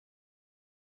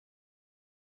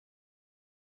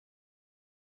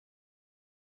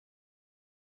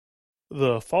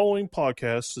The following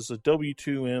podcast is a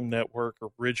W2M Network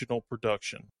original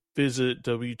production. Visit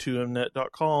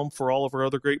W2Mnet.com for all of our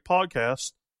other great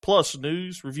podcasts, plus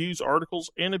news, reviews, articles,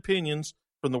 and opinions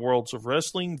from the worlds of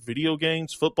wrestling, video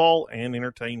games, football, and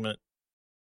entertainment.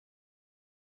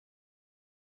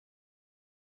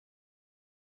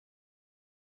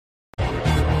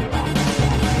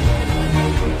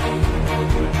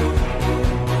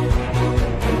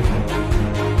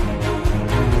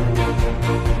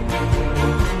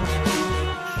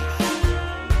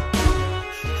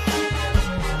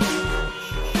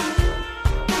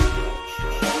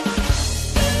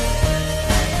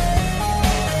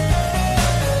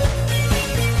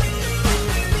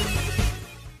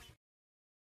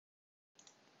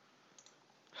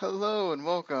 Hello and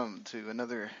welcome to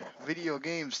another Video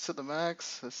Games to the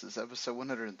Max. This is episode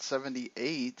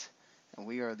 178, and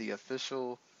we are the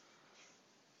official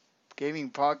gaming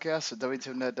podcast at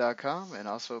W2Mnet.com and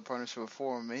also a partnership with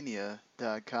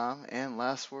Forumania.com and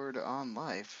Last Word on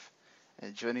Life.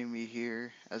 And joining me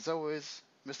here, as always,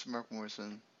 Mr. Marc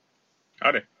Morrison.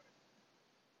 Howdy.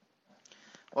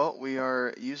 Well, we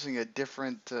are using a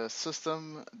different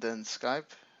system than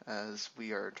Skype, as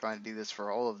we are trying to do this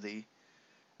for all of the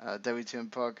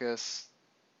W2M Podcast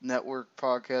Network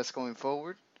podcast going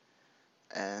forward,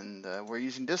 and we're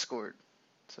using Discord,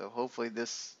 so hopefully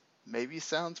this maybe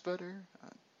sounds better.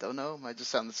 Don't know, might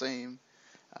just sound the same.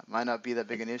 Might not be that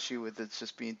big an issue with it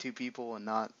just being two people and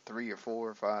not three or four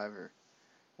or five or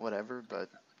whatever, but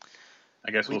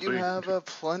I guess we we'll do see. have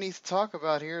plenty to talk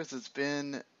about here, as it's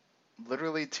been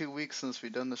literally 2 weeks since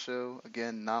we've done the show.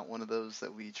 Again, not one of those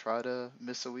that we try to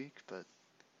miss a week, but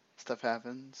stuff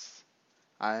happens.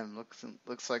 I am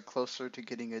looks like closer to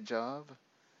getting a job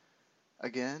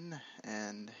again,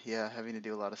 and yeah, having to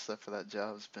do a lot of stuff for that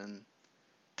job has been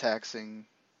taxing,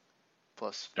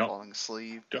 plus falling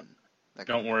asleep.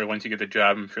 Don't worry, once you get the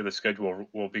job, I'm sure the schedule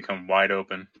will become wide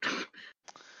open.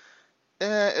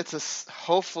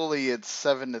 Hopefully it's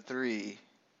 7 to 3,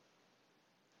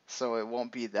 so it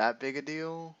won't be that big a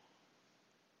deal.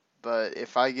 But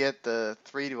if I get the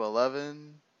 3 to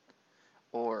 11,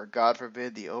 or God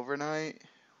forbid the overnight,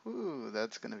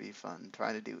 that's gonna be fun.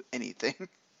 Trying to do anything.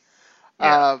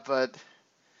 Yeah. But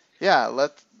yeah, we'll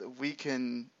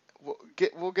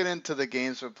get into the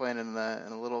games we're playing in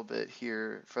a little bit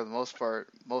here. For the most part,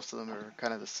 most of them are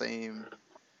kind of the same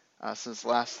since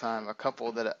last time. A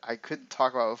couple that I couldn't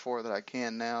talk about before that I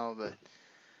can now, but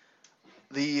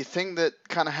the thing that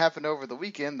kind of happened over the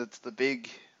weekend, that's the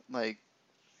big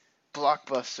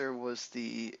blockbuster, was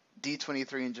the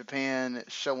D23 in Japan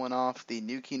showing off the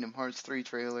new Kingdom Hearts 3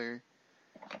 trailer,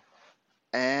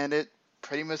 and it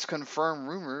pretty much confirmed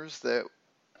rumors that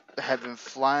had been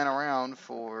flying around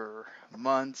for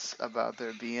months about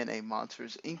there being a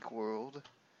Monsters Inc. world.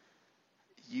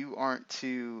 You aren't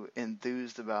too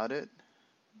enthused about it,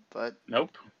 but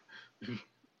Nope. You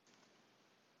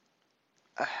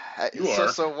are.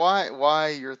 So why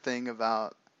your thing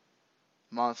about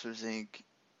Monsters Inc.?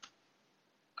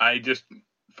 I just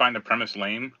find the premise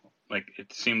lame.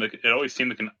 It always seemed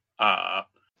like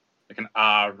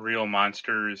an real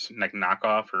monsters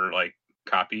knockoff or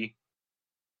copy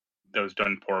that was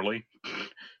done poorly.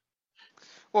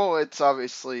 Well, it's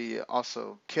obviously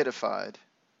also kidified.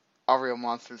 Our Real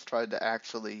Monsters tried to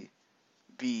actually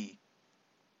be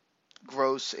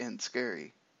gross and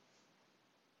scary.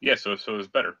 Yeah, so it was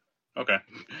better. Okay.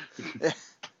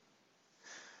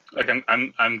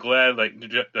 I'm glad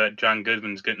that John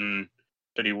Goodman's getting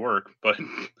steady work, but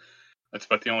that's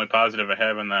about the only positive I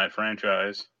have in that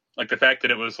franchise. Like the fact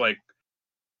that it was I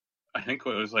think it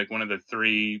was one of the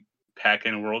 3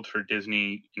 pack-in worlds for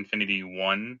Disney Infinity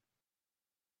 1.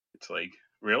 It's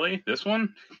really? This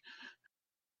one?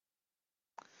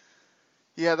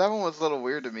 Yeah, that one was a little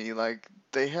weird to me.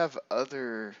 They have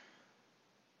other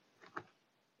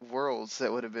worlds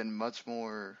that would have been much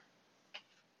more,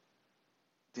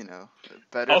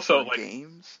 better Also, for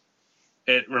games.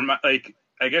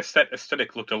 I guess that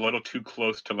aesthetic looked a little too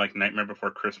close to Nightmare Before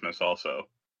Christmas also.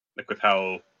 With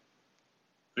how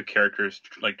the characters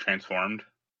transformed.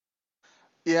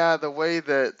 Yeah, the way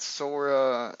that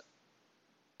Sora,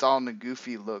 Donald, and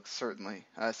Goofy look, certainly.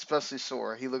 Especially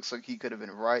Sora. He looks like he could have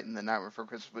been right in the Nightmare Before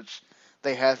Christmas, which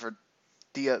they had for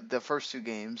the first 2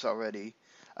 games already.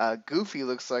 Goofy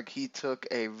looks like he took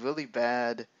a really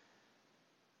bad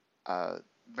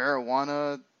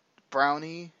marijuana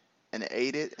brownie and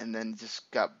ate it and then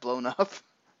just got blown up.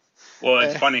 Well,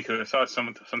 it's funny because I saw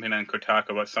something on Kotaku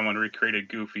about someone recreated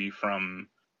Goofy from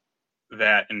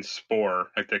that in Spore,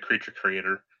 the creature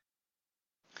creator.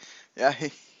 Yeah,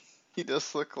 he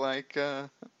does look like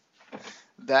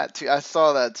That too. I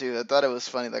saw that too. I thought it was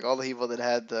funny. Like all the people that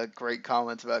had the great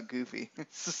comments about Goofy.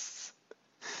 It's just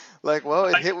like, well,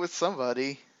 it I, hit with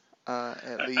somebody,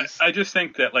 at least. I just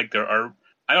think that like there are.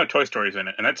 I know Toy Story's in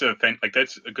it, and that's a thing. Like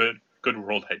that's a good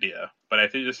world idea. But I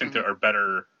just think Hmm. there are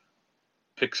better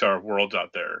Pixar worlds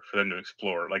out there for them to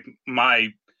explore. Like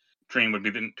my dream would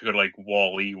be to go to like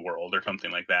Wall-E World or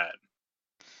something like that.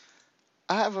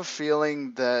 I have a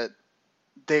feeling that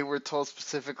they were told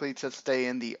specifically to stay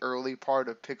in the early part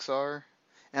of Pixar,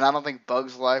 and I don't think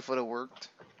Bugs Life would have worked.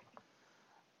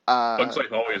 Bugs Uh,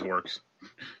 Life always works.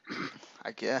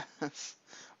 I guess,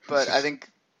 but I think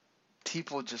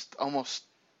people just almost.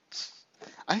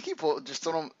 I think people just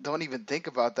don't even think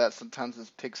about that sometimes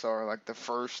as Pixar, like the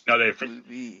first No,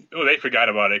 movie. they forgot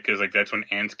about it because like that's when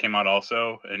Ants came out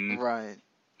also, and Right.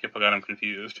 people got them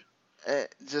confused.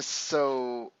 Just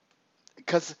so,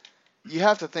 because you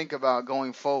have to think about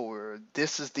going forward.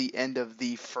 This is the end of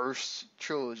the first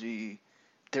trilogy.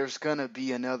 There's gonna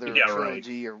be another Yeah, right.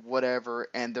 trilogy or whatever,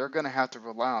 and they're gonna have to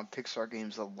rely on Pixar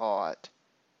games a lot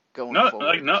going No,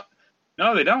 like forward.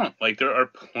 no, they don't. Like there are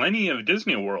plenty of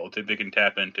Disney worlds that they can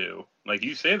tap into. Like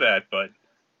you say that, but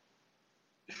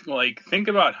like think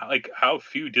about how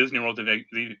few Disney worlds have they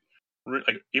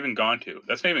like even gone to.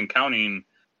 That's not even counting,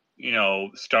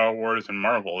 Star Wars and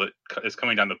Marvel that is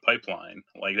coming down the pipeline.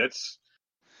 Like that's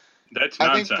I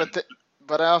think, nonsense.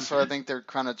 but I think they're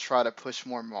trying to try to push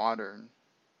more modern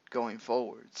going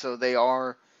forward. So they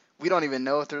are. We don't even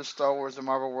know if there's Star Wars or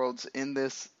Marvel worlds in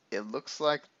this. It looks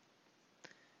like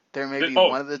there may be Oh,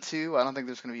 one of the two. I don't think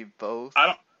there's going to be both, I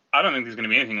don't. I don't think there's going to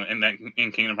be anything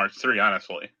in Kingdom Hearts 3,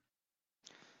 honestly.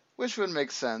 which would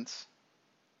make sense.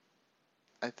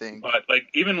 I think. But like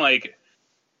even like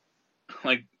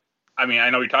I mean I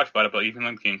know we talked about it, but even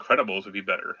like the Incredibles would be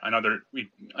better. I know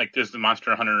there's the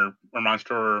Monster Hunter or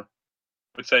Monster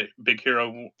what's that Big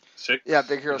Hero Yeah, 6?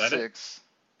 Big Hero Is that it? 6.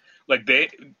 Like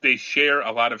they share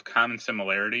a lot of common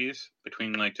similarities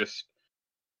between like just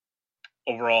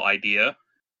overall idea,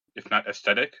 if not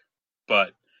aesthetic.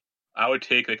 But I would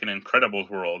take like an Incredibles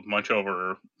world much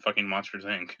over fucking Monsters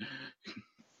Inc.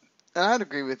 And I'd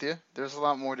agree with you. There's a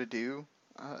lot more to do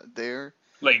there.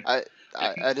 Like I,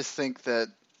 I just think that,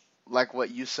 like what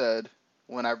you said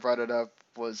when I brought it up,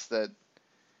 was that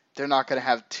they're not going to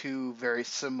have two very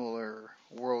similar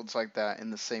worlds like that in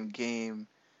the same game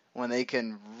when they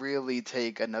can really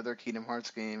take another Kingdom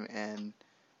Hearts game and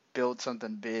build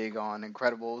something big on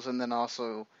Incredibles, and then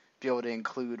also be able to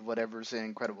include whatever's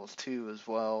in Incredibles 2 as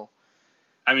well.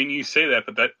 I mean, you say that,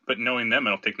 but knowing them,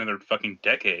 it'll take another fucking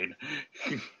decade.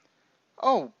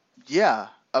 Oh, yeah,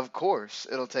 of course,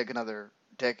 it'll take another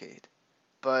decade.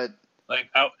 But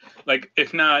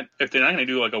If they're not going to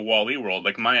do like a Wall-E world,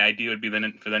 like my idea would be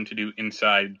then for them to do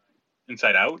Inside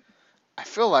Out, I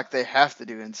feel like they have to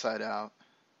do Inside Out.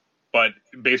 but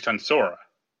based on Sora.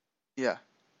 Yeah.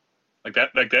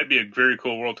 That'd be a very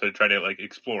cool world to try to like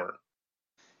explore,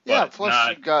 Yeah, but plus not.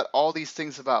 you've got all these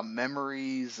things about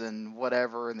memories and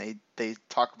whatever, and they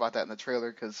talk about that in the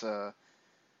trailer because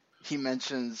he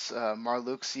mentions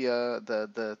Marluxia,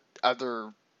 the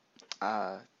other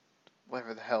uh,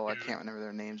 whatever the hell, I can't remember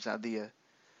their names now. The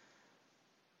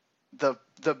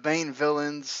main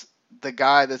villains, the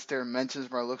guy that's there mentions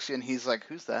Marluxia, and he's like,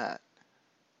 "Who's that?"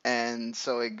 And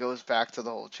so it goes back to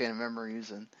the whole chain of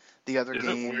memories and the other Is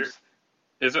it weird? games.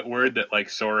 Is it weird that like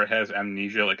Sora has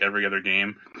amnesia like every other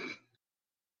game?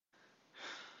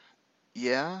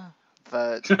 Yeah,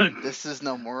 but this is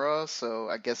Nomura, so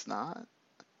I guess not.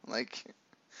 Like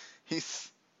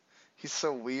he's he's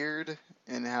so weird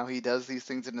in how he does these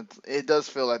things, and it does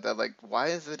feel like that. Like, why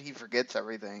is it he forgets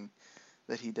everything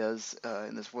that he does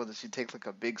in this world? Does he take like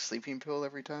a big sleeping pill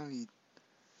every time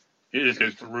He just he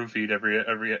gets roofied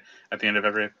every at the end of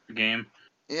every game.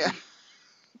 Yeah,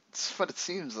 it's what it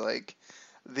seems like.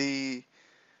 The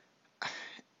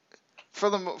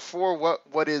for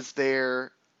what is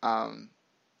there, um,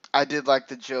 I did like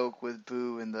the joke with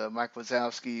Boo and the Mike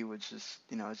Wazowski, which is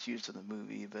it's used in the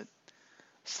movie, but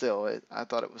still, I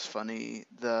thought it was funny.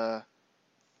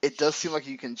 It does seem like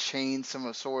you can change some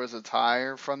of Sora's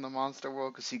attire from the monster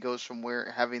world because he goes from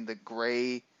having the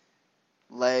gray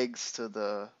legs to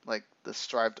the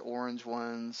striped orange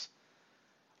ones.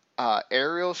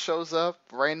 Ariel shows up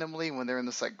randomly when they're in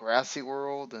this like grassy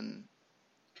world, and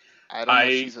I don't know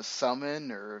if I she's a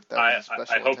summon or if that was a I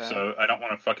special hope attack. so. I don't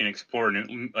want to fucking explore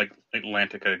like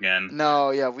Atlantica again.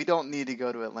 No, yeah, we don't need to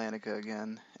go to Atlantica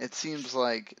again. It seems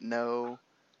like no.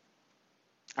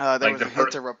 There Like was a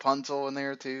hint of Rapunzel in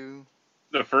there too.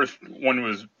 the first one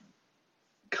was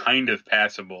kind of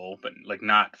passable, but like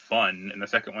not fun, and the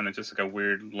second one is just like a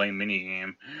weird lame mini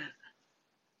game.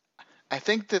 I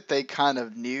think that they kind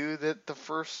of knew that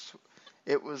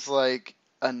it was like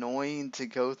annoying to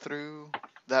go through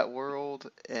that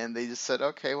world, and they just said,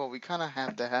 okay, well, we kind of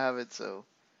have to have it, so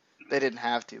they didn't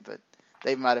have to, but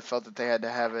they might have felt that they had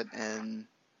to have it, and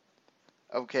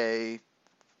okay,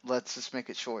 let's just make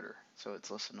it shorter so it's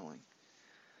less annoying.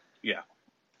 Yeah.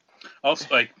 Also,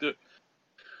 like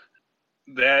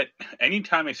that.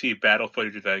 Anytime I see battle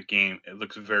footage of that game, it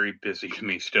looks very busy to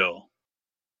me still.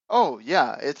 Oh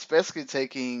yeah, it's basically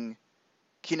taking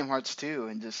Kingdom Hearts 2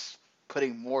 and just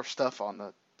putting more stuff on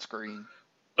the screen.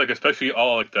 Like especially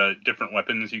all like the different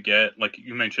weapons you get. Like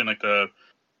you mentioned, like the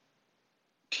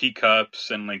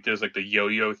teacups and like there's like the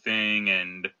yo-yo thing,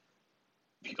 and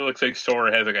it looks like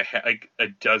Sora has like a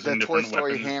dozen The Toy different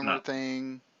Story weapons. hammer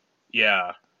thing.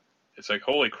 Yeah, it's like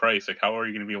holy Christ! Like how are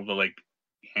you going to be able to like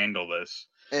handle this?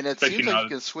 And it Especially seems like now. you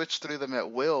can switch through them at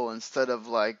will instead of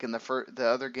like in the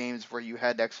other games where you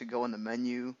had to actually go in the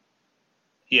menu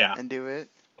Yeah. and do it.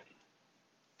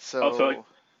 Also, like, So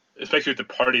especially with the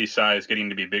party size getting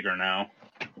to be bigger now.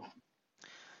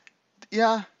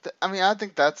 yeah, I mean I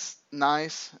think that's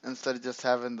nice instead of just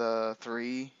having the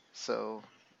 3. So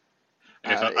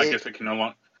I guess I can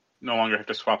no longer have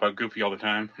to swap out Goofy all the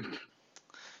time.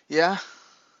 yeah,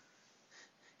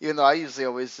 even though I usually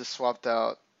always just swapped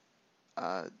out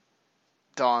uh,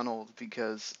 Donald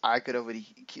because I could already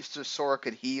Sora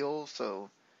could heal, so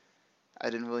I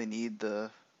didn't really need the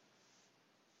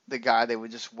guy that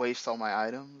would just waste all my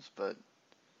items. But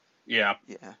Yeah.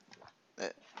 yeah,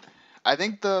 I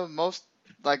think the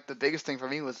biggest thing for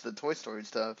me was the Toy Story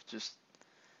stuff. Just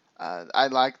I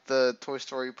liked the Toy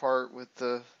Story part with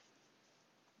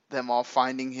them all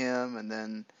finding him, and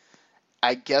then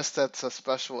I guess that's a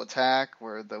special attack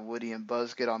where the Woody and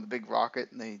Buzz get on the big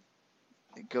rocket and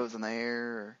it goes in the air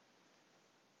or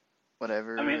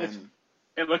whatever. I mean, And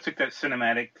it looks like that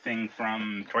cinematic thing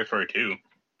from Toy Story 2.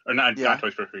 Or not yeah,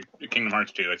 Toy Story 3, Kingdom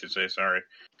Hearts 2, I should say, sorry.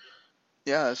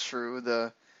 yeah, that's true.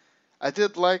 I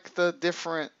did like the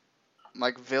different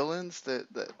like villains.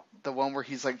 The one where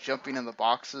he's like jumping in the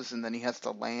boxes and then he has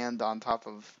to land on top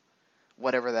of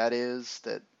whatever that is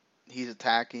that he's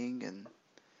attacking, and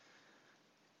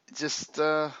just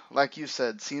like you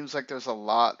said, seems like there's a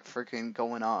lot freaking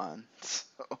going on.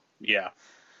 So Yeah.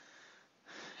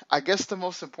 I guess the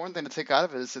most important thing to take out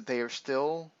of it is that they are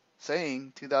still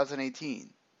saying 2018.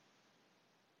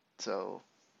 So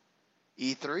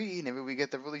E3, maybe we get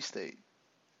the release date.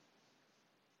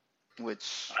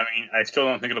 Which I mean, I still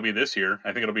don't think it'll be this year.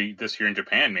 I think it'll be this year in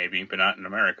Japan, maybe, but not in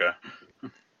America.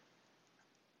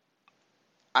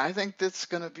 I think that's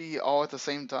gonna be all at the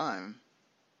same time.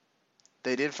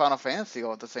 They did Final Fantasy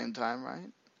all at the same time,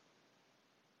 right?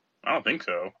 I don't think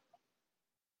so.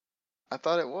 I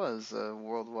thought it was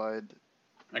worldwide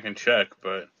I can check,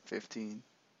 but 15.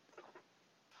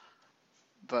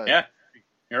 But yeah,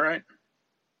 you're right.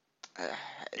 uh,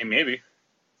 Hey, maybe.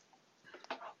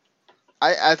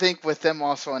 I think with them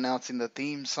also announcing the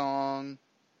theme song,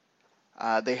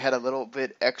 they had a little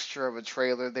bit extra of a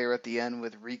trailer there at the end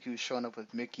with Riku showing up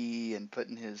with Mickey and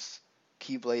putting his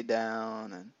Keyblade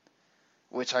down, and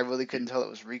which I really couldn't tell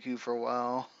it was Riku for a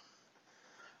while.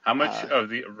 How much of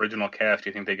the original cast do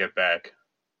you think they get back?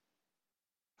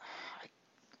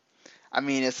 I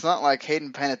mean, it's not like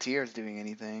Hayden Panettiere is doing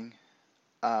anything.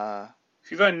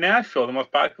 She's on Nashville, the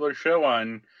most popular show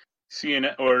on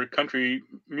CNN or Country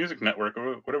Music Network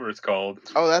or whatever it's called.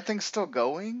 Oh, that thing's still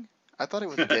going? I thought it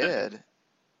was dead.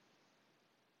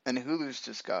 And Hulu's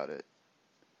just got it.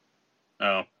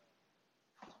 Oh.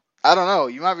 I don't know.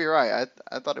 You might be right.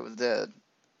 I thought it was dead.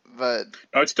 But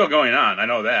Oh, it's still going on. I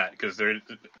know that because they're.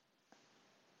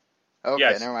 okay,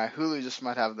 Yes. never mind. Hulu just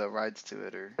might have the rights to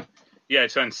it, or Yeah,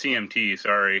 it's on CMT.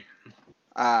 Sorry.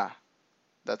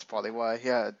 that's probably why.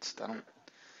 Yeah, I don't.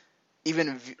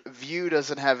 Even View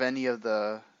doesn't have any of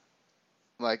the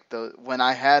when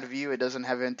I had View, it doesn't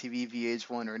have MTV,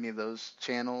 VH1, or any of those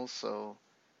channels. So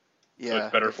yeah, So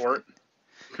it's better for it.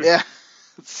 Yeah.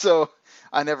 So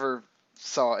I never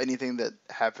saw anything that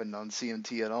happened on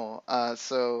CMT at all.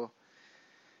 So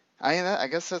I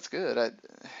guess that's good.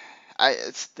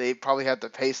 They probably have to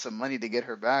pay some money to get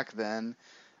her back then.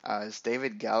 Is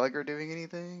David Gallagher doing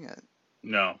anything?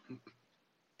 No.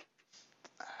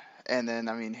 And then,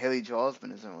 I mean, Haley Joel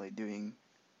Osment isn't really doing.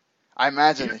 I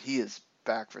imagine that he is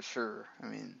back for sure. I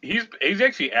mean, He's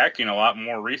actually acting a lot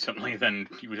more recently than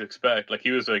you would expect. Like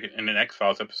he was like in an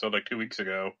X-Files episode like 2 weeks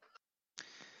ago.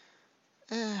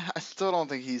 I still don't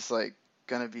think he's like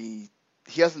gonna be.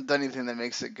 He hasn't done anything that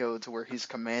makes it go to where he's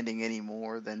commanding any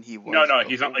more than he was. No, before.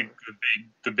 he's not like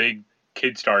the big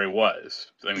kid star he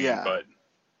was. I mean, Yeah. but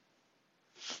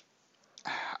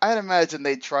I'd imagine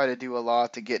they try to do a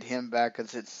lot to get him back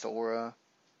because it's Sora.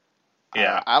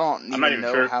 Yeah. I don't I'm not even even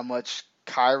know sure. how much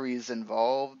Kyrie's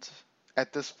involved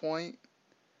at this point.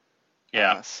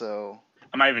 Yeah. So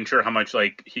I'm not even sure how much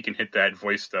like he can hit that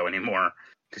voice though anymore,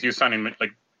 because he was sounding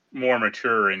like more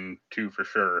mature in 2 for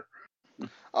sure.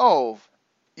 oh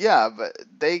yeah, but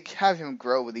they have him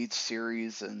grow with each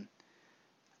series, and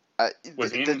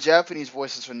Was he the in? Japanese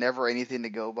voices are never anything to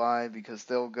go by because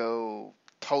they'll go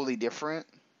totally different.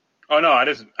 Oh no, I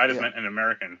just Yeah, meant an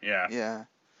American. Yeah. yeah.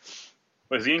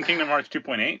 Was he in Kingdom Hearts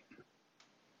 2.8?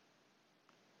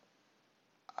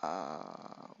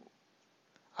 Uh,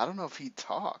 I don't know if he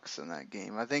talks in that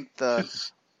game. I think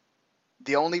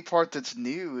the only part that's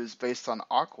new is based on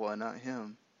Aqua, not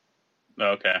him.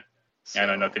 Okay. Yeah, I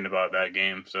know So nothing about that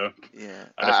game, so yeah,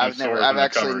 I just know Sora's I've on the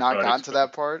actually cover, so not I'd gotten to expect.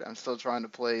 that part. I'm still trying to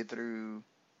play through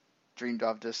Dream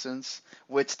Drop Distance,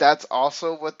 which that's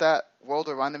also what that world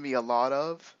reminded me a lot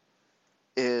of.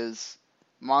 Is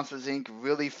Monsters Inc.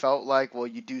 really felt like, well,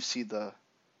 you do see the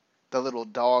little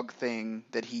dog thing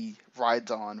that he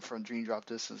rides on from Dream Drop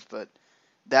Distance, but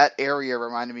that area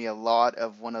reminded me a lot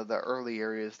of one of the early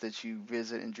areas that you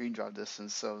visit in Dream Drop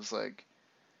Distance. So I was like,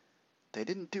 they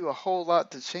didn't do a whole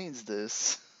lot to change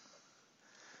this.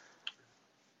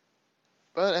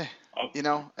 But Oh, you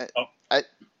know, oh, I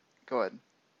go ahead.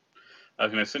 I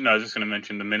was gonna say, no, I was just gonna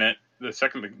mention the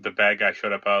second the bad guy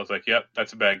showed up, I was like, yep,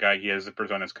 that's a bad guy. He has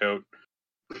zippers on his coat.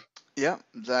 Yeah,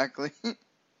 exactly.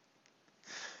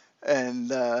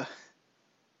 And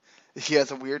he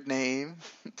has a weird name,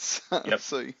 so, Yep.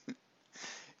 so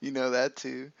you know that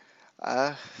too.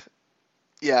 Uh,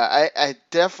 yeah, I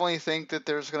definitely think that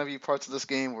there's going to be parts of this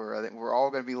game where I think we're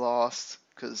all going to be lost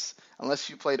because unless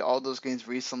you played all those games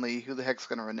recently, who the heck's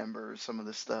going to remember some of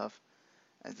this stuff?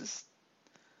 I just,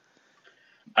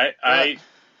 I but I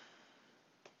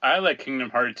I like Kingdom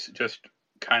Hearts just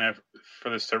kind of for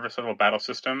the surface level battle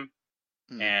system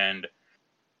hmm, and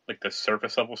like the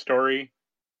surface level story.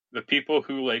 The people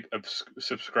who like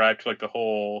subscribe to like the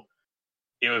whole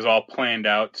it was all planned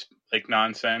out like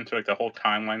nonsense or like the whole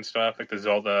timeline stuff, like the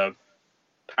Zelda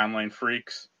timeline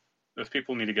freaks. Those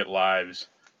people need to get lives.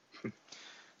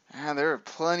 there are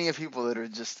plenty of people that are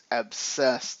just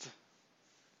obsessed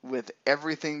with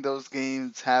everything those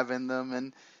games have in them.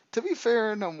 And to be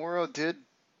fair, Nomura did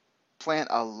plant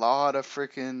a lot of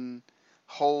freaking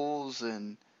holes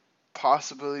and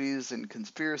possibilities and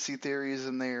conspiracy theories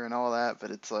in there and all that,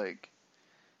 but it's like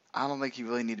I don't think you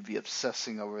really need to be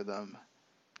obsessing over them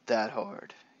that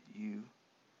hard. You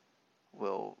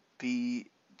will be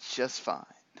just fine.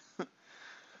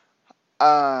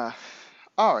 Uh,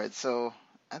 all right, so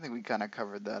I think we kind of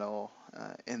covered that all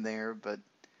in there, but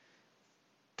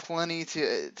plenty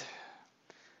to.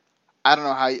 I don't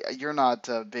know how you're not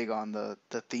big on the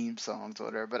theme songs or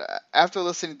whatever, but after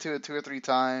listening to it 2 or 3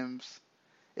 times,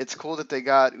 it's cool that they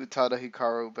got Utada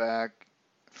Hikaru back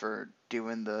for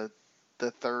doing the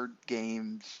third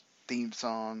game's theme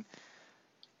song.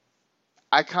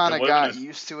 I kind It of wasn't got as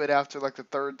used to it after like the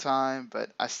third time,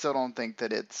 but I still don't think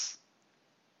that it's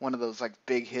one of those like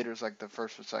big hitters like the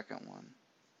first or second one.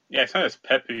 yeah, it's not as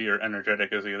peppy or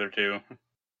energetic as the other two.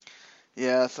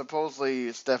 Yeah,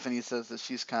 supposedly Stephanie says that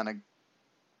she's kind of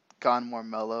gone more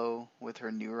mellow with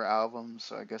her newer albums,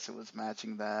 so I guess it was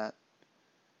matching that,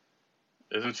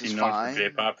 Isn't which she is known for fine.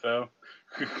 J-pop though?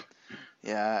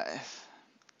 Yeah,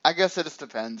 I guess it just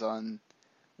depends on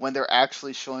when they're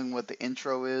actually showing what the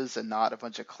intro is and not a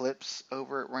bunch of clips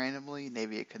over it randomly.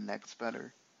 Maybe it connects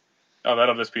better. Oh,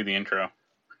 that'll just be the intro.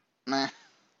 Nah,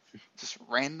 just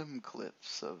random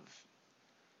clips of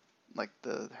like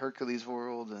the Hercules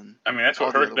world and I mean,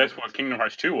 all the other that's what worlds. Kingdom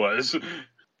Hearts 2 was.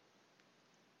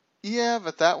 Yeah,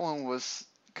 but that one was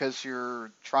because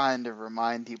you're trying to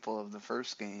remind people of the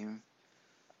first game.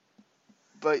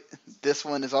 But this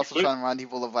one is also trying to remind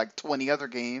people of like 20 other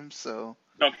games, so.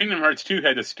 No, Kingdom Hearts 2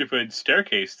 had the stupid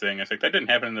staircase thing. It's like that didn't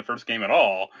happen in the first game at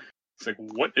all. It's like,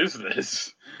 what is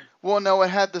this? Well, no, it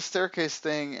had the staircase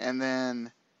thing, and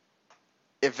then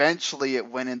eventually it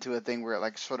went into a thing where it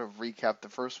like sort of recapped the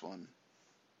first one,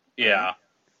 right? Yeah,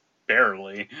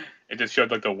 barely. It just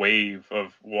showed like the wave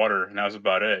of water, and that was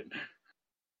about it.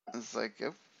 It's like,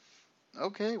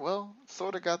 okay, well,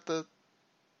 sort of got the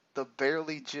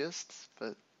barely gist,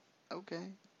 but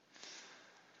okay.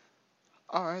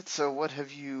 All right, so what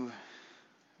have you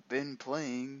been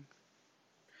playing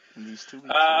in these 2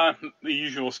 weeks here? The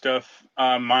usual stuff.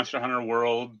 Monster Hunter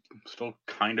World, still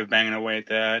kind of banging away at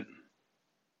that.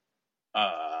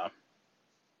 Uh,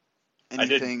 I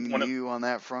did Anything one of new on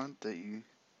that front that you?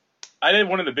 I did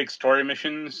one of the big story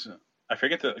missions. I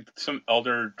forget some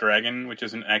elder dragon, which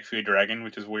isn't actually a dragon,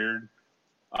 which is weird.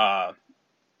 Uh,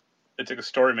 it's like a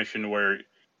story mission where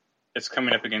it's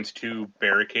coming up against two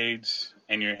barricades,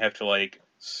 and you have to like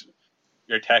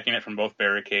you're attacking it from both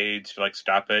barricades to like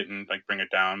stop it and like bring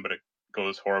it down, but it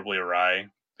goes horribly awry.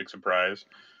 Big surprise.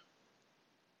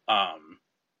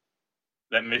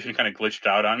 That mission kind of glitched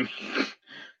out on me.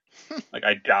 Like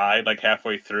I died like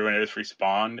halfway through, and it just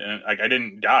respawned, and like I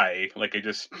didn't die. Like it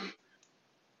just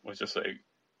was just like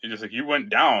you went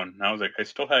down. And I was like, I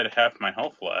still had half my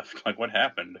health left. Like what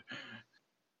happened?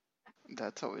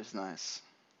 That's always nice.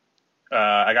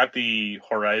 I got the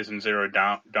Horizon Zero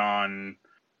Dawn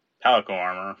Palico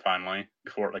armor finally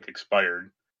before it like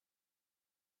expired.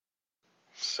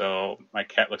 So my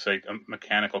cat looks like a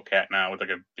mechanical cat now with like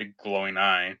a big glowing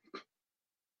eye.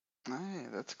 Hey,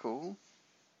 that's cool.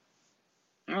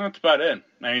 Well, that's about it.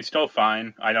 I mean, it's still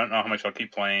fine. I don't know how much I'll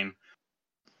keep playing.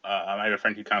 I have a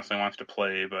friend who constantly wants to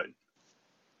play, but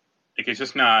like it's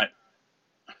just not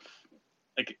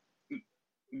like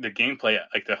the gameplay.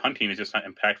 Like the hunting is just not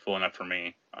impactful enough for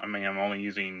me. I mean, I'm only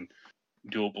using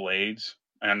dual blades,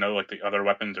 and I know like the other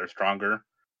weapons are stronger,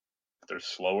 but they're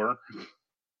slower.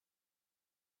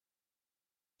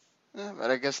 Yeah, but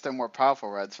I guess they're more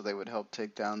powerful, right? So they would help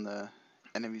take down the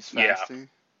enemies Yeah. faster.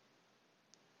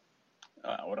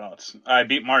 What else? I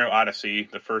beat Mario Odyssey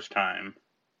the first time.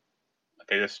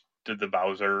 Like I just did the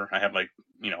Bowser. I had like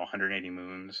 180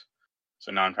 moons.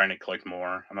 So now I'm trying to collect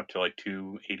more. I'm up to like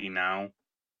 280 now.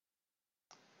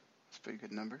 That's a pretty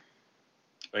good number.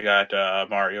 I got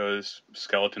Mario's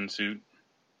skeleton suit,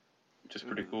 which is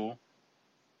pretty cool.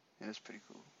 Yeah, that's pretty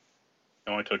cool. It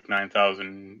only took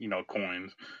 9,000,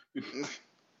 coins.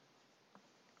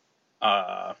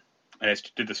 I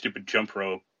just did the stupid jump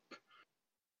rope,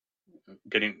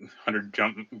 getting 100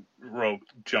 rope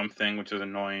jump thing, which is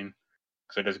annoying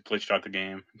because I just glitched out the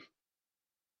game.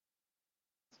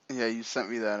 Yeah, you sent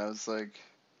me that. I was like,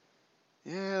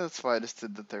 yeah, that's why I just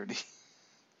did the 30.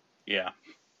 Yeah.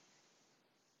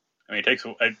 I mean, it takes.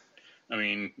 I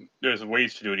mean, there's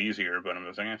ways to do it easier, but I'm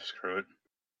just like, screw it.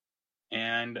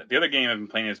 And the other game I've been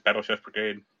playing is Battle Chef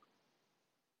Brigade.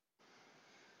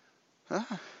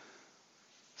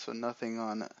 So nothing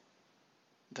on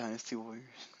Dynasty Warriors.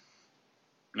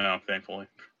 No, thankfully.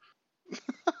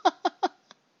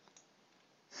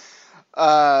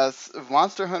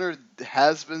 Monster Hunter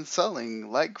has been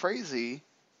selling like crazy,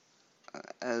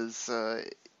 as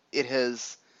it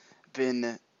has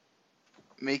been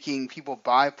making people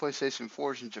buy PlayStation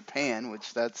 4s in Japan,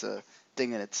 which that's a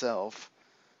thing in itself.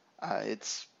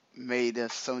 It's made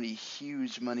Sony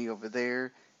huge money over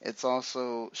there. It's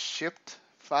also shipped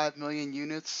 5 million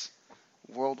units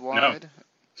worldwide. No,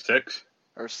 6.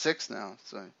 Or 6 now.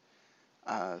 So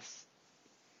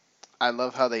I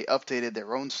love how they updated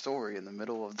their own story in the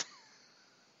middle of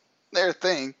their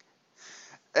thing.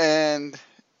 And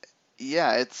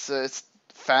yeah, it's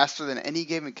faster than any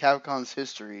game in Capcom's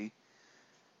history,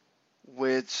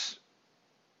 which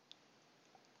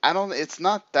it's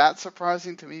not that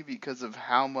surprising to me because of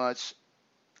how much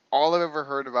all I've ever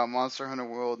heard about Monster Hunter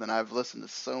World, and I've listened to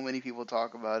so many people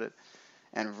talk about it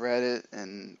and read it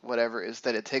and whatever, is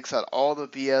that it takes out all the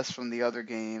BS from the other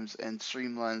games and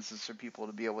streamlines it for people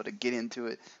to be able to get into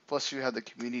it. Plus, you have the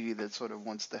community that sort of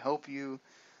wants to help you,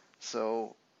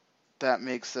 so that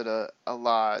makes it a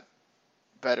lot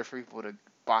better for people to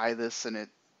buy this, and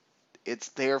it's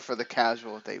there for the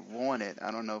casual if they want it.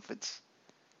 I don't know if it's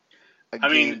a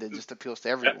game that just appeals to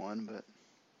everyone, but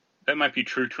that might be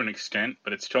true to an extent,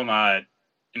 but it's still not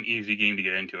an easy game to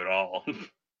get into at all.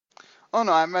 Oh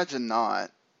no, I imagine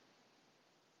not.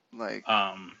 Like,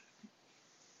 but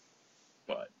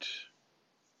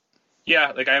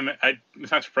yeah, like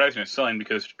it's not surprising it's selling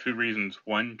because 2 reasons: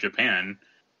 1, Japan,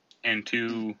 and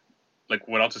 2, like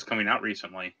what else is coming out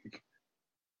recently.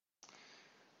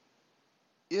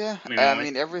 yeah, I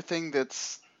mean everything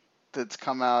that's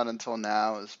come out until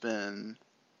now has been,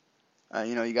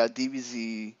 you got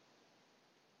DBZ,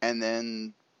 and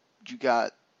then you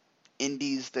got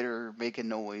indies that are making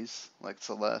noise like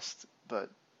Celeste, but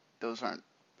those aren't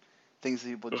things that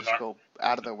people just go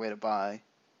out of their way to buy.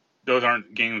 Those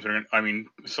aren't games that are.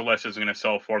 Celeste is going to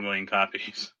sell 4 million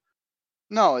copies.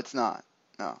 No, it's not.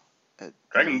 No.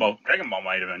 Dragon Ball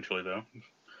might eventually, though.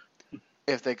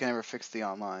 If they can ever fix the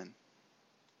online.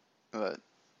 But,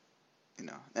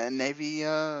 and maybe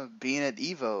being at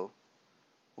EVO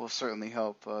will certainly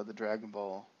help the Dragon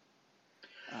Ball.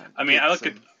 I look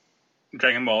at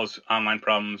Dragon Ball's online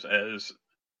problems as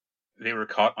they were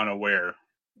caught unaware,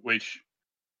 which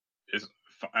is,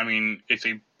 it's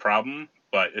a problem,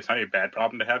 but it's not a bad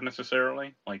problem to have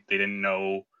necessarily. Like, they didn't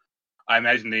know. I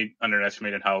imagine they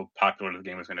underestimated how popular the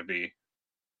game was going to be.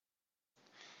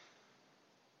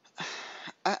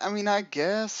 I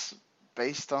guess,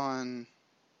 based on,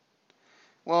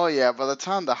 well, yeah, by the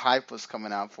time the hype was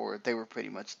coming out for it, they were pretty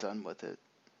much done with it.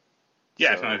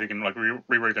 Yeah, it's not like they can like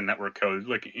rewrite the network code.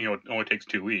 Like it only takes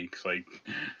 2 weeks. Like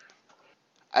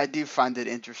I do find it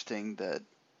interesting that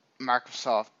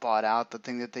Microsoft bought out the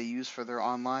thing that they use for their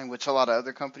online, which a lot of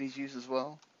other companies use as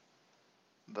well.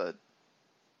 But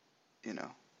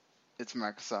it's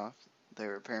Microsoft.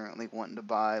 They're apparently wanting to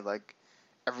buy like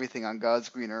everything on God's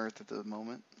green earth at the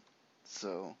moment.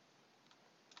 So,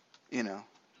 you know,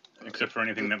 except for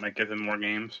anything that might get them more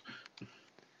games.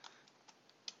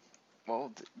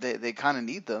 well, they kind of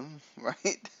need them,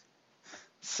 right?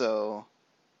 So,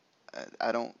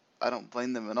 I don't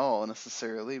blame them at all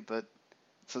necessarily, but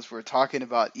since we're talking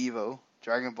about Evo,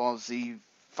 Dragon Ball Z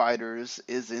Fighters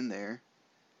is in there,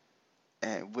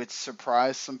 and which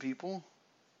surprised some people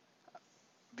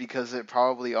because it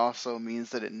probably also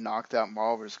means that it knocked out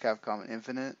Marvel vs. Capcom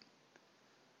Infinite,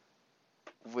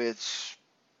 which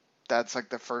that's like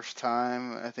the first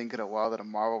time I think in a while that a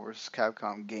Marvel vs.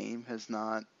 Capcom game has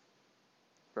not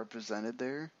represented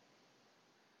there.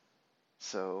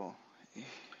 So,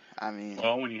 I mean,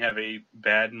 Well, when you have a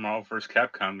bad Marvel vs.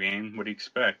 Capcom game, what do you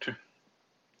expect?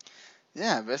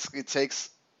 yeah, basically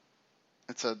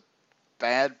it's a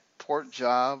bad port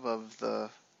job of the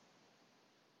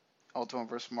Ultimate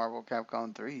vs. Marvel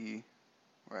Capcom 3,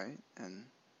 right? And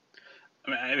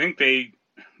I mean, I mean,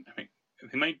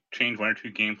 they might change 1 or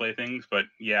 2 gameplay things, but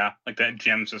yeah, like that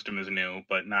gem system is new,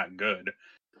 but not good.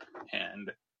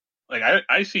 And like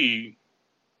I see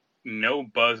no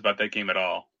buzz about that game at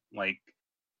all. Like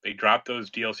they dropped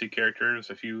those DLC characters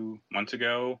a few months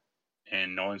ago,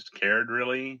 and no one's cared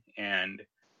really. And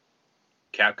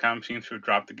Capcom seems to have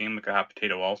dropped the game like a hot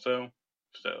potato, also.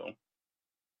 So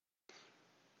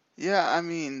yeah, I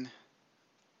mean,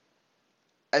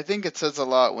 I think it says a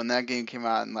lot when that game came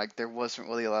out and like there wasn't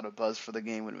really a lot of buzz for the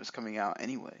game when it was coming out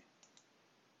anyway.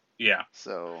 yeah,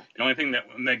 So, the only thing that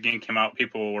when that game came out,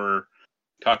 people were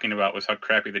talking about was how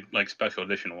crappy the like special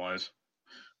edition was.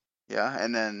 yeah,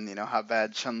 and then, how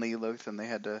bad Chun-Li looked and they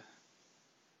had to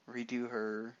redo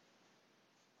her.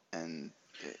 And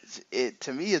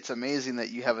to me, it's amazing that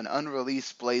you have an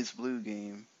unreleased Blaze Blue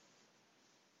game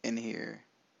in here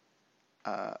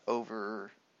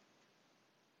over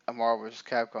a Marvel vs.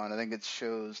 Capcom. I think it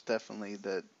shows definitely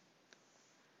that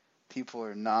people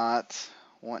are not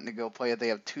wanting to go play it. They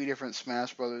have 2 different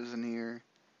Smash Brothers in here.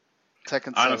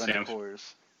 Tekken 7, Honestly, of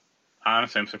course. I'm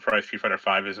surprised Street Fighter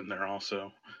V isn't there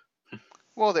also.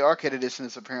 Well, the arcade edition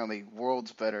is apparently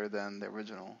worlds better than the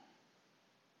original.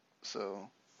 So,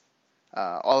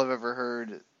 all I've ever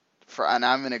heard, and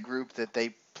I'm in a group that they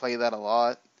play that a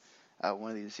lot.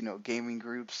 One of these, gaming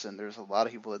groups, and there's a lot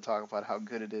of people that talk about how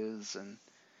good it is and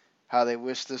how they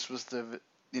wish this was the,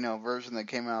 version that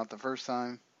came out the first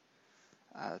time.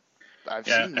 I've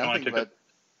seen nothing but.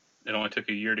 It only took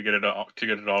a year to get it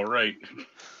all right.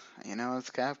 It's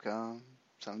Capcom.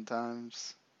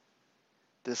 Sometimes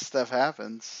this stuff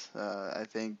happens. I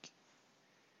think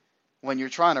when you're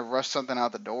trying to rush something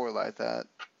out the door like that,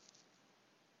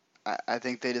 I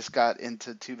think they just got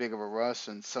into too big of a rush,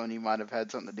 and Sony might have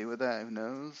had something to do with that. Who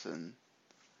knows? And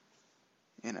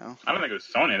I don't think it was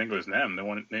Sony. I think it was them. They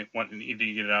wanted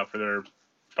to get it out for their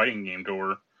fighting game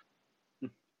tour.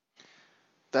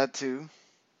 That too.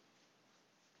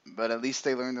 But at least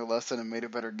they learned their lesson and made a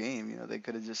better game. They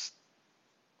could have just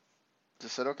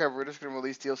said, okay, we're just going to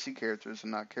release DLC characters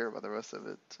and not care about the rest of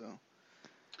it. So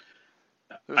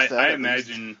I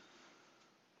imagine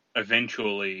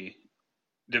eventually,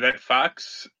 did that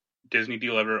Fox Disney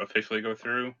deal ever officially go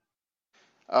through?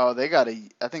 Oh,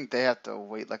 I think they have to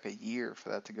wait like a year for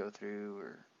that to go through,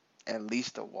 or at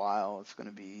least a while. It's going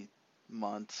to be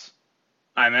months.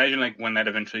 I imagine like when that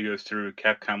eventually goes through,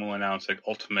 Capcom will announce like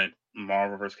Ultimate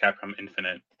Marvel vs. Capcom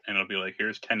Infinite, and it'll be like,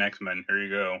 here's 10 X-Men, here you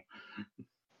go.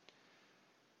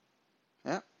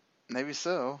 Yeah, maybe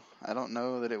so. I don't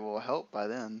know that it will help by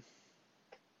then.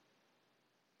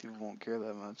 People won't care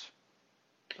that much.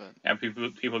 But yeah, people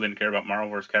didn't care about Marvel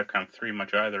vs. Capcom 3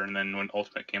 much either, and then when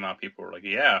Ultimate came out, people were like,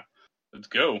 yeah, let's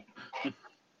go.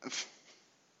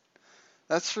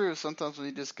 that's true. Sometimes when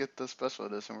you just get the special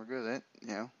edition, we're good.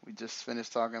 We just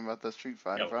finished talking about the Street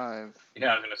Fighter 5.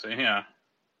 Yeah, I was gonna say, yeah.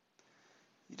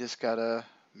 You just gotta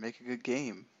make a good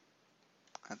game.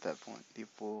 At that point,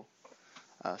 people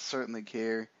certainly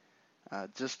care.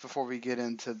 Just before we get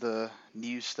into the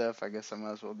new stuff, I guess I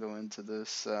might as well go into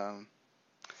this.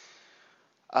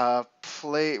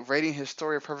 Radiant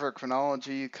Historia Perfect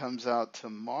Chronology comes out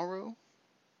tomorrow.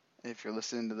 If you're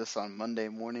listening to this on Monday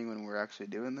morning when we're actually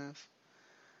doing this,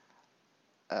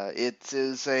 it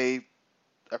is a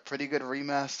pretty good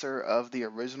remaster of the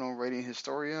original Radiant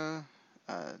Historia.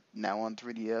 now on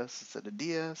 3DS instead of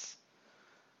DS.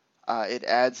 It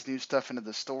adds new stuff into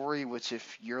the story, which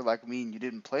if you're like me and you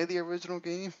didn't play the original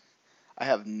game, I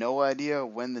have no idea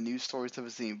when the new story stuff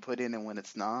is being put in and when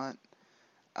it's not.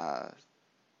 Uh,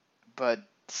 but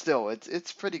still,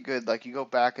 it's pretty good. Like you go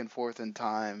back and forth in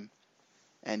time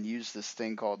and use this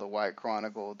thing called the White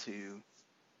Chronicle to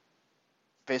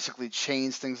basically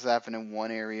change things that happen in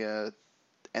one area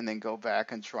and then go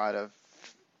back and try to,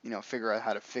 figure out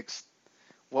how to fix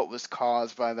what was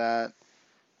caused by that.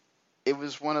 It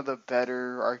was one of the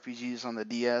better RPGs on the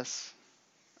DS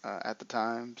at the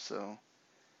time, so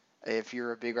if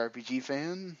you're a big RPG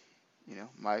fan,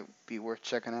 might be worth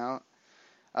checking out.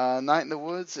 Night in the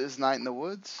Woods is Night in the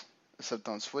Woods, except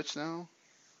on Switch now.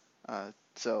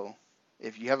 So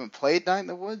if you haven't played Night in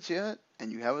the Woods yet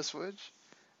and you have a Switch,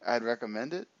 I'd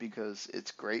recommend it because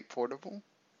it's great portable.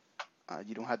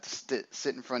 You don't have to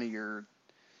sit in front of your,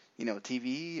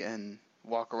 TV and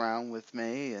walk around with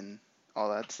May and all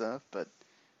that stuff. But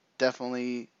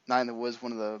definitely Night in the Woods,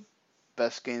 one of the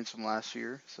best games from last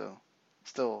year. So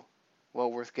still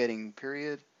well worth getting,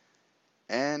 period.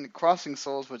 And Crossing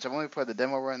Souls, which I've only played the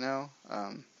demo right now.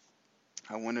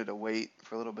 I wanted to wait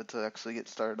for a little bit to actually get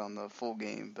started on the full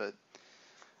game, but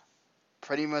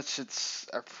pretty much it's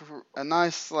a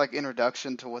nice like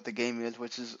introduction to what the game is,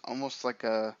 which is almost like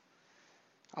I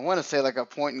want to say like a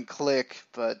point and click,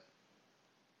 but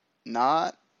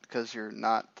not because you're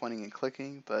not pointing and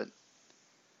clicking. But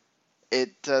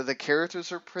the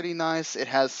characters are pretty nice. It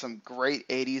has some great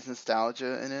 80s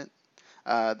nostalgia in it.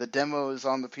 The demo is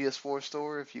on the PS4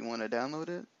 store if you want to download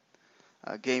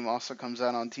it. Game also comes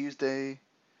out on Tuesday.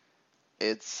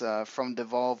 It's from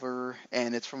Devolver,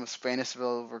 and it's from a Spanish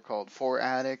developer called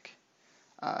 4Attic.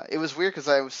 It was weird because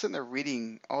I was sitting there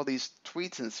reading all these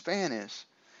tweets in Spanish,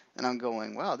 and I'm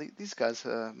going, wow, these guys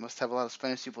must have a lot of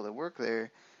Spanish people that work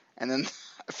there. And then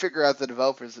I figure out the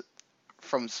developers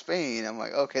from Spain. I'm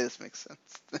like, okay, this makes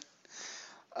sense.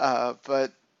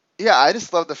 But yeah, I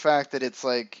just love the fact that it's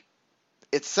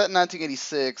set in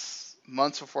 1986,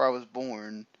 months before I was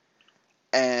born,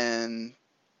 and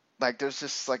like there's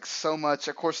just like so much.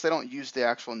 Of course, they don't use the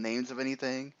actual names of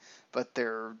anything, but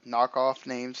they're knockoff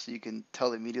names, so you can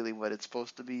tell immediately what it's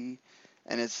supposed to be.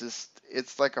 And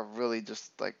it's like a really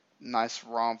just like nice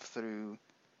romp through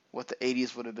what the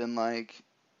 80s would have been like,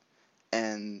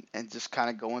 and just kind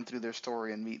of going through their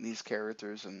story and meeting these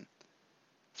characters, and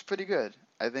it's pretty good.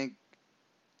 I think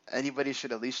anybody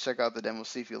should at least check out the demo,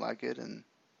 see if you like it, and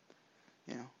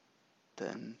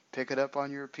then pick it up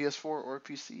on your PS4 or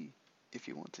PC if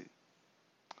you want to.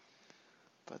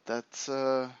 But that's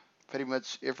pretty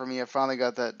much it for me. I finally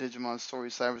got that Digimon Story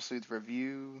Cyber Sleuth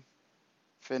review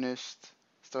finished.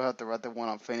 Still have to write the one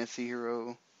on Fantasy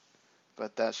Hero,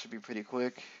 but that should be pretty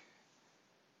quick.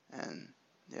 And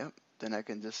yep, then I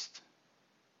can just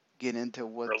get into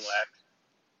Relax.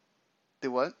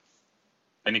 Do what?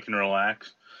 Then you can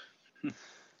relax.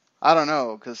 I don't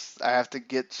know, because I have to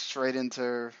get straight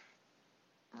into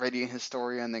Radiant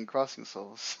Historia and then Crossing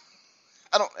Souls.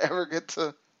 I don't ever get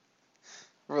to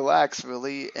relax,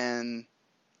 really, and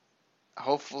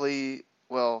hopefully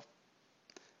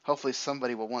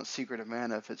somebody will want Secret of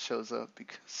Mana if it shows up,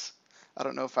 because I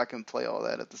don't know if I can play all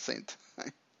that at the same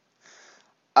time.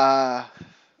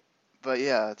 But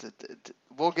yeah,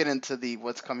 we'll get into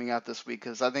what's coming out this week,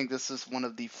 because I think this is one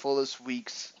of the fullest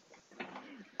weeks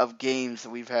of games that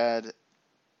we've had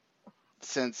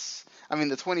since. I mean,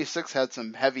 the 26th had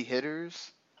some heavy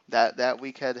hitters. That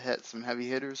week had some heavy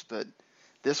hitters, but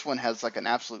this one has like an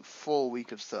absolute full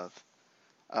week of stuff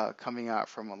coming out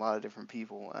from a lot of different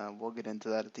people. We'll get into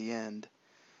that at the end.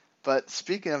 But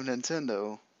speaking of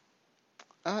Nintendo,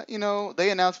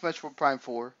 they announced Metroid Prime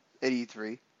 4 at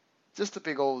E3. Just a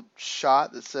big old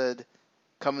shot that said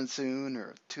coming soon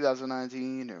or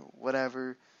 2019 or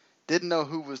whatever. Didn't know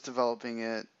who was developing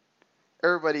it.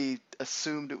 Everybody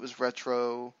assumed it was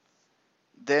Retro.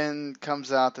 Then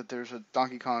comes out that there's a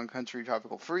Donkey Kong Country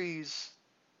Tropical Freeze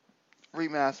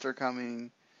remaster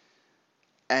coming.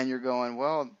 And you're going,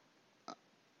 well,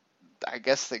 I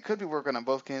guess they could be working on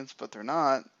both games, but they're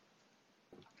not.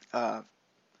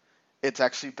 It's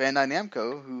actually Bandai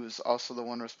Namco, who's also the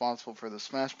one responsible for the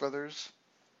Smash Brothers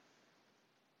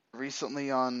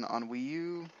recently on Wii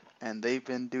U, and they've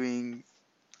been doing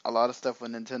a lot of stuff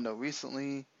with Nintendo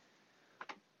recently.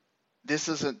 This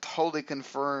isn't totally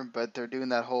confirmed, but they're doing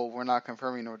that whole we're not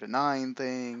confirming or denying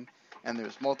thing, and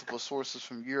there's multiple sources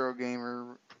from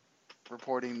Eurogamer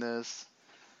reporting this.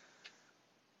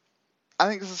 I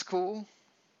think this is cool.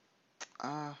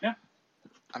 Yeah.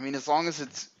 I mean, as long as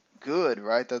it's good,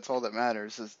 right? That's all that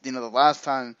matters. The last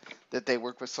time that they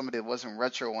worked with somebody that wasn't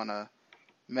Retro on a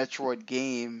Metroid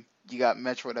game, you got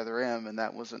Metroid Other M, and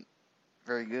that wasn't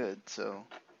very good. So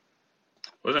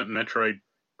Wasn't Metroid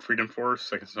Freedom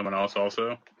Force like someone else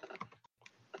also?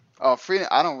 oh, Freedom.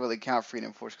 I don't really count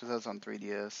Freedom Force because that's on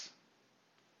 3DS.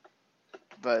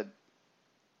 But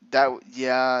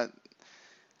yeah.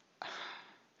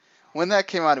 When that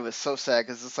came out, it was so sad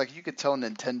because it's like you could tell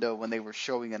Nintendo when they were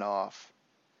showing it off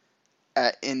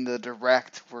in the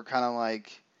direct, we're kind of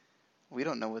like, we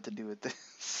don't know what to do with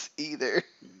this either.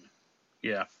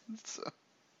 Yeah. So.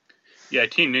 Yeah,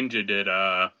 Team Ninja did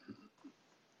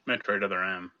Metroid Other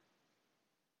M,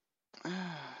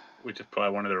 which is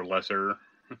probably one of their lesser.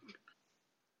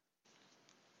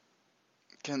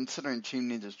 Considering Team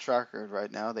Ninja's track record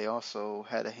right now, they also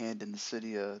had a hand in the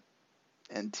Cydia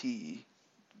NT.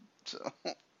 So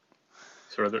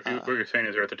What you're saying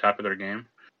is they're at the top of their game?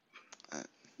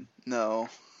 No,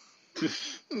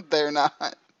 they're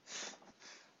not.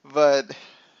 But,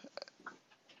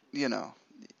 you know,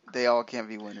 they all can't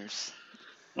be winners.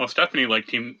 Well, Stephanie liked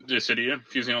Team Dissidia.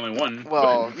 She's the only one.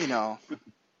 Well, you know,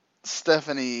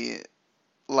 Stephanie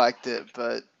liked it,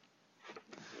 but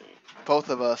both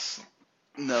of us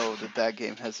know that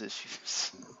game has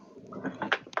issues.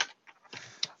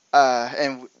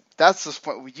 And that's the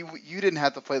point. You didn't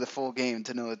have to play the full game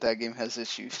to know that game has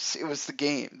issues. It was the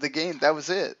game. The game, that was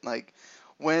it. Like,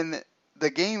 when the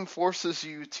game forces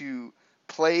you to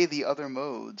play the other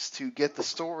modes to get the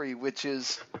story, which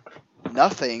is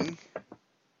nothing,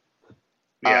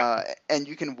 and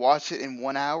you can watch it in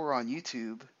 1 hour on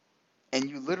YouTube, and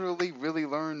you literally really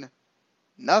learn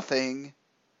nothing.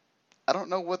 I don't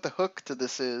know what the hook to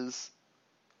this is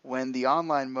when the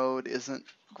online mode isn't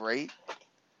great,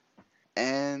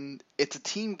 and it's a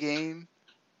team game,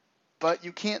 but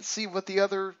you can't see what the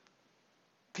other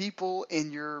people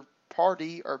in your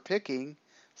party are picking,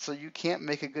 so you can't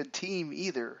make a good team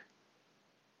either.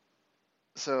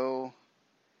 So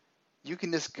you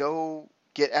can just go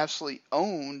get absolutely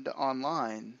owned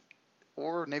online,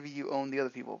 or maybe you own the other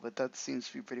people, but that seems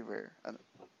to be pretty rare. I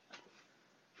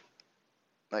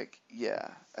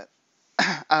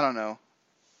don't know.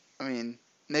 I mean,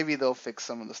 maybe they'll fix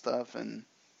some of the stuff, and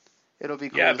it'll be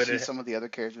cool to see some of the other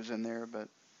characters in there, but...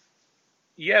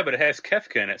 Yeah, but it has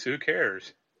Kefka in it, so who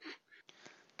cares?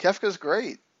 Kefka's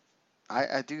great.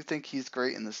 I do think he's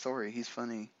great in the story. He's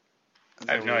funny.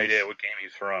 I have no idea what game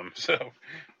he's from, so...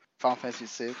 Final Fantasy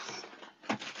VI.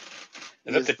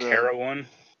 Is that the Terra one?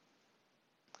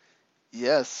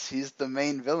 Yes, he's the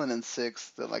main villain in 6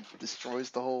 that, like,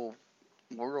 destroys the whole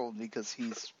world because he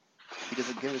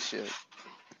doesn't give a shit.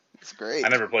 It's great. I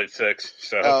never played 6,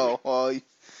 so... Oh,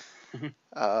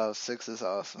 well, 6 is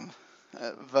awesome.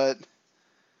 But,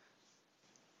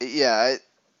 yeah,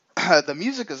 the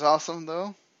music is awesome,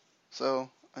 though. So,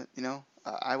 you know,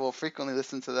 I will frequently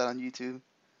listen to that on YouTube.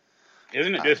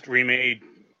 Isn't it just remade,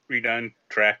 redone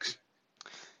tracks?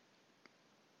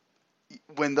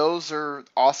 When those are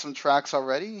awesome tracks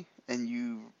already, and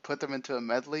you put them into a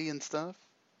medley and stuff,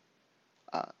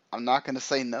 I'm not going to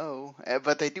say no.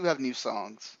 But they do have new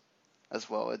songs as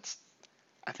well. It's,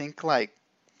 I think, like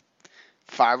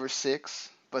 5 or 6,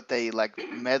 but they, like,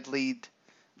 medleyed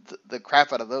the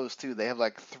crap out of those, too. They have,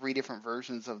 like, 3 different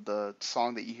versions of the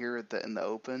song that you hear in the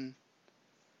open,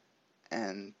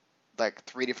 and, like,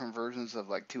 3 different versions of,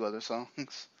 like, 2 other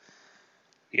songs.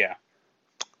 Yeah.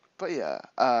 But,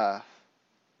 yeah,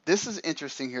 this is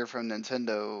interesting here from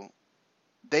Nintendo.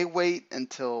 They wait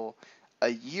until a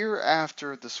year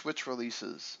after the Switch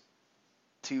releases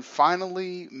to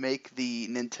finally make the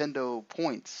Nintendo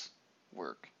points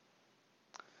work.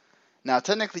 Now,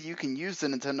 technically, you can use the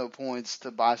Nintendo points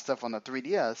to buy stuff on the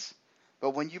 3DS,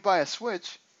 but when you buy a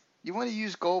Switch, you want to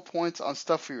use gold points on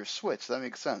stuff for your Switch. That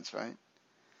makes sense, right?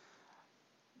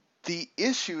 The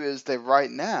issue is that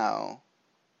right now,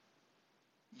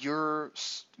 your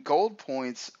gold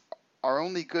points are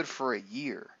only good for a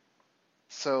year.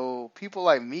 So people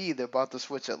like me that bought the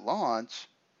Switch at launch,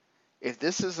 if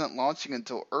this isn't launching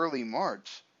until early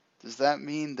March, does that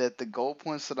mean that the gold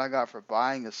points that I got for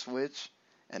buying a Switch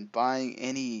and buying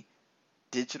any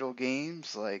digital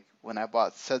games, like when I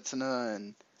bought Setsuna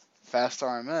and Fast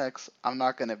RMX, I'm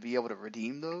not going to be able to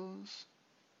redeem those?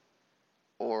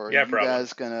 Or are you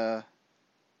guys going to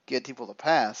get people to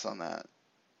pass on that?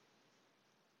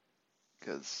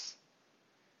 Because,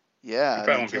 yeah,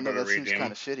 Nintendo, that seems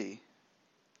kind of shitty.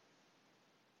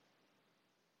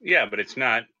 Yeah, but it's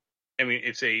not. I mean,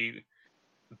 it's a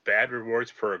bad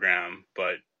rewards program,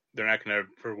 but they're not going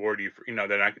to reward you for, it's not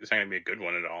going to be a good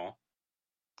one at all.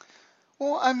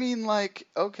 Well, I mean, like,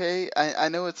 okay, I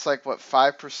know it's like, what,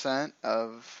 5%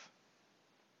 of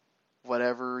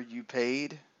whatever you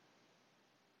paid,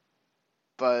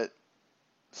 but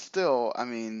still, I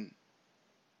mean,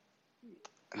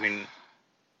 I mean,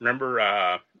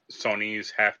 remember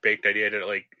Sony's half-baked idea to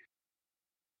like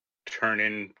turn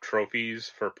in trophies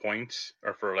for points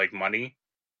or for like money?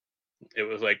 It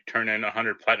was like turn in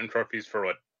 100 platinum trophies for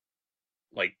what,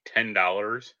 like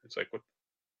 $10. It's like what?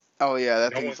 oh yeah,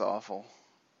 that No one. thing's awful.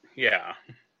 Yeah,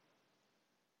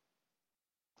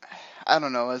 I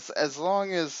don't know. As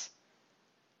long as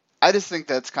I just think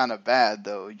that's kind of bad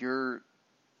though.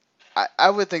 I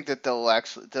would think that they'll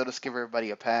just give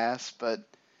everybody a pass, but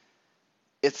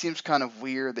it seems kind of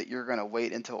weird that you're gonna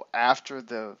wait until after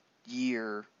the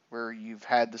year where you've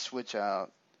had the Switch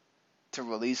out to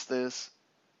release this,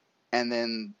 and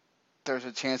then there's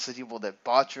a chance that people that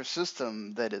bought your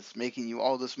system that is making you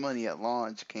all this money at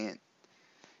launch can't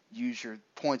use your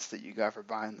points that you got for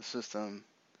buying the system.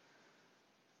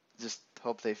 Just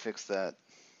hope they fix that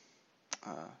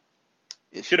uh,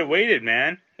 should have issue. waited,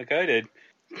 man, like I did.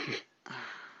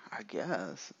 I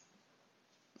guess,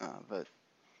 but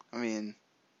I mean,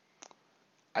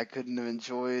 I couldn't have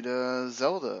enjoyed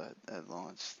Zelda at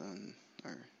launch then.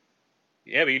 Or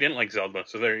Yeah, but you didn't like Zelda,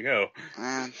 so there you go.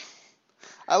 man,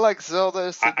 I like Zelda, I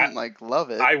just I didn't like love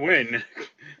it. I win.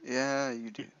 Yeah,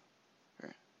 you do.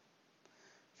 Fair,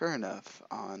 fair enough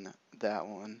on that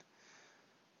one.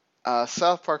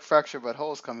 South Park Fractured But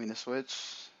Whole is coming to Switch.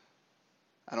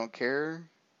 I don't care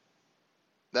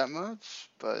that much,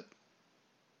 but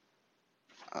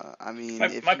I mean,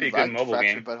 if Might you be a good liked mobile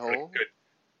Fractured game. But Whole, Good.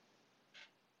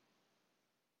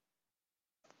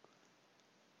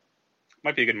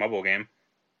 Might be a good mobile game.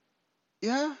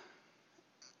 yeah.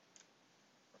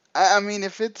 I mean,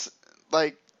 if it's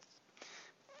like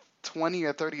 $20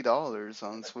 or $30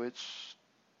 on Switch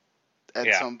at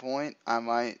Yeah. some point, I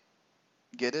might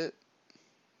get it.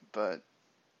 But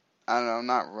I don't know. I'm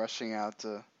not rushing out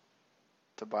to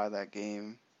buy that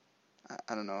game.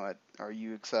 I don't know. Are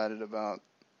you excited about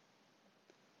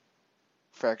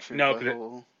Fractured No, But because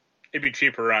Whole? it'd be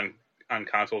cheaper on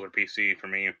consoles or PC for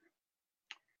me.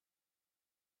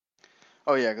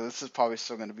 Oh yeah, because this is probably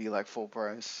still going to be like full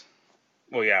price.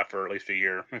 Well, yeah, for at least a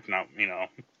year, if not,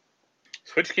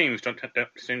 Switch games don't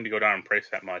seem to go down in price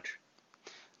that much.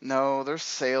 No, their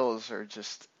sales are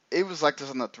just. It was like this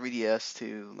on the 3DS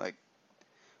too. Like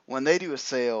when they do a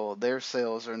sale, their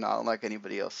sales are not like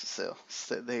anybody else's sales.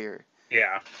 They're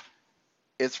Yeah,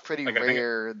 it's pretty like I think,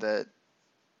 rare that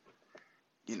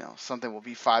something will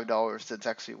be $5 that's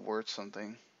actually worth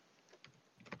something.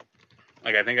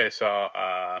 I saw.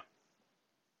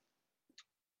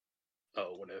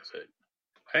 Oh, what is it?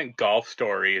 I think Golf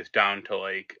Story is down to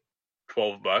like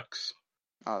 $12,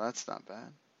 Oh, that's not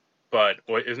bad. but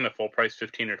what isn't the full price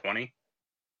 15 or 20?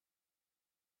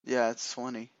 Yeah, it's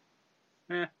 20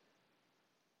 Eh,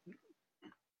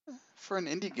 for an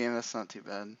indie game. That's not too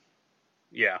bad.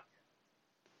 yeah.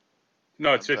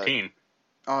 No, it's But 15,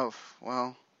 oh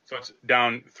well. so it's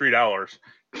down $3.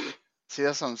 See,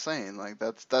 that's what I'm saying. Like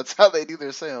that's how they do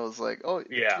their sales. Like, oh,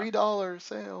 Yeah, $3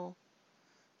 sale.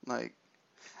 Like,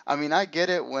 I mean, I get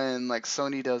it when like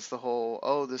Sony does the whole,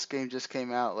 oh, this game just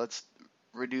came out, let's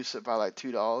reduce it by like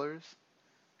 $2.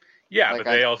 yeah, Like but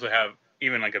I, they also have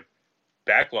even like a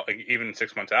backlog, like even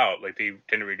 6 months out. Like they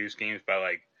tend to reduce games by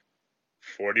like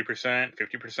 40%,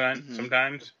 50% hmm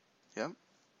sometimes. yep.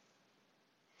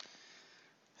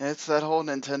 It's that whole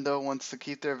Nintendo wants to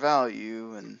keep their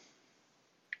value, and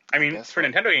I I mean, guess for what?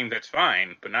 Nintendo games that's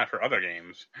fine, but not for other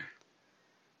games.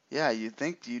 Yeah, you'd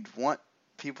think you'd want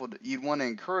to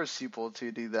encourage people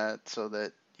to do that so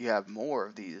that you have more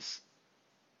of these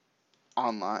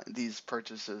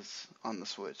purchases on the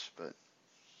Switch, but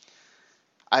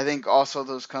I think also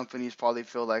those companies probably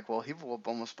feel like, well, people will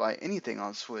almost buy anything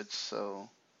on Switch, so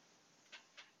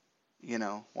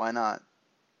why not?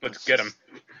 Let's Let's get them.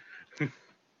 just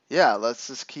yeah, let's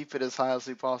just keep it as high as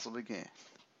we possibly can.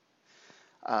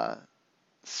 Uh,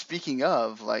 Speaking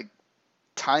of, like,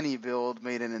 Tiny Build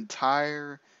made an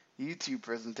entire YouTube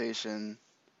presentation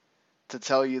to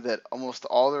tell you that almost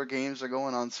all their games are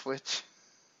going on Switch,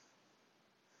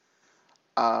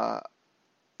 uh,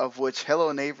 of which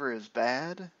Hello Neighbor is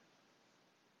bad,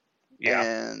 Yeah,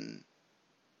 and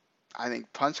I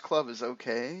think Punch Club is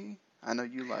okay. I know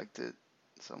you liked it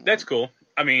somewhat. that's cool.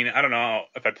 I mean, I don't know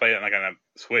if I play it like on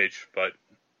a Switch, but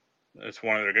it's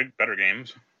one of their better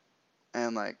games.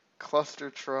 And like Cluster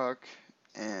Truck,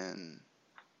 and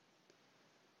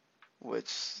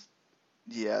which,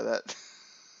 yeah, that.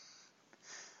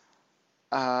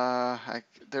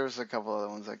 There's a couple other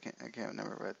ones I can't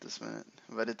remember right this minute,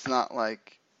 but it's not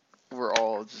like we're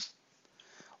all just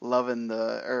loving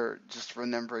or just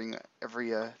remembering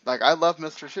every like I love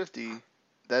Mr. Shifty.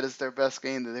 That is their best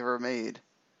game that they ever made.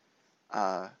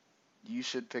 Uh, you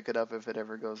should pick it up if it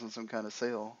ever goes on some kind of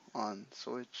sale on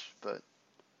Switch. But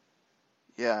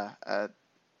yeah,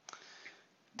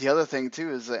 the other thing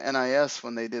too is the NIS,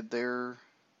 when they did their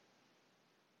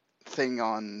thing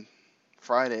on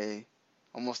Friday,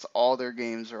 almost all their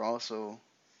games are also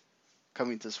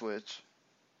coming to Switch,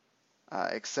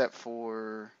 except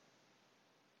for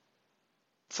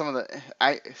some of the.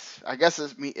 I guess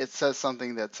it says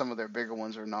something that some of their bigger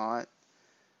ones are not,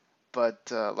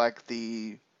 but like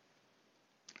the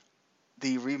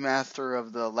remaster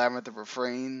of the Labyrinth of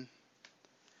Refrain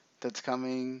that's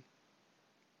coming.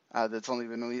 That's only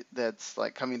been that's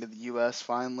like coming to the U.S.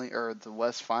 finally, or the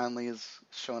West finally is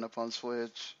showing up on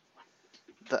Switch.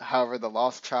 However, the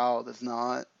Lost Child is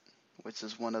not, which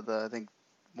is one of the, I think,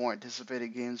 more anticipated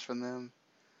games from them.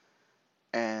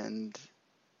 And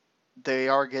they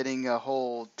are getting a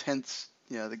whole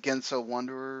the Genso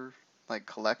Wanderer like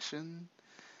collection,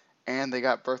 and they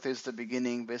got Birthdays at the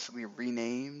Beginning basically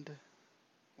renamed,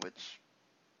 which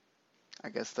I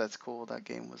guess that's cool. That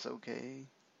game was okay.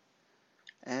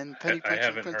 And Penny I Pinching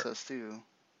haven't heard. Princess too.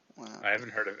 Wow. I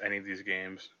haven't heard of any of these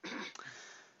games.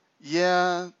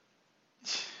 Yeah,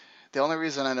 the only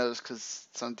reason I know is because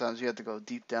sometimes you have to go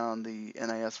deep down the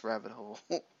NIS rabbit hole.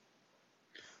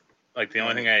 Like the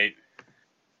only thing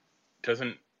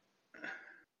doesn't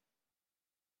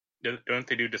don't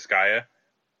they do Disgaea?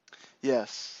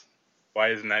 Yes. Why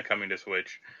isn't that coming to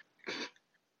Switch?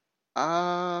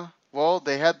 Well,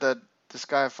 they had the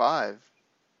Sky 5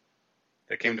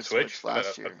 That came to to Switch?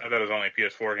 last year. I thought it was only a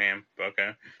PS4 game, but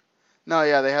okay. No,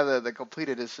 yeah, they have the complete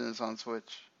editions on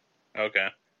Switch. Okay.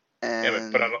 Yeah, but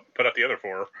And put out the other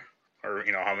 4, or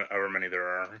however many there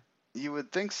are. you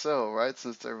would think so, right?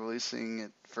 Since they're releasing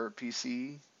it for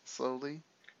PC slowly.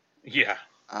 Yeah.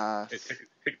 It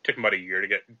took about a year to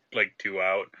get like 2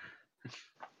 out.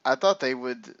 I thought they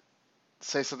would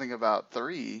say something about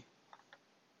 3,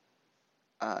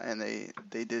 and they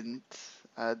didn't.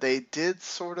 They did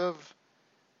sort of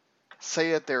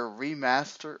say that they're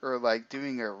remaster, or like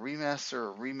doing a remaster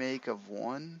or remake of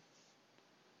 1,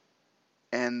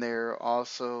 and they're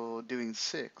also doing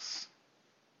 6,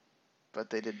 but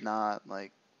they did not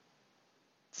like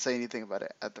say anything about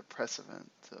it at the press event,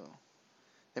 so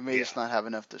they may just not have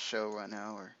enough to show right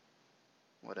now or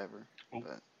whatever.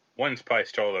 But one's probably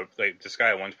still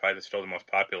Disgaea one's probably still the most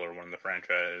popular one in the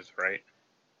franchise, right?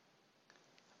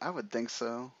 I would think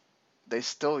so. They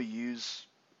still use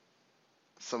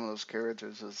some of those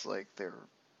characters as like their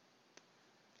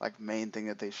like main thing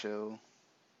that they show.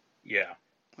 Yeah.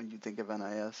 When you think of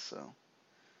NIS, so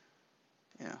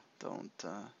yeah, don't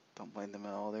blame them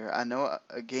at all there. I know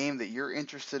a game that you're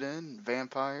interested in,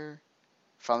 Vampire,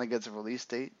 finally gets a release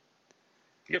date.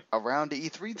 Yep. Around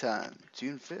E3 time,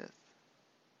 June 5th.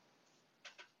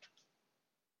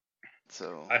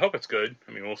 So I hope it's good.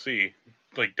 I mean, we'll see.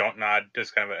 Like, don't not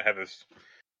just kind of have this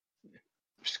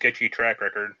sketchy track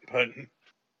record, but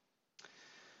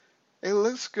it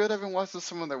looks good. I've been watching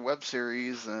some of their web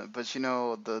series, but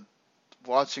the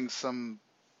watching some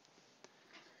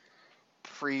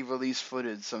pre-release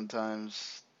footage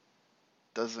sometimes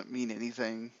doesn't mean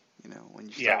anything. When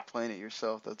you start playing it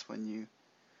yourself, that's when you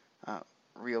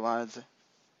realize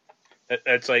it.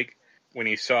 That's like when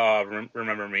you saw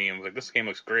Remember Me and was like, this game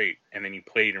looks great, and then you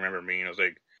played Remember Me and I was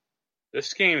like,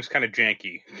 this game is kind of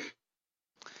janky.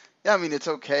 Yeah, I mean, it's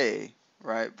okay,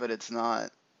 right? But it's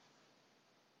not.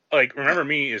 Like, Remember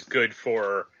Me is good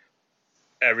for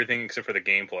everything except for the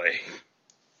gameplay.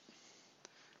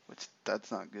 Which,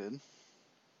 that's not good.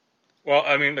 Well,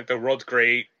 I mean, like, the world's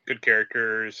great, good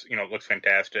characters, it looks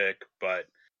fantastic, but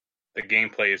the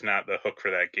gameplay is not the hook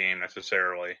for that game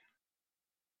necessarily.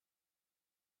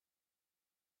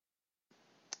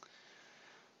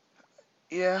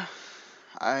 Yeah,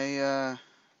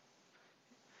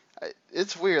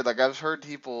 it's weird. Like, I've heard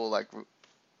people like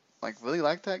really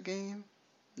like that game.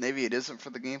 Maybe it isn't for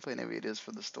the gameplay. Maybe it is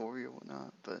for the story or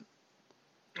whatnot. But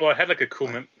well, it had like a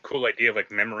cool idea of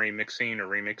like memory mixing or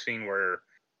remixing, where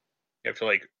you have to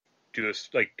like do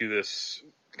this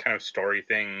kind of story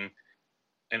thing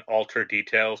and alter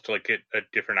details to like get a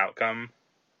different outcome.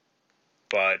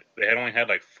 But they had only had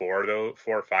like 4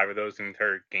 or 5 of those in the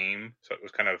entire game, so it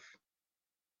was kind of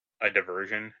a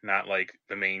diversion, not like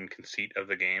the main conceit of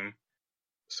the game.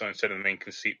 So instead of the main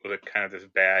conceit was a kind of this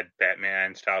bad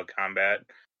Batman style combat.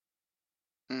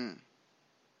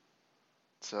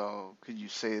 So could you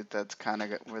say that that's kind of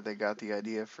where they got the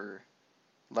idea for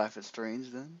Life is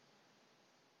Strange then?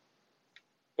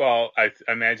 Well, I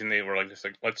imagine they were like just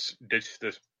like, let's ditch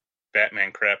this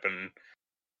Batman crap and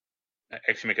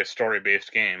actually make a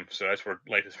story-based game. So that's where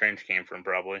Life is Strange came from,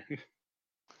 probably.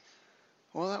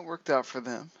 Well, that worked out for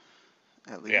them.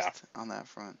 at Yeah. least on that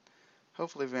front.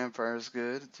 Hopefully, Vampire is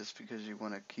good, just because you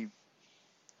want to keep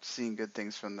seeing good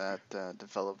things from that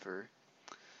developer.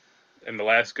 And the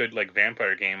last good like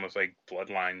vampire game was like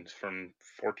Bloodlines from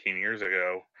 14 years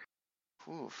ago.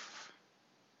 Oof,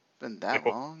 been that Like,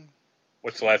 long?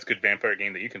 what's the Jeez. last good vampire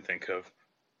game that you can think of?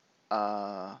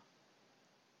 I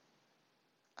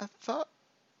thought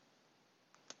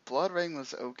Blood Rain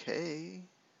was okay.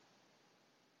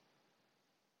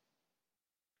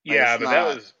 Like, Yeah, it's but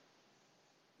not.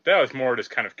 that was more just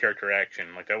kind of character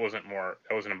action. Like that wasn't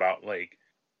about like.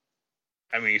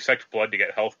 I mean, you sucked blood to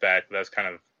get health back. But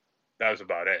that was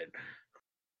about it.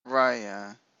 Right,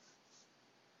 yeah.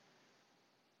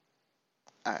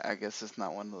 I guess it's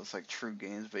not one of those like true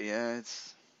games, but yeah,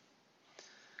 it's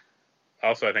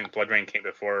Also, I think Blood Rain came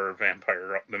before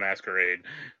Vampire the Masquerade.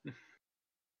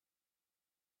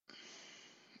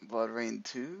 Blood Rain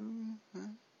 2? Huh?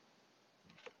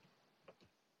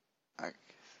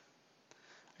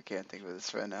 I can't think of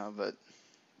this right now, but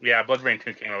Yeah, Blood Rain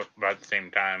 2 came out about the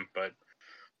same time, but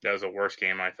that was a worse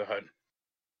game, I thought.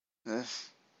 this.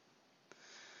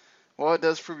 Well, it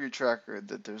does prove your track record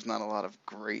that there's not a lot of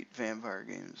great vampire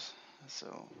games.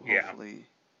 So Yeah. hopefully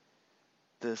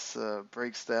this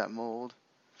breaks that mold.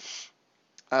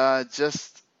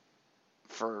 Just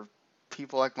for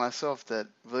people like myself that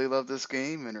really love this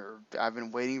game and I've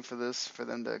been waiting for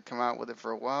them to come out with it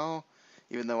for a while,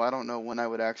 even though I don't know when I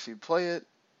would actually play it.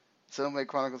 Xenoblade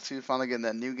Chronicles 2 finally getting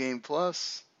that new game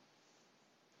plus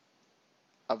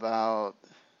about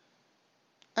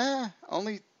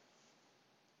only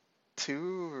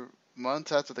 2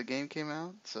 months after the game came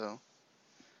out. So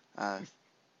uh,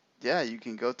 yeah, you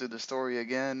can go through the story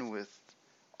again with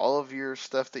all of your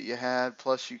stuff that you had,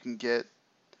 plus you can get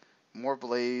more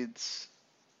blades,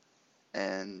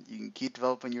 and you can keep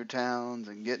developing your towns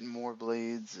and getting more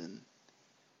blades and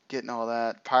getting all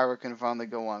that. Pyro can finally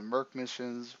go on Merc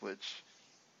missions, which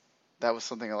that was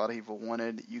something a lot of people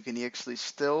wanted. You can actually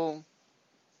still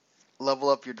level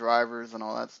up your drivers and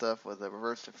all that stuff with a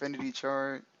reverse affinity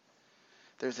chart.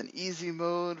 There's an easy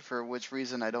mode, for which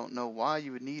reason I don't know why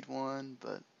you would need one,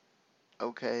 but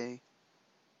okay.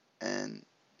 And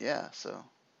yeah, so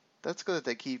that's good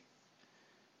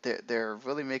that they're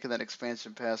really making that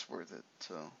expansion pass worth it.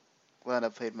 So glad I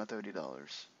paid my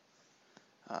 $30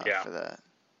 Yeah. for that.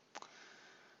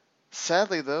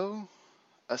 Sadly, though,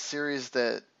 a series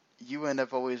that you end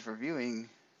up always reviewing,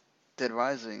 Dead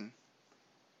Rising,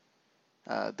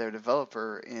 their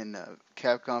developer in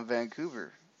Capcom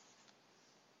Vancouver,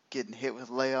 getting hit with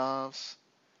layoffs.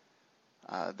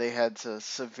 They had to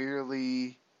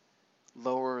severely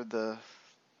lower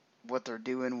what they're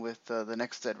doing with the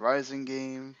next Dead Rising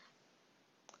game.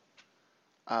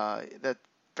 That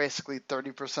basically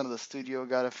 30% of the studio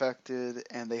got affected,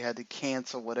 and they had to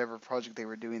cancel whatever project they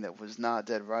were doing that was not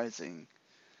Dead Rising.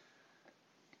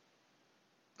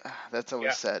 That's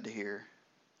always Yeah. sad to hear.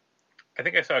 I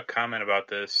think I saw a comment about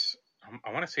this.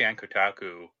 I want to say on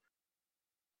Kotaku,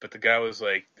 but the guy was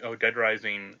like, "Oh, Dead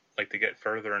Rising, like they get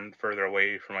further and further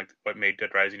away from like what made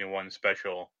Dead Rising 1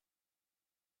 special."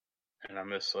 And I'm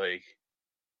just like,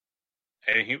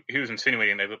 and he was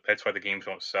insinuating that's why the games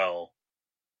won't sell.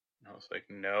 And I was like,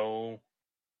 no,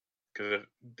 because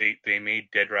if they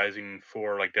made Dead Rising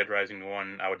 4 like Dead Rising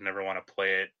 1, I would never want to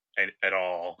play it at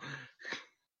all.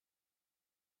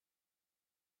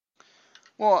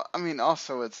 Well, I mean,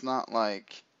 also, it's not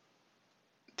like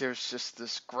there's just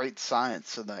this great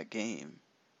science in that game.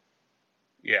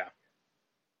 Yeah.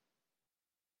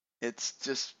 It's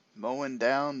just mowing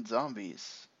down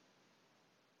zombies.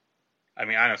 I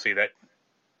mean, honestly,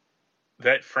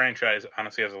 that franchise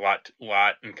honestly has a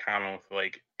lot in common with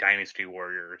like Dynasty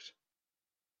Warriors.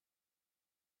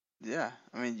 Yeah,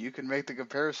 I mean, you can make the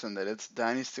comparison that it's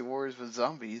Dynasty Warriors with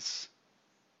zombies.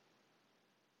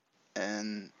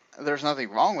 And there's nothing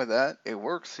wrong with that. It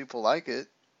works. People like it.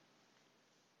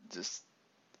 Just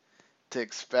to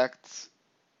expect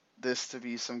this to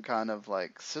be some kind of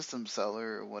like system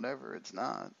seller or whatever, it's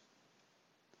not.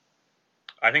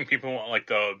 I think people want like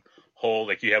the whole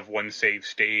like you have one save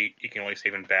state, you can only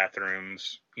save in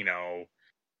bathrooms, you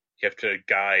have to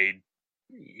guide,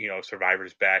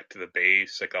 survivors back to the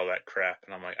base, like all that crap.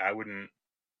 And I'm like, I wouldn't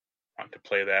want to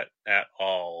play that at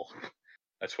all.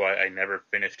 That's why I never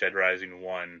finished Dead Rising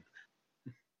 1.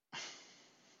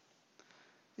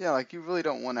 Yeah, like you really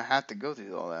don't want to have to go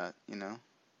through all that, you know?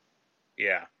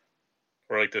 Yeah.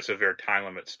 Or like the severe time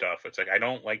limit stuff. It's like I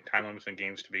don't like time limits in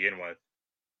games to begin with.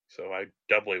 So I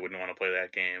doubly wouldn't want to play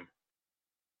that game.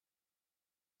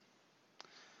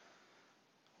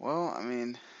 Well, I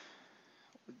mean,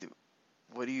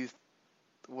 what do you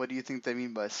what do you think they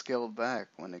mean by scaled back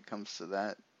when it comes to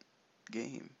that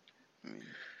game. I mean,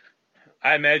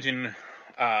 I imagine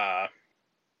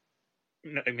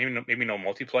maybe no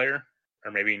multiplayer,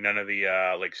 or maybe none of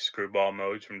the like screwball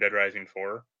modes from Dead Rising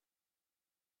 4.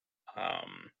 I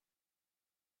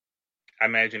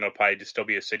imagine it'll probably just still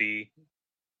be a city,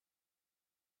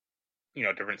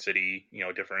 different city,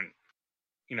 different,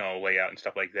 layout and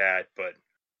stuff like that. But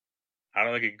I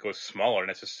don't think it goes smaller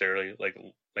necessarily, like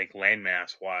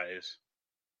landmass wise.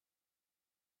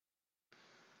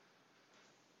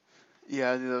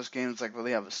 yeah, do those games like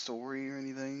really have a story or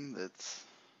anything that's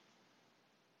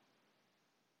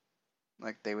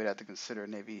like they would have to consider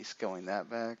maybe scaling that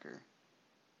back or?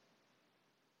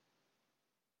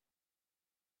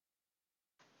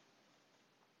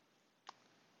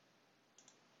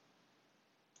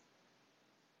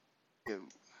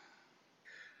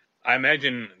 I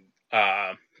imagine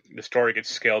the story gets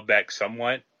scaled back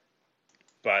somewhat,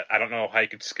 but I don't know how you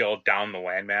could scale down the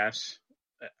landmass.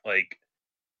 Like,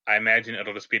 I imagine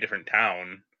it'll just be a different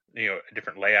town, a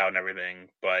different layout and everything,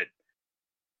 but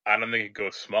I don't think it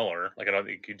goes smaller. Like, I don't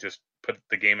think you just put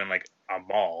the game in, like, a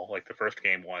mall, like the first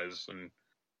game was, and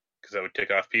because that would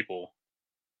tick off people.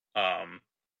 I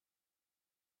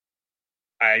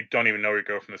don't even know where you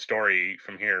go from the story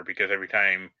from here, because every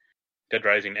time Dead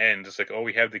Rising ends, it's like, oh,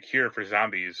 we have the cure for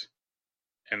zombies.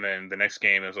 And then the next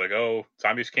game is like, oh,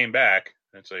 zombies came back.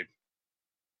 And it's like,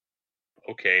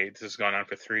 okay, this has gone on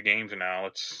for 3 games now.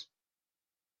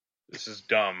 This is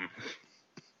dumb.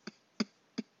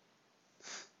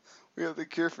 We have the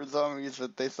cure for zombies,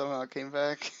 but they somehow came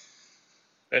back.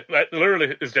 That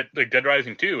literally is like Dead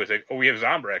Rising 2. It's like, oh, we have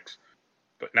Zombrex,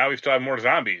 but now we still have more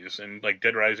zombies. And like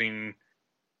Dead Rising,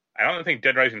 I don't think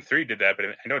Dead Rising 3 did that, but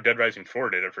I know Dead Rising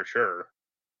 4 did it for sure.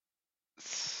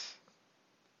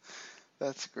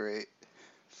 That's great.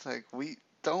 It's like we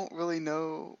don't really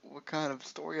know what kind of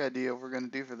story idea we're going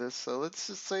to do for this, so let's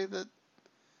just say that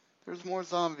there's more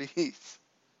zombies.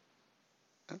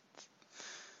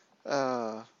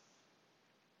 Well,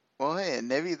 hey,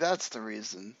 maybe that's the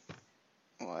reason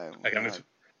why. Like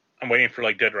I'm waiting for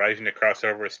like Dead Rising to cross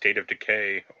over with State of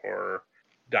Decay or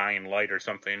Dying Light or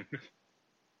something.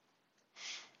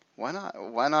 Why not?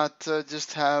 Why not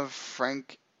just have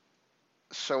Frank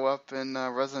show up in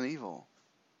Resident Evil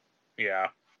Yeah,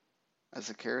 as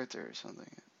a character or something?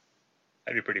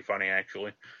 that'd be pretty funny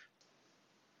actually.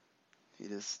 He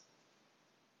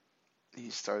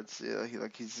starts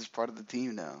he's just part of the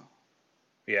team now.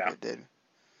 Yeah.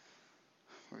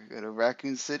 We're gonna go to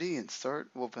Raccoon City and start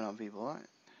whooping on people. All right.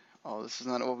 Oh, this is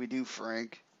not what we do,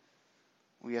 Frank.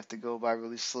 We have to go by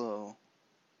really slow.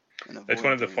 That's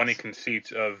one of the funny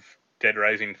conceits of Dead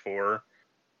Rising 4,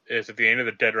 is at the end of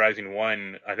the Dead Rising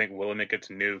 1, I think Willamette gets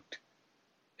nuked,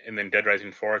 and then Dead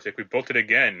Rising 4, it's like, we built it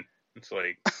again. It's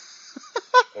like,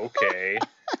 okay.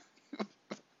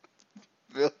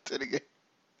 Built it again.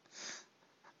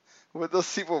 Would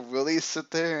those people really sit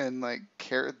there and like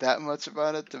care that much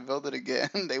about it to build it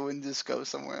again? They wouldn't just go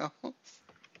somewhere else.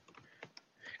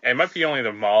 And it might be only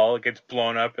the mall that gets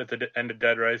blown up at the end of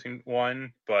Dead Rising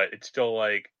 1, but it's still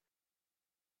like,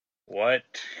 what?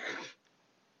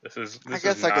 This is I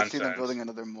guess I nonsense. could see them building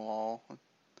another mall.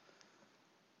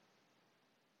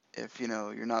 If,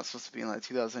 you're not supposed to be in like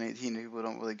 2018, people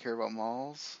don't really care about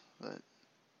malls, but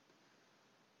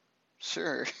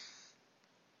sure.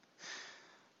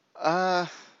 Call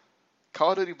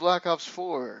of Duty Black Ops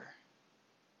 4.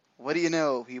 What do you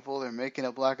know, people? They're making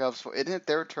a Black Ops 4. Isn't it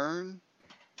their turn?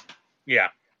 Yeah.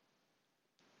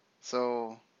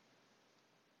 So,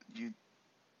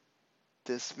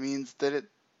 this means that it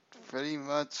pretty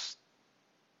much,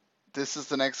 this is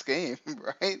the next game,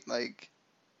 right? Like,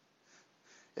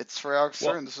 it's Treyarch's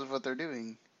turn. This is what they're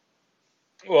doing.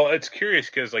 Well, it's curious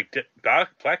because like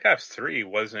Black Ops 3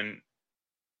 wasn't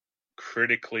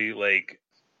critically like,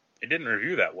 it didn't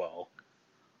review that well.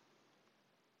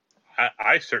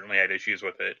 I certainly had issues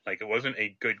with it. Like, it wasn't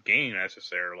a good game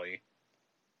necessarily.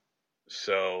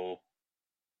 So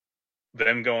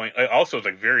them going also it's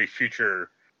like very future.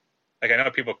 Like, I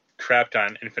know people crapped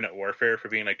on Infinite Warfare for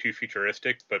being like too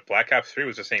futuristic, but Black Ops 3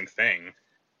 was the same thing.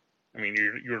 I mean,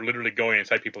 you're literally going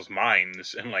inside people's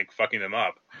minds and like fucking them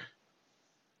up.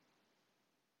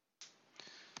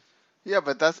 Yeah,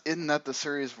 but isn't that the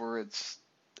series where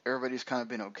everybody's kind of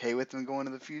been okay with them going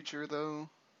to the future though?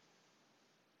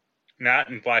 Not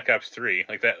in Black Ops 3.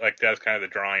 Like that's kind of the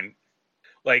drawing.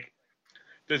 Like,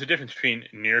 there's a difference between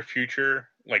near future,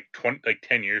 like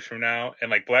 10 years from now,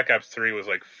 and like Black Ops 3 was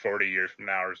like 40 years from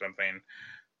now or something.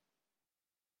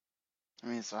 I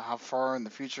mean, so how far in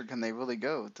the future can they really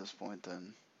go at this point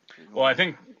then? Well, I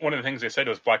think one of the things they said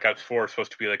was Black Ops 4 is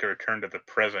supposed to be like a return to the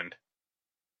present.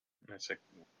 And it's like,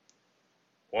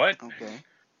 What? Okay.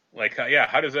 Like, yeah,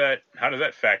 how does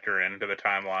that factor into the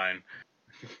timeline?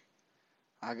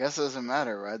 I guess it doesn't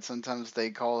matter, right? Sometimes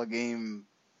they call a game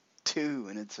 2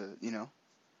 and it's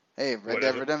hey, Red What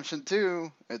is Dead it? Redemption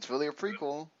 2, it's really a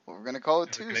prequel, but we're going to call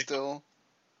it Is it 2 gonna, still.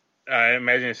 I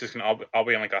imagine it's just gonna all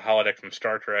be on like a holodeck from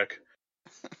Star Trek.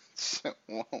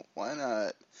 Well, why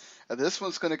not? This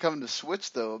one's going to come to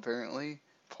Switch, though, apparently.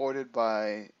 Ported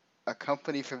by a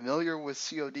company familiar with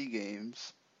COD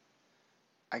games.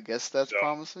 I guess that's So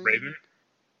promising.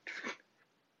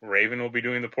 Raven will be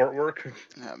doing the port work.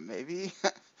 Maybe.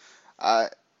 I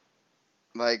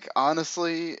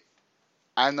honestly,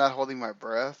 I'm not holding my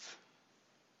breath.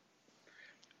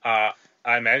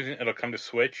 I imagine it'll come to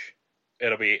Switch.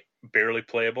 It'll be barely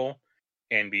playable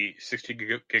and be 60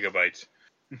 gigabytes.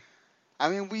 I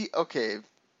mean, okay.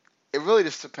 It really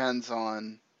just depends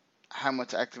on how much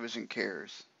Activision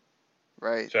cares,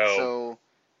 right? So So,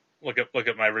 look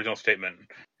at my original statement.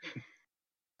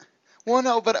 well,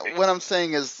 no, but what I'm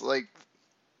saying is like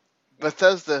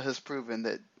Bethesda has proven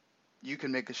that you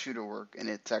can make a shooter work and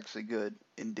it's actually good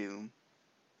in Doom.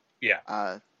 Yeah,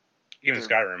 Uh, even they're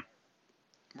Skyrim.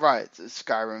 right. It's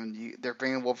Skyrim. They're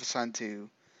bringing Wolfenstein 2,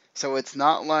 so it's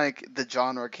not like the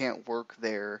genre can't work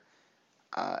there.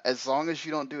 As long as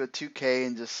you don't do a 2K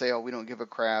and just say, "Oh, we don't give a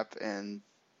crap," and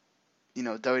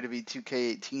WWE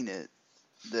 2K18 it,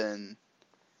 then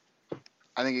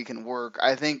I think it can work.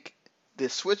 I think the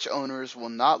Switch owners will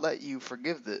not let you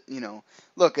forgive the.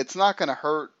 Look, it's not going to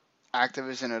hurt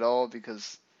Activision at all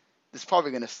because it's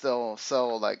probably going to still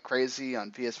sell like crazy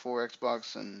on PS4,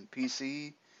 Xbox, and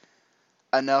PC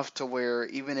enough to where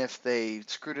even if they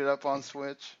screwed it up on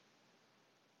Switch,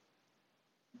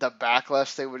 the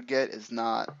backlash they would get is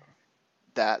not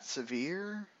that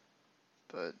severe.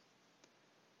 But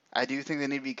I do think they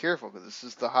need to be careful because this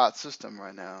is the hot system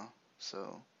right now.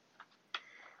 So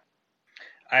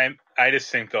I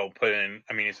just think they'll put in.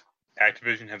 I mean,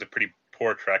 Activision has a pretty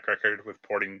poor track record with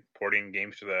porting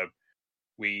games to the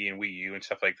Wii and Wii U and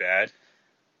stuff like that.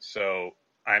 So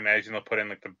I imagine they'll put in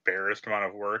like the barest amount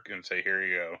of work and say, "Here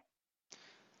you go."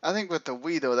 I think with the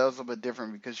Wii though, that was a little bit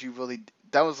different because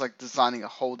that was like designing a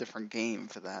whole different game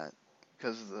for that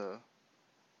because of the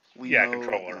Wii Yeah, mode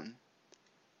controller. and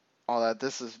all that.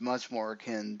 This is much more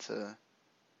akin to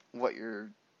what you're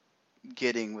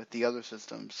getting with the other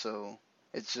systems. So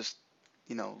it's just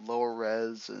lower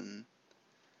res and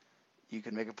you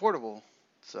can make it portable.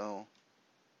 So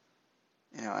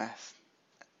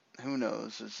who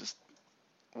knows? It's just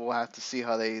we'll have to see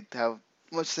how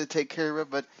much they take care of it.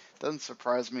 But it doesn't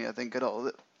surprise me. I think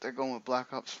they're going with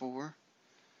Black Ops 4.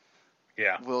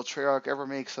 Yeah. Will Treyarch ever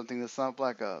make something that's not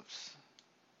Black Ops?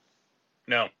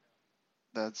 No,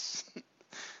 That's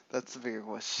that's the bigger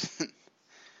question.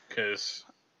 because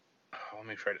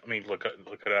let me look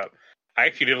it up. I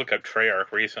actually did look up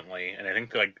Treyarch recently, and I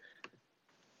think like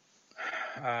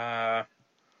uh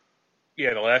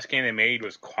yeah, the last game they made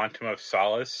was Quantum of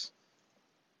Solace,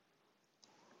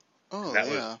 and Oh that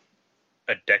was yeah,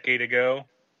 a decade ago.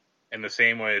 And the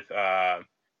same with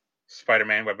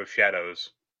Spider-Man: Web of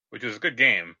Shadows, which was a good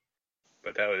game,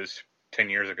 but that was 10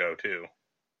 years ago too.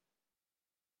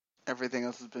 everything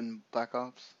else has been Black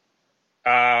Ops.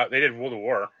 They did World of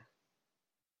War,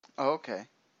 Oh okay,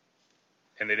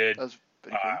 and they did that's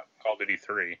pretty good. Call of Duty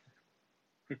 3,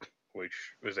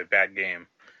 which was a bad game.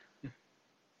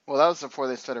 Well, that was before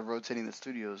they started rotating the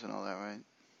studios and all that, right?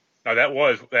 No, that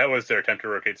was their attempt to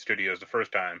rotate studios the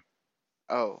first time.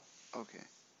 Oh, okay.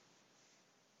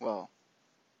 Well,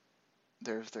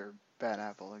 there's their bad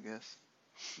apple, I guess.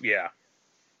 Yeah,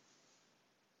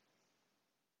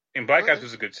 and Black But Ops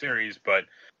was a good series, but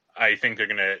I think they're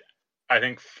gonna. I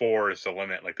think 4 is the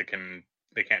limit. Like they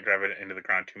can't drive it into the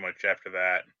ground too much after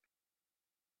that.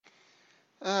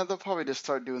 they'll probably just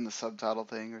start doing the subtitle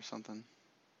thing or something,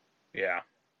 Yeah,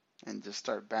 and just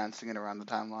start bouncing it around the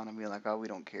timeline and being like, "Oh, we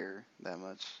don't care that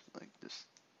much. Like, just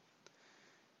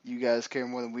you guys care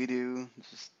more than we do.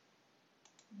 Just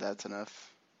that's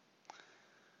enough."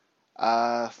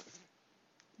 Uh,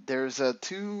 there's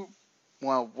two.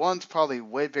 Well, one's probably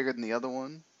way bigger than the other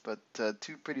one, but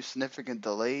two pretty significant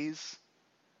delays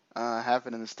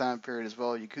happened in this time period as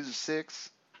well. Yakuza 6,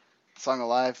 Song of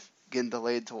Life, getting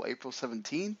delayed till April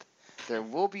 17th. There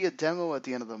will be a demo at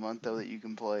the end of the month, though, that you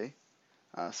can play.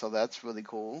 So that's really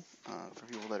cool for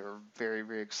people that are very,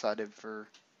 very excited for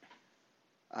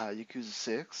Yakuza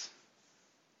 6.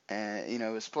 And, it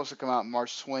was supposed to come out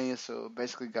March 20th, so it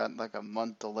basically got like a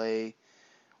month delay.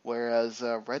 Whereas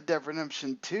Red Dead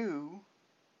Redemption 2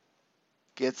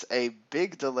 gets a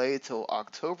big delay till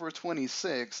October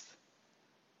 26th.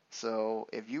 So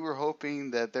if you were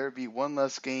hoping that there'd be one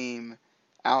less game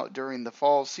out during the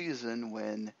fall season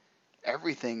when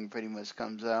everything pretty much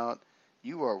comes out.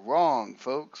 You are wrong,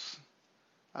 folks.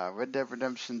 Red Dead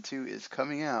Redemption 2 is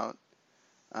coming out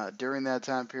during that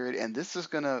time period, and this is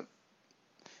going to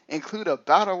include a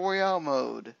Battle Royale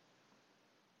mode.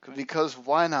 Because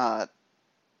why not?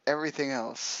 Everything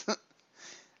else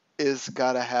is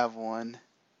got to have one.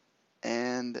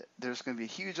 And there's going to be a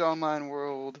huge online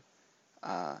world.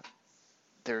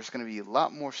 There's going to be a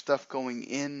lot more stuff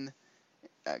going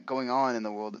on in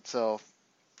the world itself.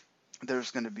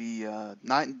 There's going to be a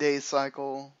night and day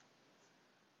cycle,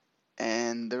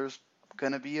 and there's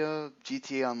going to be a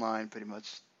GTA Online pretty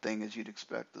much thing as you'd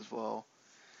expect as well.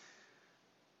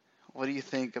 What do you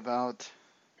think about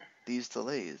these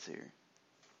delays here?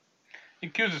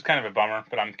 Yakuza is kind of a bummer,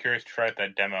 but I'm curious to try out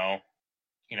that demo,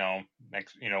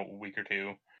 next, week or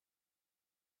two.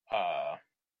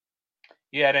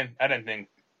 Yeah, I didn't think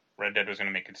Red Dead was going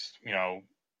to make its,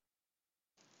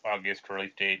 August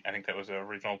release date. I think that was the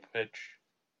original pitch.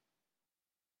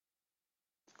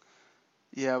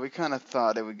 Yeah, we kind of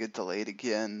thought it would get delayed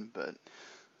again, but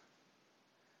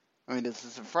I mean, does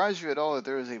it surprise you at all that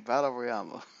there is a Battle Royale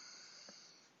mode?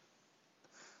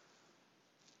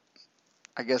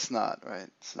 I guess not, right?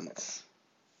 Since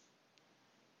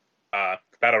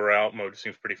Battle Royale mode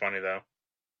seems pretty funny though.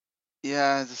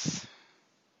 yeah, just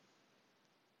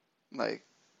like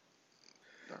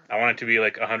I want it to be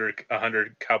like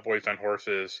 100 cowboys on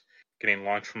horses getting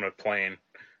launched from a plane.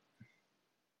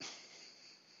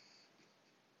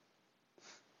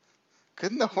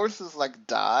 couldn't the horses like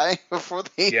die before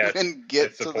they even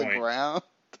get to the ground?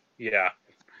 Yeah.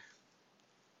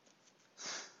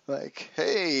 Like,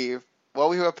 hey, well,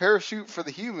 we have a parachute for the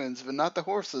humans, but not the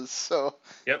horses, so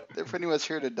yep, they're pretty much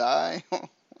here to die.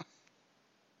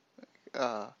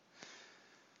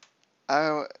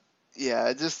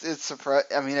 It's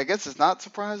surprising. I mean, I guess it's not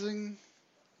surprising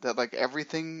that like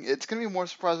everything. It's gonna be more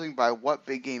surprising by what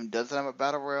big game doesn't have a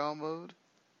battle royale mode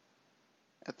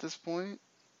at this point.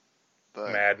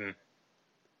 But Madden.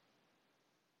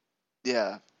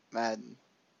 Yeah, Madden.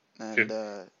 And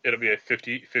it'll be a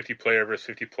 50 player versus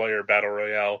 50 player battle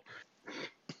royale.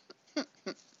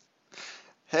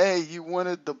 Hey, you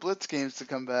wanted the Blitz games to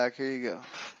come back. Here you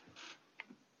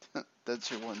go. That's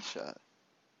your one shot.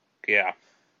 Yeah.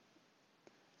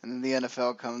 And then the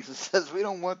NFL comes and says,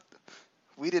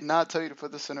 we did not tell you to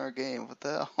put this in our game. What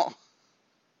the hell?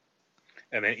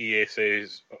 And then EA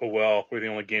says, oh well, we're the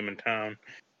only game in town.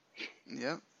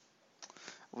 Yep.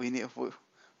 We're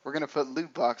going to put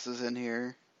loot boxes in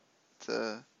here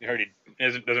to...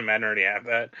 Doesn't Madden already have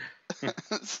that?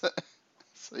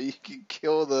 so you can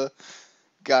kill the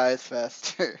guys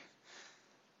faster.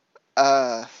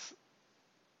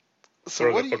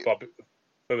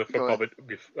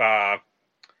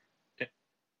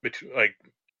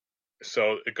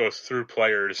 So it goes through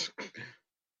players.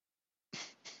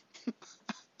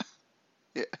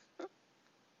 Yeah.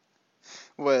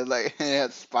 What, like, it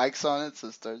has spikes on it, so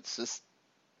it starts just...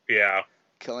 Yeah.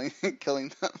 Killing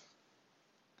them.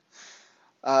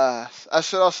 I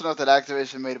should also note that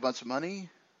Activision made a bunch of money.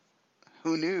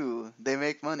 Who knew? They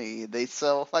make money. They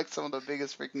sell like some of the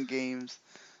biggest freaking games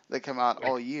that come out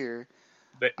all year.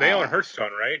 They own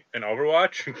Hearthstone, right? And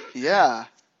Overwatch? Yeah.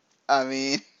 I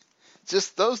mean,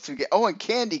 just those two games. Oh, and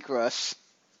Candy Crush.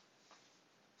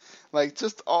 Like,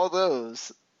 just all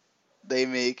those. They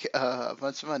make a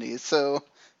bunch of money. So,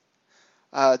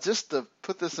 just to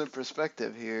put this in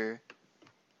perspective here,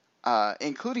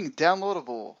 including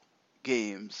downloadable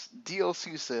games,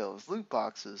 DLC sales, loot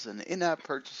boxes, and in-app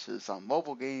purchases on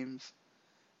mobile games,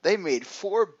 they made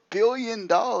 $4 billion.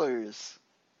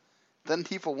 Then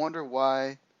people wonder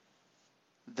why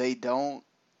they don't,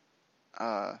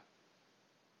 want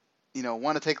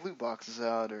to take loot boxes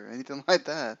out or anything like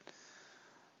that.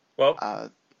 Well,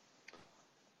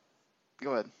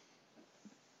 go ahead.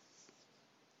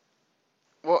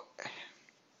 Well,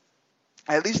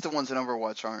 at least the ones in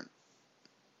Overwatch aren't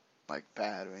like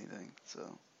bad or anything.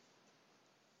 So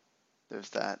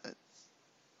there's that.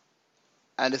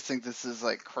 I just think this is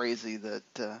like crazy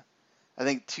that I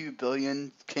think $2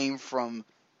 billion came from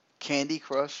Candy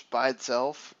Crush by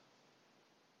itself.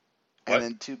 What? And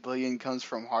then $2 billion comes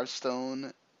from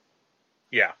Hearthstone.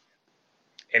 Yeah.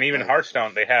 And even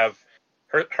Hearthstone,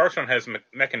 Hearthstone has a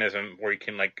mechanism where you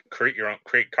can like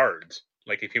create cards.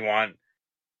 Like if you want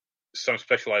some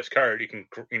specialized card, you can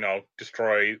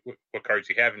destroy what cards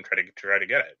you have and try to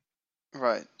get it.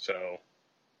 Right. So,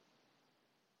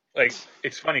 like,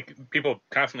 it's funny. People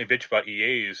constantly bitch about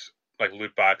EA's like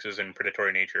loot boxes and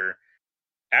predatory nature.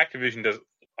 Activision does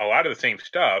a lot of the same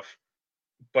stuff,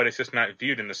 but it's just not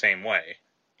viewed in the same way.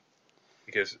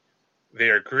 Because they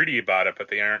are greedy about it, but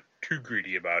they aren't too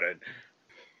greedy about it.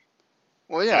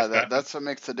 Well, And yeah, it's not, that's what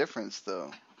makes the difference,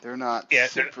 though. They're not yeah,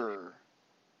 super.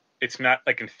 it's not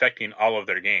like infecting all of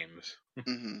their games.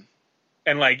 Mm-hmm.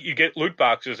 And like you get loot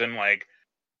boxes in like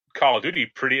Call of Duty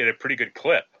at a pretty good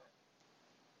clip.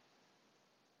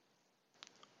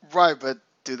 Right, but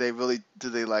do they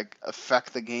like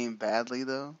affect the game badly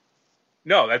though?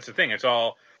 No, that's the thing. It's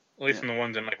all, at least Yeah. in the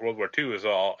ones in like World War II, it's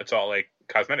all like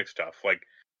cosmetic stuff. Like,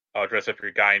 I'll dress up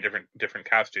your guy in different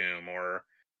costume, or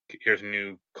here's a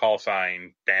new call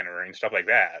sign banner and stuff like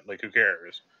that. Like, who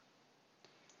cares?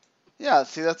 Yeah,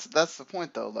 see that's the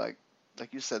point though. Like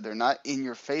you said, they're not in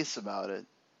your face about it.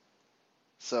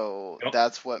 So You know,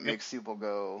 that's what you know, makes people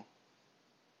go,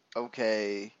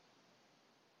 okay,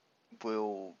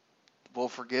 we'll we'll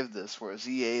forgive this. Whereas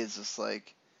EA is just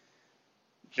like,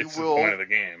 you it's the point of will, the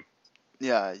game.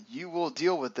 yeah, you will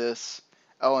deal with this.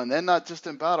 Oh, and then not just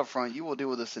in Battlefront, you will deal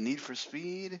with this in Need for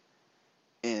Speed,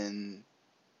 in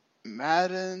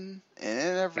Madden, and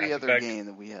in every Mass other Effect, game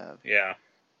that we have. yeah.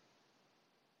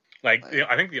 Like, Like,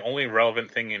 I think the only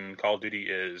relevant thing in Call of Duty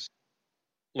is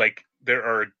like there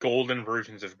are golden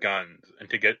versions of guns, and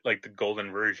to get like the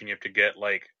golden version, you have to get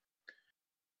like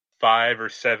 5 or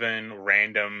 7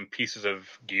 random pieces of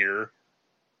gear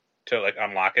to like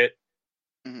unlock it.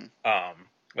 mm-hmm.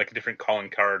 Like a different calling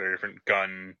card or a different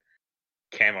gun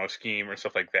camo scheme or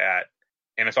stuff like that.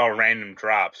 And it's all random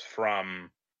drops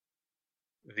from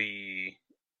the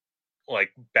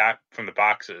like back from the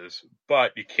boxes.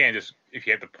 But you can't just, if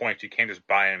you have the points, you can't just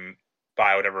buy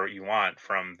whatever you want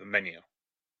from the menu.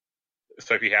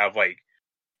 So if you have like,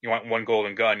 you want one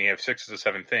golden gun, you have 6 or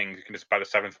 7 things, you can just buy the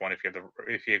 7th one if you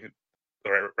have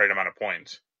the right amount of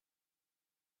points.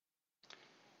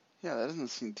 Yeah, that doesn't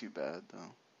seem too bad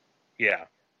though. Yeah.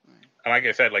 Right. And like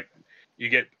I said, like you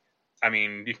get, I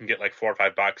mean, you can get like 4 or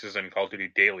 5 boxes in Call of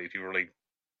Duty daily if you really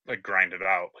like grind it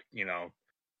out. Like,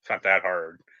 it's not that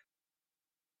hard.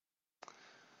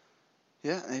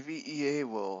 Yeah, maybe EA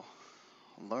will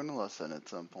learn a lesson at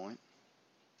some point.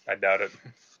 I doubt it.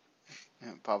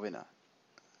 Yeah, probably not.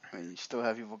 I mean, you still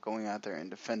have people going out there and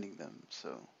defending them.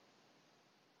 So,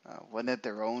 wasn't it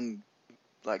their own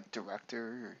like director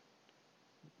or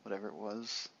whatever it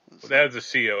was? Well, Like, that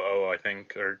was the COO, I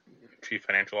think, or Chief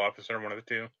Financial Officer, one of the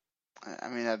two. I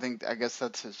mean, I guess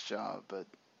that's his job, but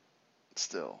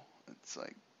still, it's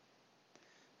like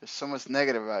there's so much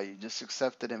negative about you. Just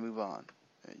accept it and move on.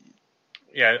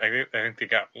 Yeah, I think they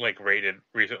got like rated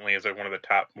recently as like one of the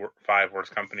top 5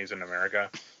 worst companies in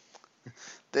America.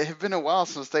 They have been a while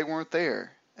since they weren't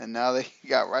there, and now they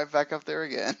got right back up there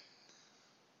again.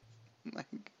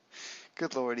 Like,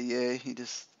 good lord, EA, you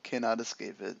just cannot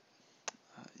escape it.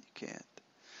 You can't.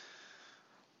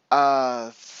 Uh,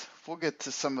 we'll get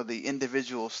to some of the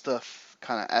individual stuff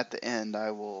kind of at the end. I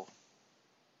will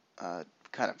kind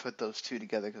of put those two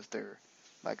together because they're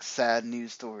like sad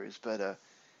news stories. But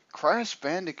Crash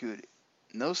Bandicoot,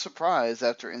 no surprise,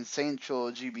 after Insane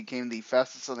Trilogy became the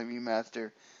fastest selling remaster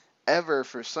ever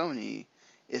for Sony,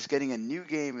 is getting a new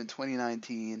game in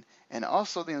 2019, and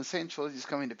also the Insane Trilogy is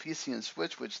coming to PC and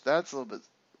Switch, which that's a little bit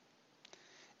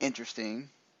interesting.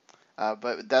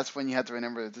 But that's when you have to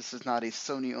remember that this is not a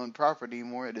Sony-owned property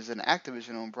anymore; it is an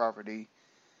Activision-owned property,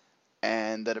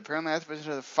 and that apparently Activision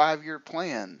has a 5-year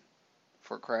plan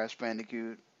for Crash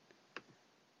Bandicoot.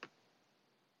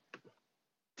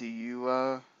 Do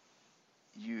you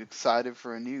excited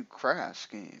for a new Crash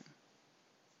game?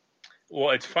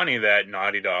 Well, it's funny that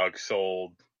Naughty Dog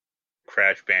sold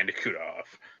Crash Bandicoot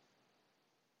off.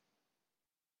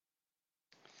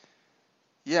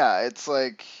 Yeah, it's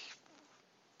like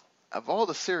of all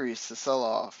the series to sell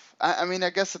off. I mean, I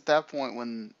guess at that point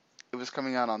when it was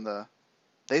coming out on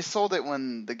they sold it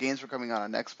when the games were coming out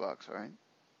on Xbox, right?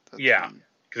 That's Yeah, when.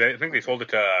 because I think they Okay. sold it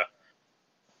to,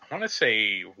 I want to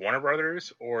say Warner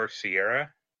Brothers or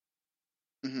Sierra,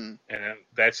 Hmm. and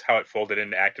that's how it folded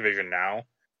into Activision now.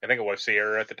 I think it was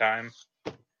Sierra at the time.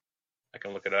 I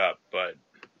can look it up, but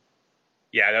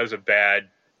yeah, that was a bad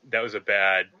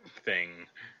thing.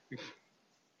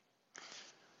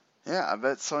 Yeah, I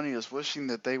bet Sony is wishing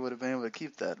that they would have been able to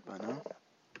keep that by now.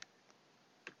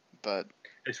 But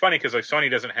It's funny because like Sony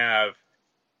doesn't have.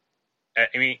 I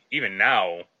mean, even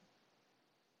now,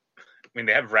 I mean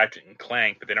they have Ratchet and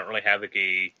Clank, but they don't really have like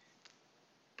a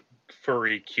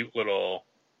furry, cute little,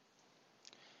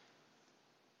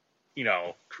 you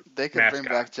know, they could bring mascot.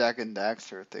 back Jack and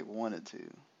Daxter if they wanted to.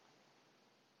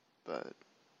 But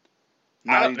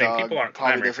I Naughty don't think Dog people aren't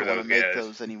probably clamoring for doesn't want to those make guys.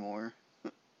 those anymore.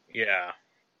 Yeah.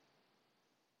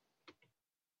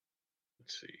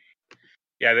 Let's see.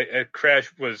 Yeah,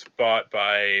 Crash was bought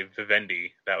by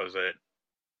Vivendi. That was it.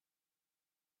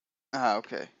 Ah,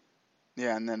 okay.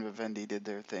 Yeah, and then Vivendi did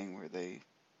their thing where they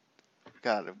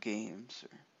got out of games.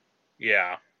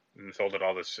 Yeah, and sold it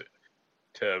all this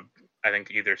to I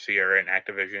think either Sierra and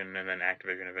Activision, and then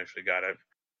Activision eventually got it.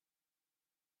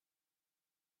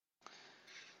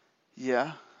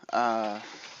 Yeah. I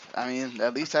mean,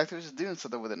 at least Activision is doing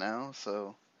something with it now.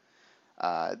 So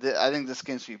I think this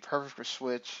game's be perfect for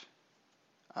Switch.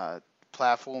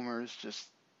 Platformers just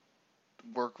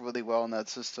work really well in that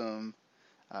system.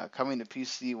 Coming to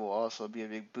PC will also be a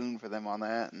big boon for them on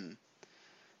that, and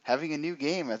having a new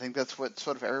game, I think that's what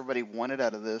sort of everybody wanted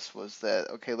out of this was that,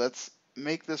 okay, let's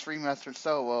make this remastered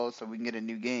so well so we can get a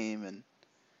new game, and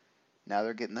now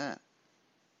they're getting that.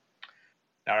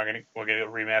 Now we'll get a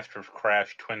remaster of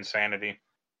Crash Twin Sanity.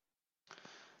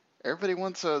 Everybody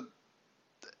wants a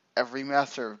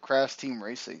remaster of Crash Team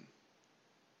Racing.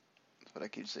 That's what I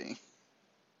keep seeing.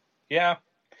 Yeah,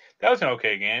 that was an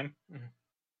okay game.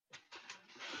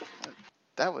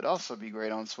 That would also be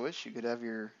great on Switch. You could have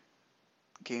your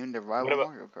game to rival What about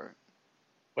Mario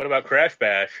Kart. Crash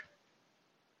Bash?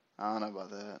 I don't know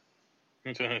about that.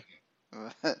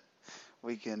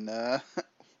 We can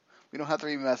we don't have to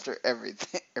remaster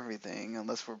everything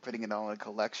unless we're putting it all in a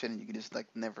collection and you can just like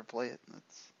never play it.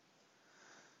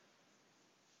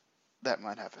 That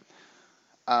might happen.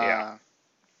 Yeah.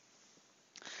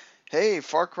 Hey,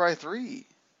 Far Cry 3.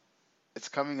 It's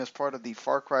coming as part of the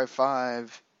Far Cry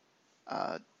 5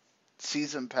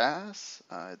 season pass.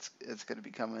 It's going to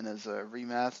be coming as a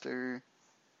remaster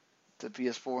to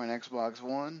PS4 and Xbox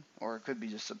One, or it could be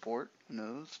just support. Who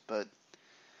knows? But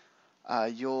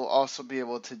you'll also be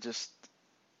able to just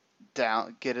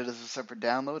get it as a separate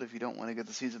download if you don't want to get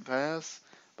the season pass.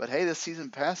 But hey, the season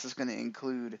pass is going to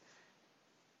include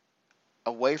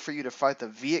a way for you to fight the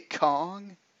Viet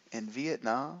Cong in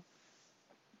Vietnam,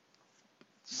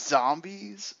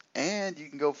 zombies, and you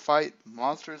can go fight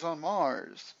monsters on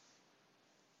Mars.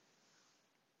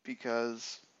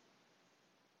 Because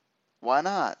why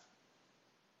not?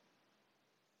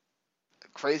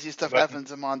 Crazy stuff But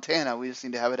happens in Montana. We just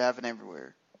need to have it happen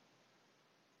everywhere.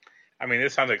 I mean,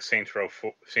 this sounds like Saints Row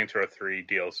 3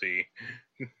 DLC.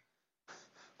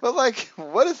 But like,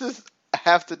 what does this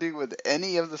have to do with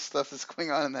any of the stuff that's going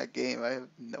on in that game? I have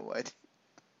no idea.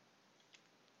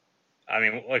 I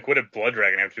mean, like, what did Blood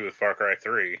Dragon have to do with Far Cry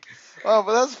 3? Oh,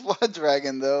 but that's Blood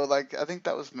Dragon though. Like, I think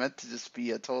that was meant to just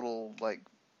be a total like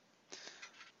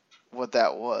what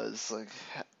that was. Like,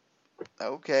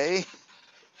 okay.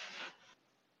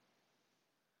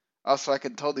 Also, I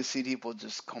can totally see people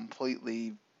just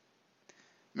completely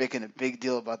making a big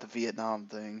deal about the Vietnam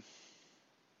thing.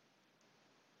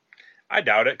 I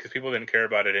doubt it, because people didn't care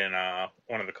about it in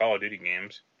one of the Call of Duty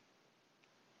games.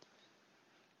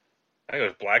 I think it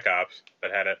was Black Ops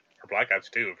that had it, or Black Ops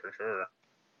 2 for sure.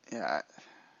 Yeah,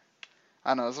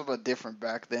 I know it's a little bit different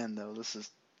back then though. This is,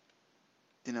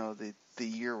 the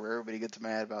year where everybody gets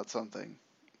mad about something.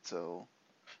 So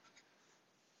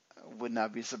I would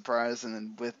not be surprised. And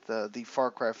then with the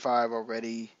Far Cry 5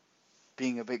 already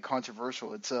being a bit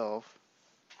controversial itself,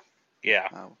 Yeah.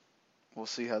 we'll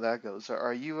see how that goes.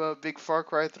 Are you a big Far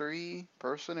Cry 3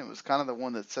 person? It was kind of the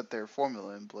one that set their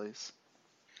formula in place.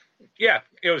 Yeah,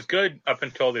 it was good up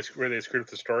until they screwed up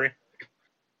the story.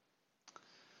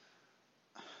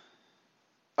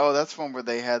 Oh, that's one where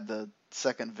they had the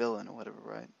second villain or whatever,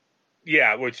 right?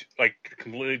 Yeah, which like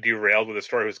completely derailed where the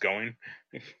story was going.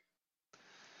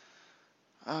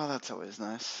 Oh, that's always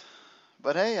nice.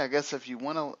 But hey, I guess if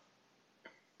you're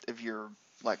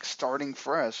like starting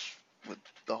fresh with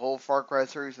the whole Far Cry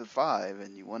series with 5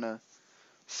 and you want to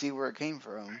see where it came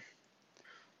from,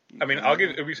 you I mean, can. I'll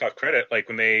give Ubisoft credit. Like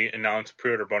when they announced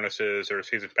pre-order bonuses or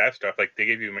season pass stuff, like they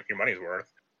gave you your money's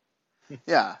worth.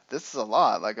 Yeah, this is a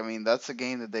lot. Like, I mean, that's a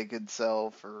game that they could sell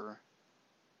for.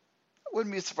 I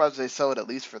wouldn't be surprised if they sell it at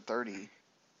least for 30. It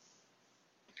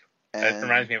And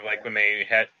reminds me of like when they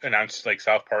had announced like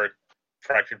South Park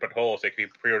Fractured But Whole. So if you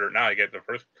pre-order it now, you get the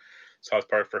first South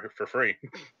Park for free.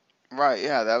 right,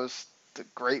 yeah, that was the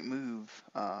great move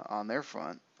on their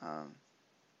front.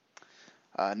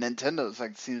 Nintendo's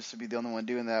like seems to be the only one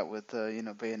doing that with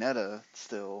Bayonetta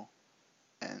still,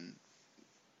 and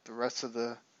the rest of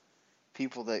the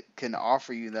people that can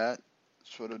offer you that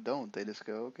sort of don't. They just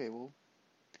go, okay, well,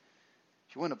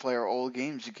 if you want to play our old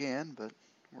games, you can, but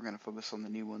we're gonna focus on the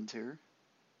new ones here.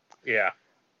 Yeah.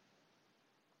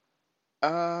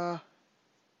 Uh,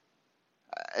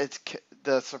 it's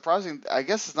the surprising. I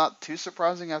guess it's not too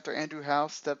surprising after Andrew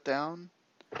House stepped down,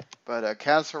 but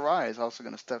Kaz Hirai is also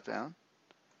going to step down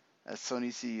as Sony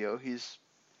CEO. He's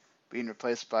being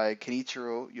replaced by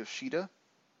Kenichiro Yoshida.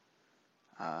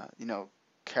 You know,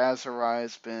 Kaz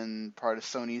Hirai's been part of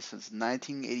Sony since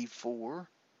 1984.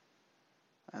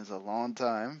 That's a long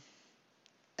time.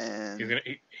 And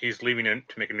he's leaving to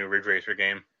make a new Ridge Racer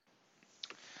game.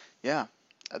 yeah,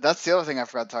 that's the other thing I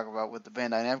forgot to talk about with the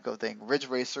Bandai Namco thing. Ridge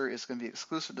Racer is going to be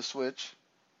exclusive to Switch.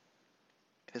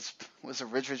 Was it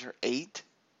Ridge Racer 8?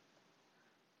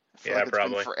 I feel like it's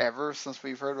probably been forever since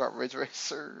we've heard about Ridge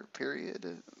Racer,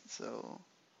 period. So,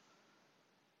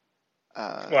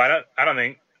 well, I don't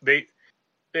think they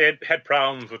had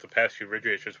problems with the past few Ridge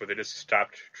Racers where they just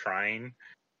stopped trying.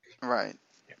 Right.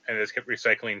 And they just kept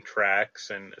recycling tracks,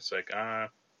 and it's like, all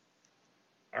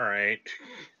right.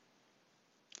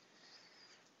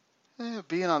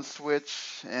 Being on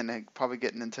Switch and probably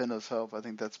getting Nintendo's help, I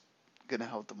think that's going to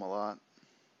help them a lot.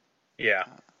 Yeah.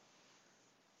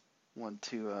 Want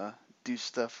to do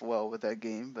stuff well with that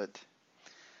game, but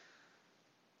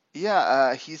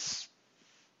yeah, he's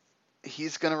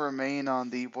going to remain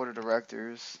on the board of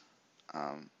directors.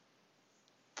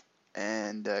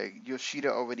 And Yoshida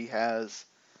already has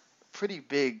a pretty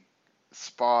big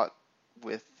spot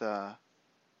with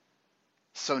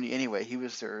Sony anyway. He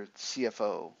was their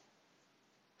CFO.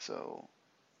 So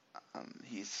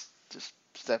he's just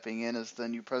stepping in as the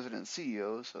new president and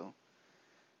CEO. So,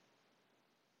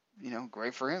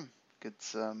 great for him.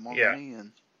 Gets more money.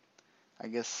 And I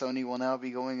guess Sony will now be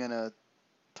going in a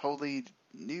totally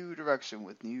new direction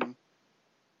with new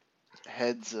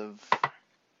heads of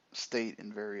state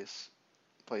in various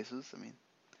places. I mean,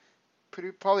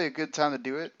 probably a good time to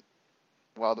do it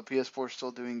while the PS4 is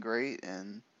still doing great,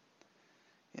 and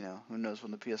who knows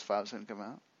when the PS5 is going to come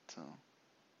out. So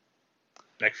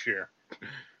next year.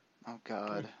 Oh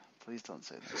God, please don't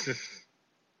say that.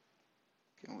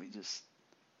 Can we just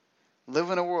live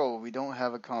in a world where we don't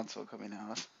have a console coming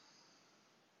out?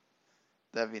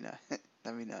 That'd be nice.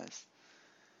 That'd be nice.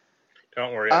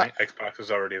 Don't worry, I think Xbox is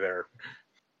already there.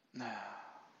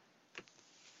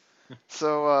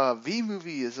 So,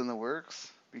 V-Movie is in the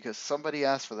works because somebody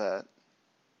asked for that.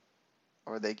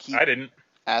 Or they keep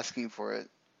asking for it.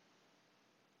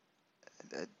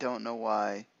 I don't know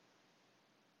why.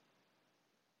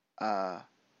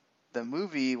 The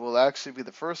movie will actually be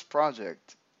the first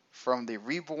project from the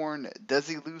reborn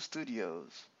Desilu Studios.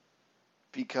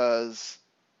 Because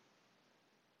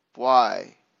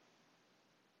why?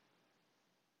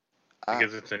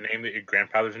 Because it's a name that your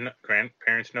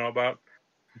grandparents know about.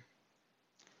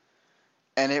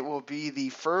 And it will be the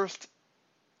first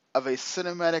of a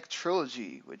cinematic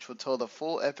trilogy, which will tell the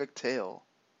full epic tale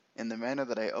in the manner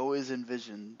that I always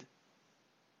envisioned.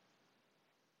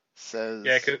 Says,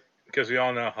 yeah, because we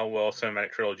all know how well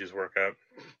cinematic trilogies work out.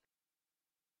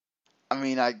 I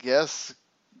mean, I guess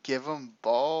give them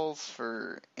balls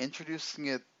for introducing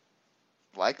it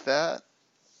like that,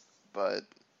 but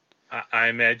I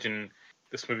imagine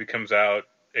this movie comes out,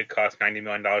 it costs $90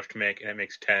 million to make, and it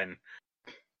makes 10.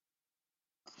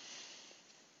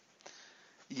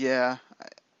 Yeah,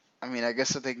 I mean, I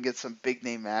guess if they can get some big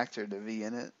name actor to be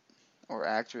in it, or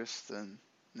actress, then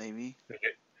maybe.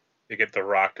 They get The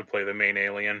Rock to play the main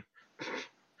alien.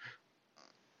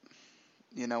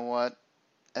 You know what?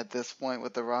 At this point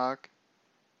with The Rock,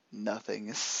 nothing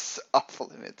is off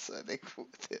limits, I think,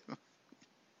 with him.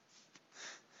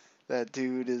 That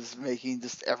dude is making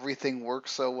just everything work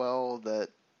so well that,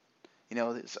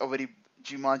 it's already,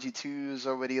 Jumanji 2 is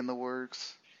already in the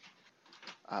works.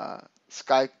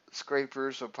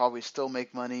 Skyscrapers will probably still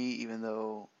make money, even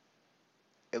though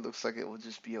it looks like it will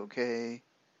just be okay.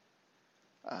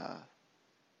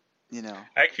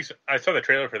 Actually, I saw the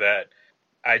trailer for that.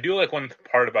 I do like one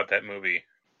part about that movie.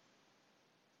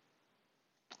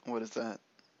 What is that?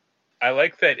 I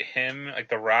like that him, like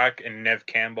The Rock and Nev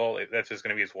Campbell, that's just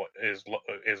going to be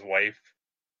his wife.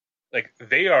 Like,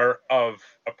 they are of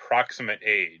approximate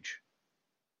age.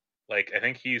 Like, I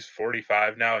think he's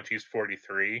 45 now and she's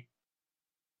 43.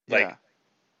 Like,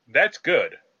 that's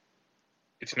good.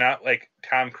 It's not like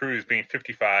Tom Cruise being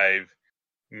 55,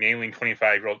 nailing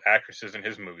 25-year-old actresses in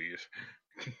his movies.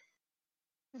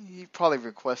 He probably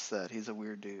requests that. He's a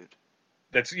weird dude.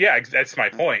 That's my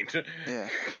point. Yeah.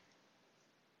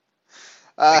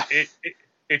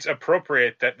 It's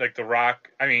appropriate that, like, The Rock,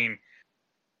 I mean,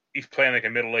 he's playing like a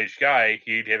middle-aged guy,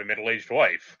 he'd have a middle-aged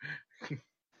wife.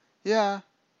 Yeah.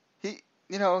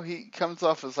 He comes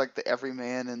off as like the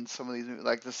everyman in some of these movies.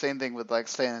 Like the same thing with like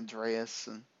San Andreas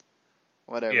and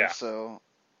whatever. Yeah. So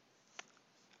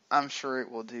I'm sure it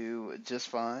will do just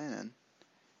fine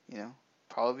and,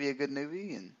 probably be a good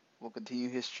movie and we'll continue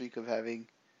his streak of having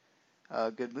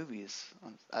good movies.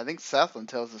 I think Southland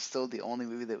Tales is still the only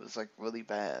movie that was like really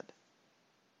bad.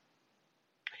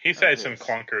 He's had some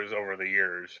clunkers over the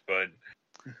years, but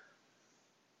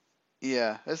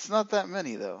Yeah, it's not that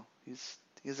many though. He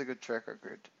has a good track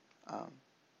record. Um,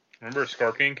 Remember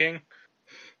Scorpion King?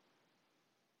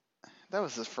 that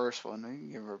was his first one. We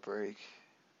can give her a break.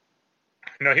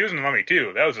 No, he was in the Mummy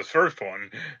too. That was his first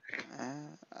one.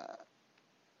 Uh,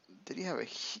 did he have a?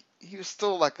 He was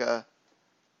still like a.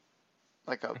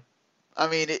 I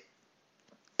mean,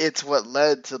 it's what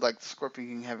led to like the Scorpion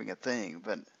King having a thing,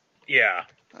 but Yeah.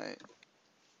 right,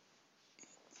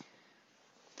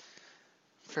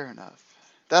 fair enough.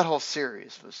 That whole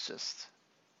series was just,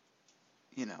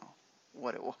 you know,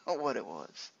 what it what it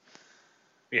was.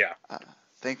 Yeah. Uh,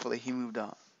 thankfully, he moved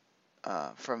on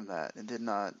from that and did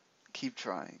not keep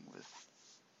trying with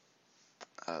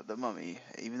the Mummy,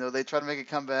 even though they tried to make a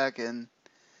comeback. And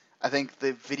I think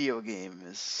the video game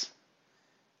is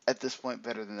at this point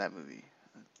better than that movie,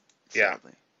 Yeah.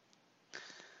 sadly.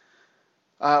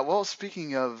 Well,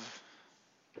 speaking of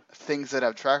things that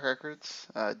have track records,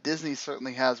 Disney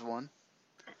certainly has one,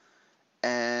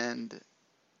 and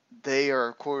they are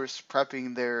of course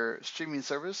prepping their streaming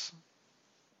service.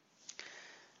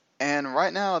 And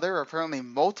right now, there are apparently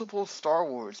multiple Star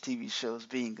Wars TV shows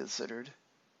being considered,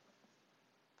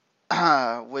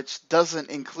 which doesn't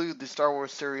include the Star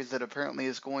Wars series that apparently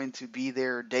is going to be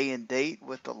there day and date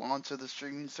with the launch of the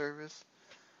streaming service.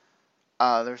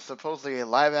 There's supposedly a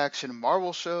live-action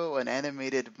Marvel show, an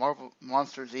animated Marvel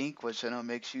Monsters Inc., which I know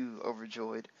makes you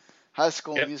overjoyed, High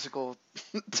School Yep. Musical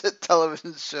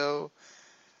television show,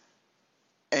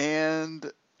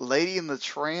 and Lady and the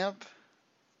Tramp.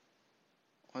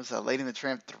 What is that, Lady and the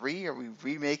Tramp 3? Are we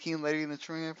remaking Lady and the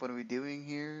Tramp? What are we doing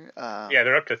here? Yeah,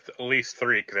 they're up to at least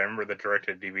 3 because I remember the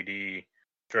directed DVD,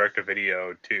 directed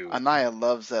video too. Anaya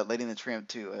loves that Lady and the Tramp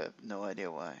 2. I have no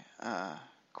idea why.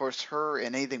 Of course, her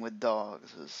and anything with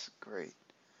dogs is great.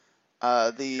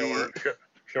 The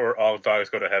Show her all dogs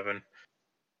go to heaven.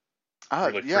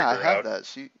 Really yeah, freak I her have out. that.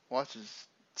 She watches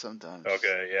sometimes.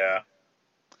 Okay, yeah.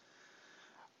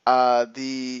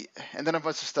 And then a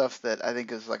bunch of stuff that I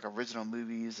think is like original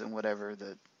movies and whatever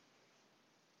that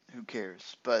who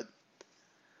cares. But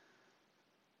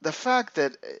the fact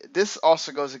that this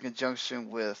also goes in conjunction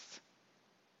with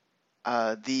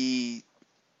the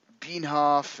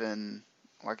Beanhoff and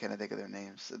why can't I think of their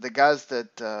names? The guys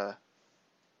that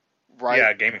write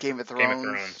Yeah, Game of Game of Thrones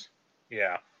Thrones.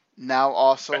 Yeah. now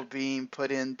also being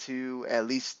put into at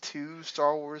least 2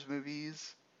 Star Wars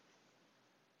movies.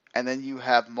 And then you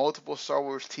have multiple Star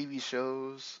Wars TV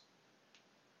shows.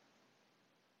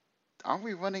 Aren't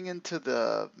we running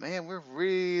into man, we're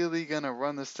really going to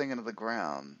run this thing into the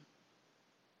ground?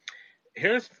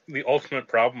 Here's the ultimate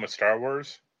problem with Star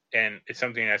Wars, and it's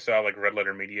something I saw like Red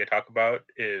Letter Media talk about,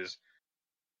 is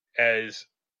as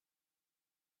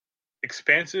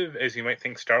expansive as you might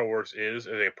think Star Wars is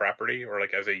as a property or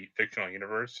like as a fictional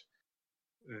universe,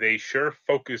 they sure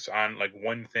focus on like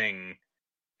one thing,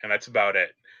 and that's about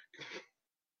it.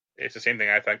 It's the same thing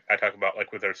I talk about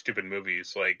like with our stupid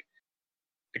movies, like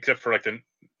except for like the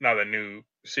new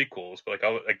sequels, but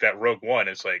like like that Rogue One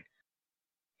is like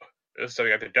this is how we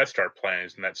got the Death Star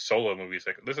plans, and that Solo movie is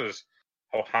like this is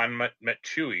how Han met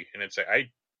Chewie, and it's like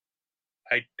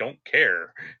I don't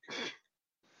care.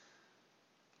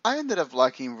 I ended up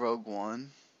liking Rogue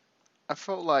One. I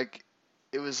felt like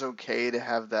it was okay to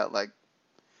have that like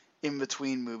in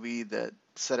between movie that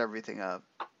set everything up.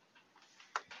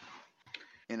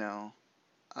 You know,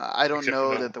 I don't Except for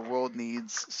know the that the world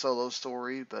needs Solo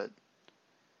story, but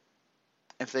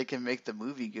if they can make the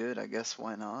movie good, I guess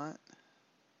why not?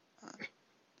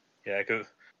 yeah, because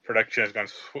production has gone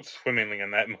swimmingly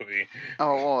in that movie.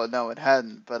 Oh well, no, it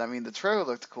hadn't. But I mean, the trailer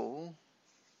looked cool.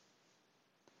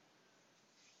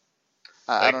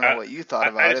 I Like don't know what you thought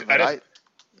about it, but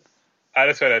I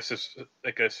just had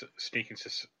like a sneaking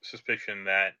suspicion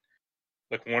that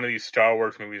like one of these Star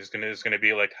Wars movies is gonna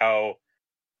be like how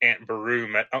Aunt Beru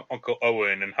met Uncle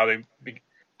Owen and how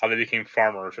they became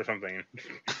farmers or something.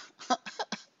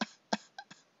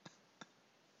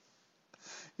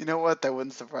 you know what? That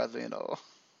wouldn't surprise me at all.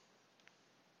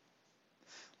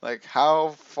 Like, how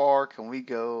far can we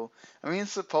go? I mean,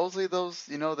 supposedly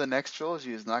the next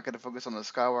trilogy is not going to focus on the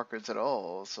Skywalkers at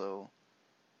all. So,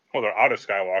 Well, they're out of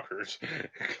Skywalkers.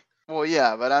 well,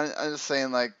 yeah, but I'm just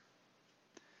saying, like,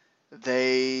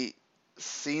 they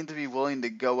seem to be willing to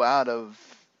go out of.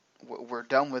 We're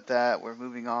done with that. We're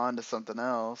moving on to something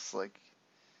else. Like,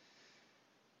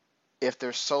 if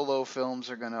their solo films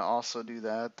are going to also do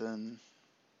that, then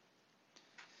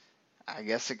I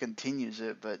guess it continues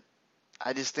it. But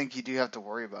I just think you do have to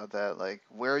worry about that. Like,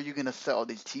 where are you going to set all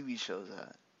these TV shows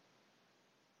at?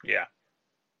 Yeah.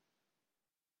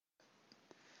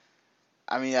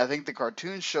 I mean, I think the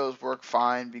cartoon shows work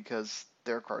fine because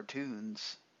they're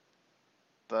cartoons.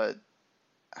 but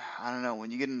I don't know.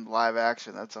 When you get into live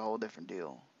action, that's a whole different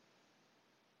deal.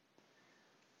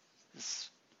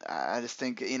 I just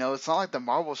think, it's not like the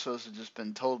Marvel shows have just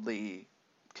been totally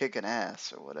kicking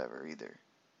ass or whatever either.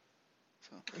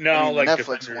 So, No, I mean, the like Netflix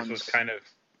Defenders was ones. kind of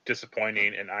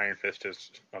disappointing, and Iron Fist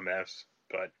is a mess.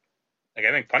 But like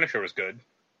I think Punisher was good.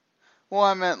 Well,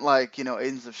 I meant like,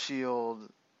 Agents of S.H.I.E.L.D.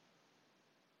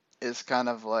 is kind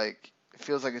of like, it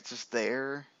feels like it's just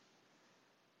there.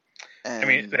 I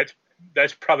mean, And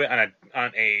that's probably on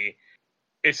a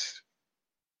it's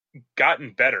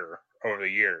gotten better over the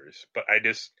years, but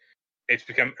it's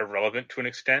become irrelevant to an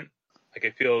extent. Like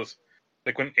it feels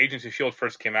like when Agents of Shield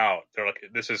first came out, they're like,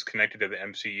 this is connected to the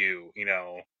MCU.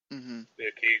 hmm They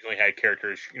occasionally had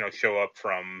characters, show up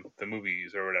from the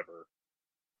movies or whatever,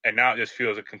 and now it just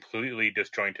feels completely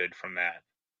disjointed from that.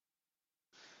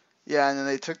 yeah, and then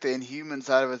they took the Inhumans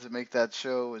out of it to make that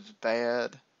show was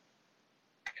bad.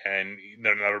 And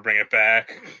they'll never bring it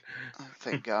back.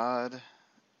 Thank God.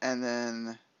 And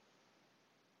then,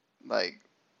 like,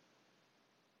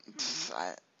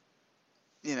 I,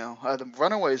 the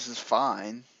Runaways is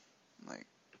fine. Like,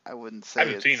 I wouldn't I say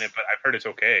haven't seen it, but I've heard it's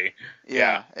okay.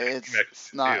 yeah, Yeah,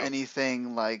 it's not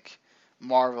anything like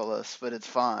marvelous, but it's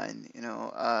fine.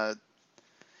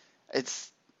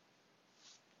 It's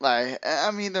like,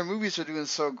 I mean, their movies are doing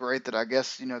so great that I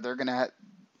guess they're gonna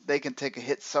they can take a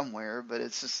hit somewhere, but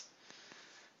it's just,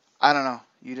 I don't know.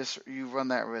 You run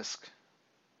that risk,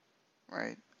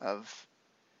 right?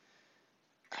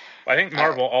 I think I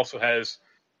Marvel also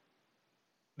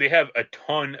they have a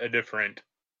ton of different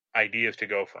ideas to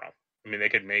go from. I mean, they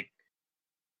could make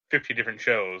 50 different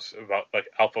shows about like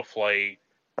Alpha Flight,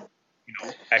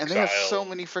 and they have so Exile.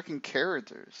 many freaking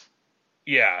characters.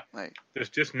 Yeah, Like, there's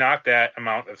just not that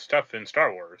amount of stuff in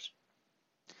Star Wars.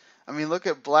 I mean, look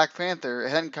at Black Panther. It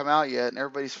hadn't come out yet, and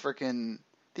everybody's freaking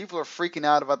people are freaking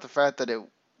out about the fact that it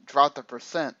dropped a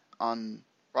percent on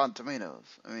Rotten Tomatoes.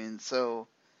 I mean, so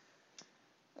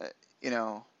uh, you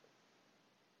know,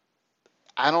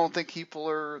 I don't think people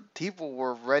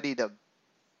were ready to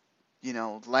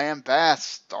lambast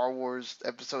Star Wars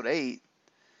Episode 8.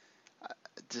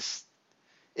 Just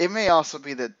it may also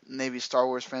be that maybe Star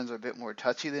Wars fans are a bit more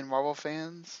touchy than Marvel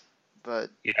fans, but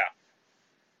Yeah,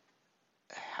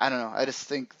 I don't know. I just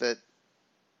think that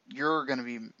you're going to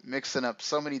be mixing up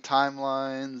so many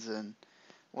timelines and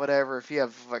whatever. If you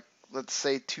have, like, let's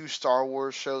say 2 Star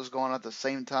Wars shows going on at the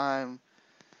same time,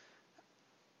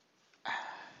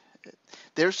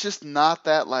 there's just not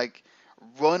that, like,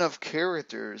 run of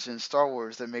characters in Star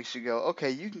Wars that makes you go,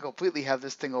 okay, you can completely have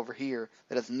this thing over here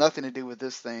that has nothing to do with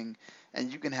this thing,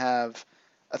 and you can have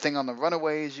a thing on the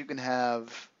Runaways, you can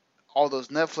have all those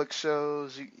Netflix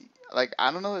shows. Like,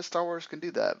 I don't know that Star Wars can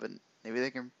do that, but maybe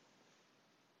they can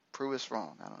prove us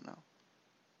wrong. I don't know.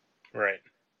 right.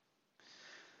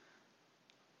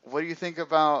 What do you think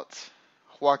about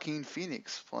Joaquin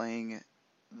Phoenix playing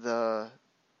the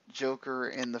Joker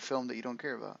in the film that you don't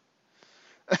care about?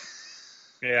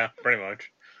 Yeah, pretty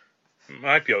much.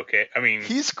 Might be okay. I mean,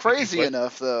 He's crazy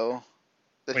enough, though,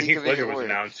 that when he can Heath make Ledger it was work.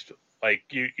 announced, like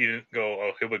you didn't go,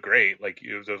 oh, he'll be great. Like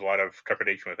there was a lot of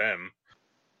trepidation with him.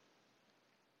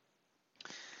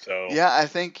 So Yeah, I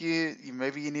think you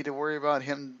maybe you need to worry about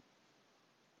him.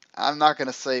 I'm not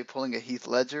gonna say pulling a Heath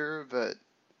Ledger, but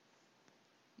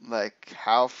like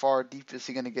how far deep is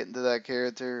he gonna get into that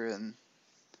character? And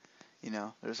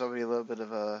there's already a little bit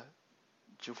of a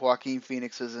Joaquin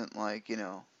Phoenix isn't like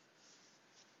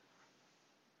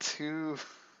too.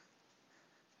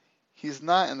 He's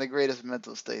not in the greatest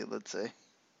mental state, let's say.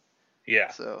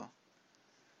 yeah, So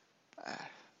uh,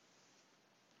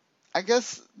 I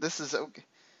guess this is okay.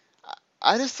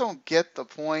 I just don't get the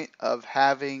point of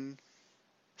having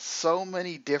so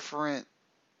many different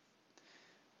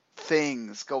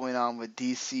things going on with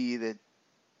DC that,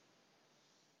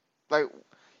 like,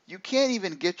 you can't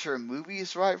even get your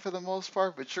movies right for the most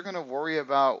part, but you're gonna worry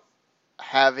about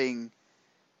having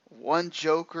one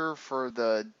Joker for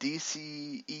the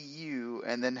DC EU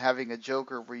and then having a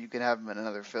Joker where you can have him in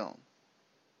another film.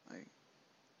 Like,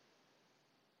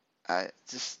 I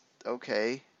just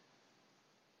okay.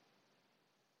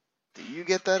 Do you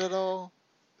get that at all?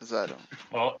 Because I don't.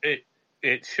 well,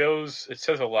 it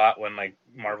says a lot when like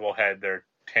Marvel had their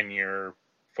 10-year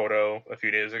photo a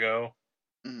few days ago,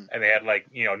 Mm. and they had like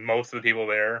most of the people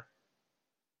there,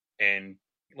 and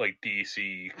like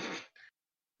DC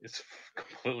is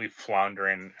completely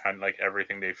floundering on like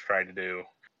everything they've tried to do.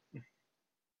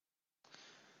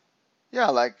 Yeah,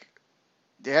 like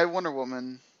they had Wonder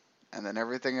Woman, and then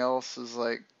everything else is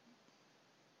like,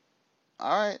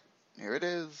 all right, here it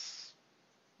is.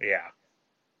 Yeah,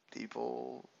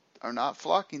 People, are not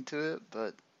flocking to it,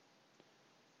 but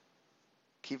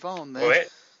keep on Well,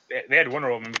 then. they had Wonder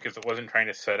Woman because it wasn't trying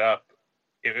to set up.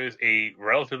 It was a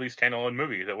relatively standalone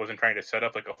movie that wasn't trying to set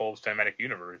up like a whole cinematic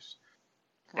universe.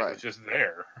 It Right. was just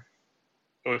there.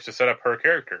 It was to set up her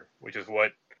character, which is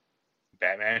what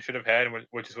Batman should have had, and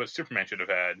which is what Superman should have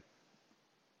had.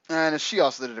 And she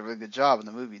also did a really good job in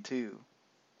the movie too.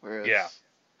 Whereas, Yeah.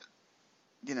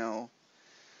 you know,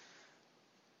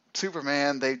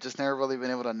 Superman, they've just never really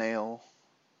been able to nail.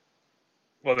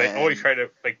 Well, they always And try to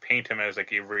like paint him as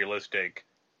like a realistic,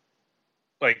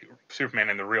 like Superman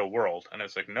in the real world, and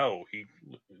it's like no,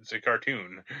 it's a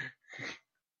cartoon,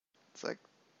 it's like,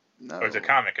 or it's a no.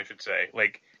 comic, I should say.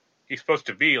 Like he's supposed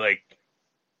to be like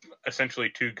essentially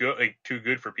too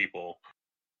good for people.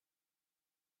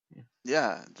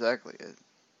 Yeah, exactly.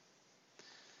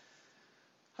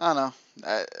 I don't know.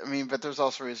 I mean, but there's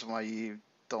also a reason why you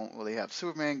don't really have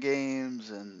Superman games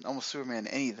and almost Superman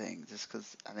anything, just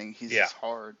because I think he's Yeah. just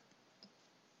hard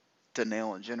to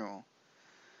nail in general.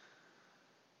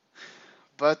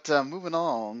 But moving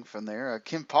along from there,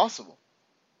 Kim Possible.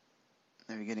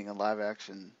 Maybe getting a live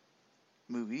action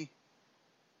movie.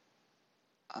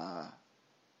 Uh,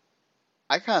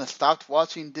 I kind of stopped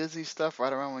watching Disney stuff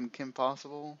right around when Kim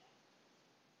Possible.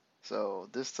 So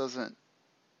this doesn't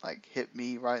like hit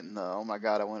me right in the oh my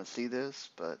god I want to see this,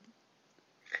 but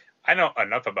I know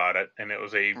enough about it, and it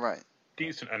was a right.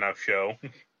 decent enough show.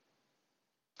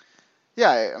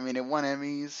 Yeah, I mean it won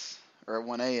Emmys or it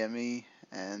won a Emmy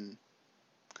and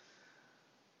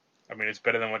I mean, it's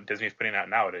better than what Disney's putting out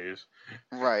nowadays.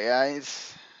 right, yeah,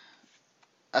 it's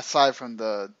aside from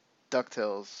the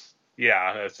DuckTales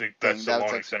Yeah, that's thing, the that was lone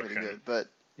actually pretty exception. good.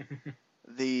 But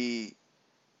the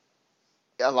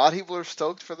a lot of people are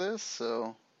stoked for this,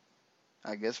 so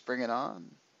I guess bring it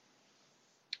on.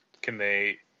 Can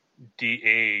they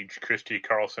de-age Christy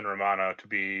Carlson Romano to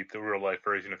be the real life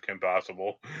version of Kim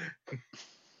Possible?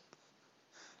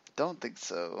 Don't think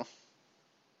so,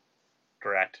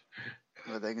 Correct.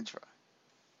 but they can try.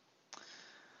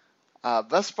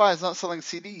 Best Buy is not selling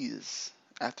CDs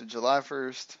after July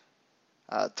 1st.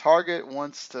 Target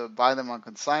wants to buy them on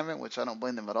consignment, which I don't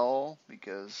blame them at all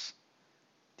because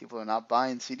people are not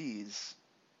buying CDs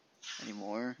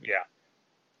anymore. Yeah.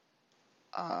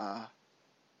 Uh,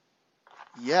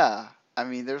 yeah, I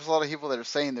mean, there's a lot of people that are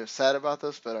saying they're sad about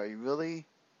this, but are you really?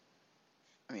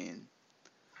 I mean,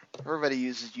 everybody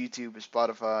uses YouTube or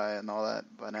Spotify and all that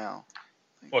by now.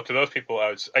 Well, to those people, I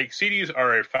was like, CDs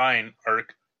are fine.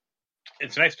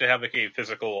 It's nice to have like a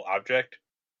physical object,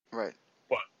 Right.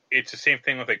 but it's the same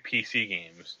thing with like PC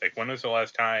games. Like, when was the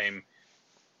last time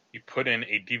you put in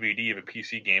a DVD of a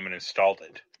PC game and installed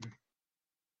it?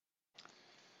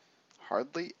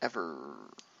 Hardly ever.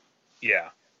 Yeah,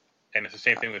 and it's the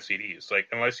same thing with CDs. Like,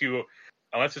 unless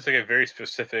it's like a very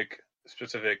specific,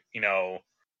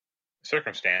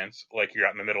 circumstance, like you're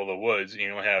out in the middle of the woods and you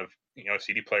don't have, a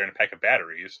CD player and a pack of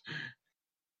batteries.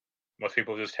 Most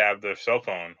people just have their cell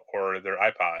phone or their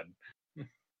iPod.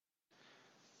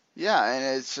 Yeah,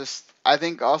 and it's just, I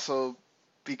think also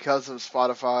because of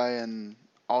Spotify and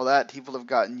all that, people have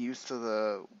gotten used to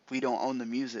the we don't own the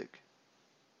music.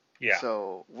 Yeah.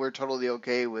 So we're totally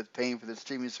okay with paying for the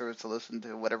streaming service to listen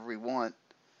to whatever we want,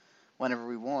 whenever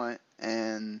we want,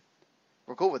 and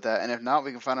we're cool with that. And if not,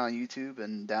 we can find it on YouTube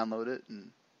and download it,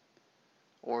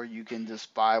 or you can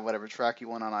just buy whatever track you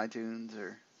want on iTunes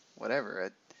or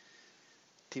whatever.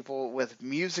 People with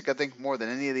music, I think more than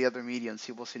any of the other mediums,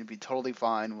 people seem to be totally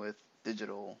fine with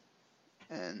digital,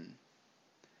 and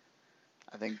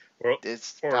I think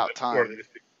it's about Or they time. just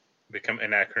become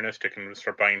anachronistic and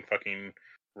start buying fucking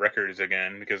records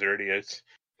again because they're idiots.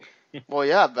 Well,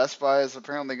 yeah, Best Buy is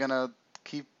apparently gonna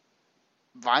keep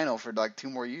vinyl for like 2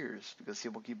 more years because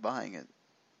people keep buying it.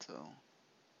 So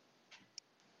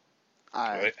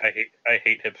I I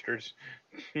hate hipsters.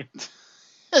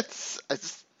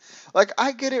 it's like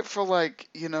I get it for like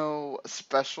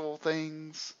special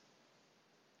things.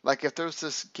 Like if there's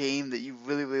this game that you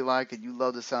really really like and you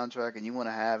love the soundtrack and you want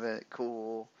to have it,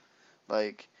 cool.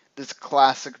 Like this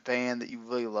classic band that you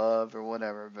really love or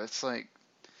whatever. But it's like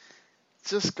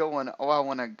just going, oh, I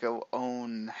want to go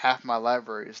own half my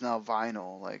library is now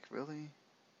vinyl. Like really?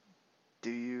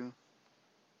 Do you?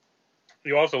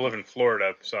 You also live in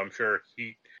Florida, so I'm sure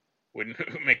he wouldn't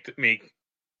make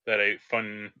that a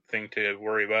fun thing to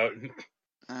worry about.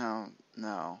 No,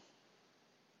 no,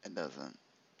 it doesn't.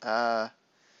 Uh,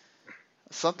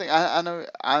 Something I know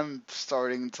I'm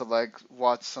starting to like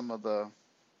watch some of the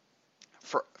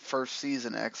first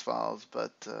season X Files,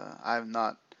 but I'm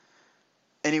not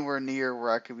anywhere near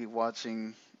where I could be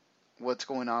watching what's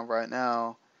going on right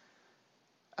now.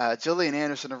 Gillian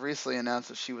Anderson have recently announced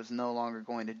that she was no longer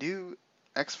going to do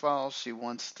X-Files. She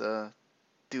wants to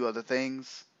do other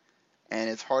things, and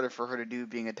it's harder for her to do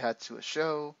being attached to a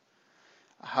show.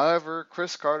 However,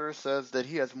 Chris Carter says that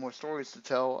he has more stories to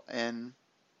tell and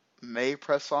may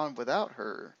press on without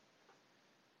her.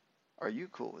 Are you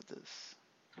cool with this?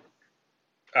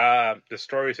 The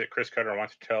stories that Chris Carter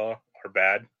wants to tell are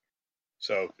bad,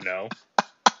 so no.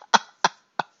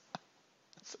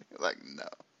 So you're like, no.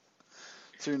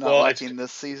 So you're not liking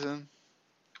this season?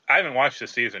 I haven't watched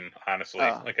this season, honestly.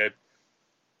 Oh. Like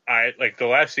I like the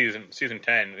last season, season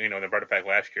 10. You know, they brought it back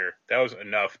last year. That was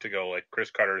enough to go like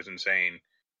Chris Carter is insane.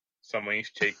 Someone needs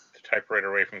to take the typewriter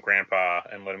away from Grandpa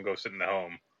and let him go sit in the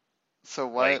home. So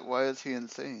why is he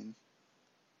insane?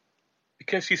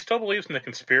 Because he still believes in the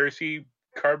conspiracy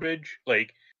garbage.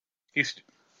 Like he's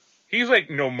like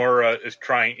Nomura is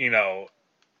trying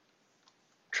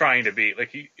to be.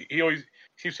 Like he always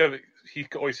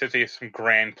says he has some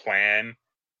grand plan.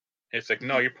 It's like,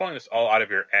 no, you're pulling this all out of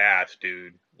your ass,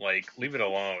 dude. Like, leave it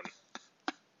alone.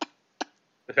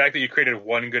 The fact that you created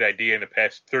one good idea in the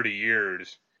past 30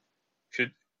 years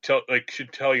should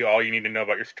tell you all you need to know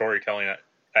about your storytelling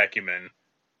acumen.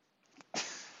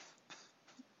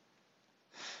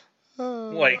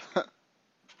 Like,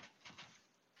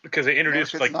 because they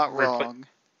introduced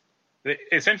they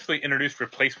essentially introduced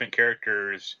replacement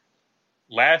characters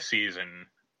last season.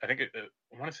 I think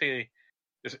I want to say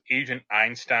this Agent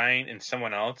Einstein and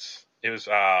someone else. It was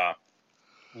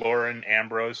Lauren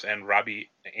Ambrose and Robbie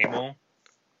Amell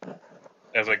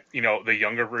as the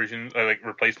younger versions, like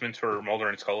replacements for Mulder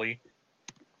and Scully,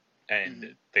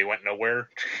 and they went nowhere.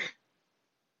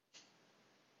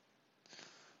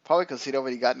 Probably because he'd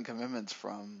already gotten commitments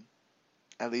from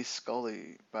at least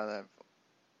Scully by that,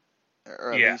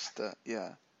 or at least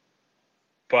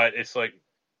But it's like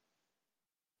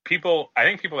I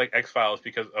think people like X-Files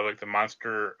because of like the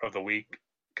Monster of the Week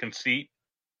conceit,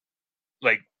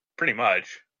 like pretty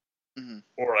much,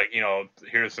 or like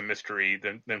here's the mystery,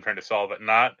 them trying to solve it,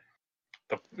 not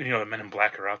the the Men in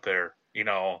Black are out there,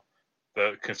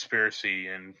 the conspiracy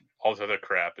and all this other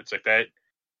crap. It's like that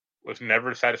was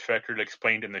never satisfactorily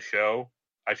explained in the show.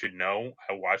 I should know.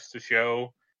 I watched the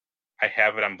show. I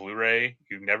have it on Blu-ray.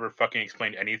 You've never fucking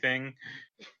explained anything.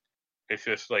 It's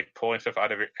just like pulling stuff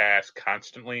out of your ass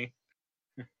constantly.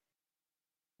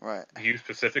 Right. You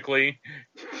specifically,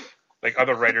 like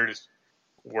other writers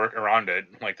work around it.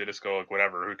 Like they just go like,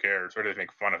 whatever, who cares? Or they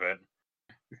make fun of it.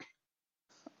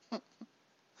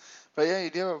 But yeah, you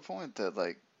do have a point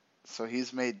that so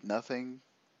he's made nothing.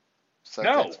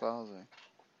 No. X-Files.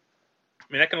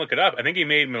 I mean, I can look it up. I think he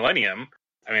made Millennium.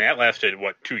 I mean, that lasted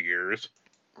 2 years?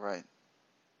 Right.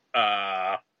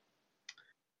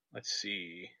 Let's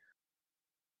see.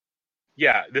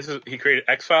 Yeah, he created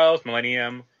X-Files,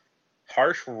 Millennium,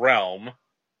 Harsh Realm,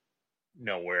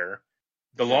 nowhere.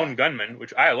 The Lone Gunman,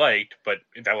 which I liked, but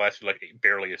that lasted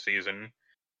barely a season.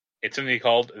 It's something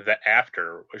called The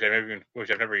After, which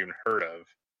I've never even heard of.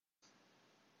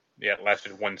 Yeah, it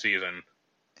lasted 1 season.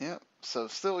 Yeah, so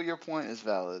still your point is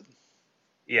valid.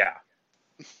 Yeah.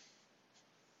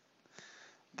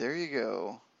 There you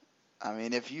go. I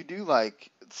mean, if you do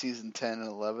like season 10 and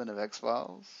 11 of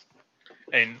X-Files.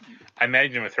 And I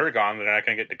imagine with her gone, they're not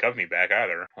going to get Duchovny back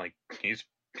either. Like, he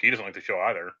doesn't like the show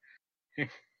either.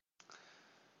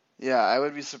 Yeah, I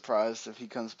would be surprised if he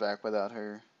comes back without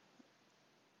her.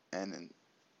 And,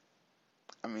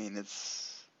 I mean,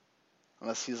 it's...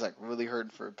 Unless he's, really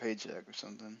hurting for a paycheck or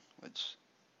something, which...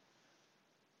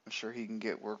 I'm sure he can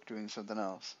get work doing something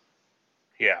else.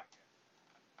 Yeah.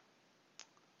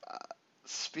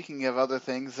 Speaking of other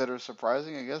things that are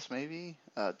surprising, I guess maybe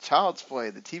Child's Play,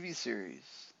 the TV series,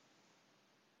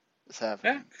 is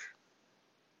happening.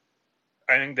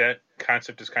 Yeah. I think that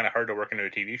concept is kind of hard to work into a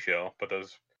TV show, but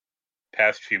those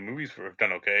past few movies have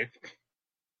done okay.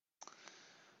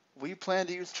 We plan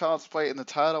to use Child's Play in the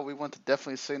title. We want to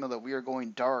definitely signal that we are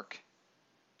going dark.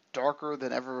 Darker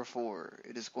than ever before.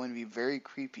 It is going to be very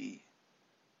creepy.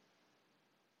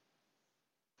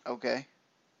 Okay.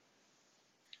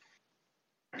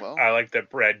 Well, I like that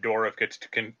Brad Dourif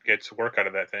gets work out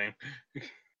of that thing.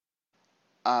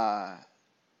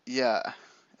 Yeah,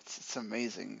 it's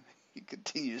amazing. He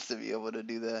continues to be able to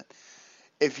do that.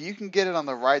 If you can get it on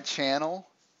the right channel,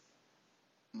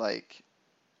 I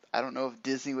don't know if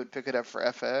Disney would pick it up for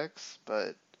FX,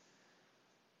 but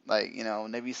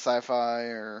maybe Sci-Fi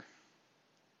or.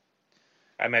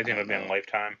 I imagine it would be on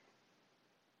Lifetime.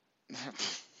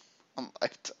 On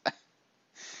Lifetime.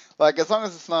 As long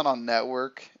as it's not on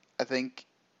network, I think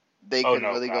they could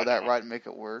really go that route and make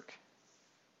it work.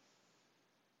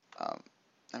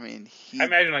 I mean, I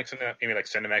imagine like something maybe like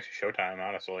Cinemax or Showtime.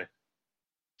 Honestly,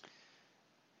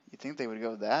 you think they would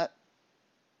go that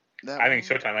I way? think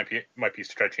Showtime might be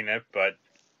stretching it, but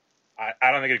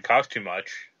I don't think it'd cost too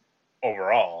much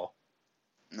overall.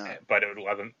 No. But it would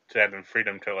allow them to have them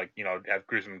freedom to like have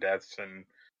gruesome deaths and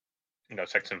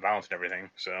sex and violence and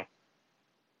everything. So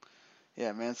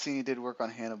Yeah, Mancini did work on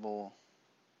Hannibal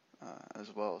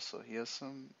as well, so he has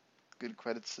some good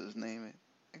credits to his name.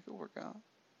 It could work out,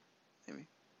 maybe.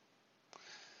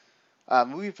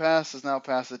 Movie Pass is now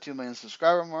past the 2 million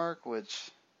subscriber mark,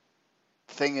 which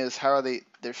the thing is, how are they?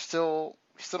 We still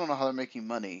don't know how they're making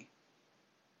money.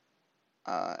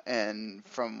 And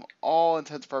from all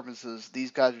intents and purposes,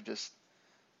 these guys are just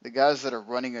the guys that are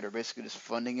running it are basically just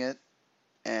funding it,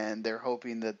 and they're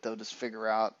hoping that they'll just figure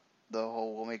out the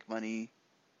whole we'll make money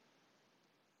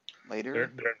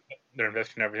later. they're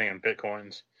investing everything in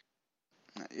bitcoins.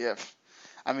 Yeah,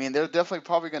 I mean they're definitely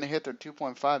probably going to hit their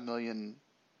 2.5 million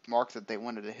mark that they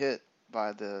wanted to hit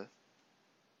by the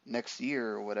next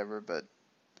year or whatever. But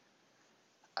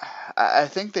I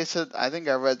think they said I think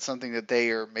I read something that they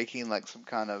are making like some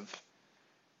kind of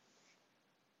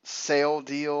sale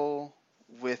deal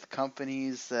with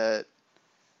companies that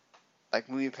like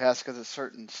MoviePass gets a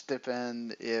certain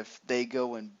stipend if they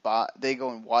go and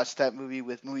watch that movie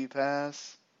with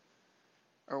MoviePass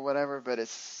or whatever. But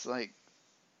it's like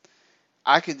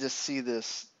I could just see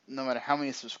this, no matter how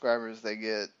many subscribers they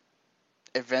get,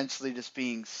 eventually just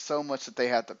being so much that they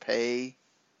have to pay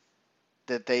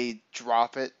that they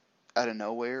drop it out of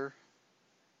nowhere,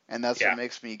 and that's what Yeah,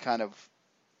 makes me kind of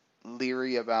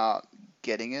leery about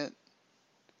getting it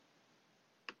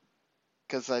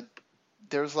because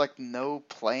there's like no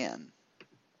plan.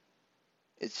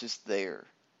 It's just there.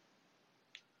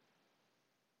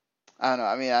 I don't know.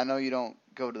 I mean, I know you don't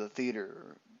go to the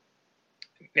theater,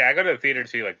 yeah. I go to the theater to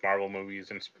see like Marvel movies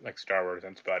and like Star Wars.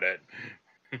 That's about it.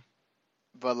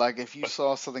 but like if you But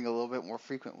saw something a little bit more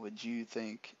frequent, would you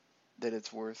think that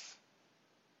it's worth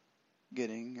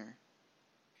getting? Or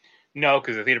no,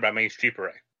 because the theater by me is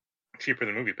cheaper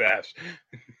than Movie Pass.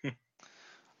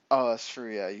 oh, that's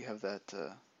true. Yeah, you have that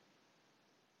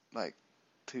like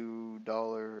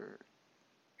 $2.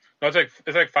 No,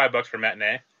 it's like $5 for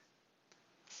matinee.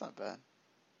 It's not bad.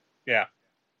 Yeah.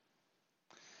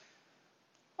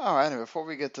 All right. And before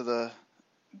we get to the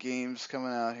games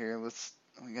coming out here,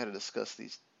 we got to discuss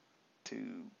these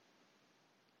two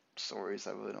stories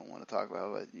I really don't want to talk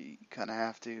about, but you kind of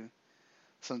have to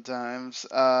sometimes.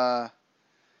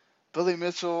 Billy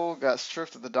Mitchell got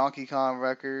stripped of the Donkey Kong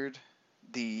record,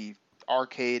 the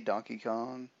arcade Donkey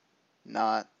Kong,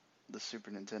 not the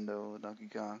Super Nintendo Donkey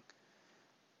Kong.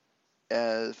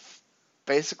 As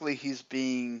basically, he's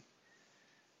being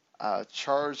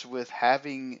charged with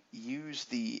having used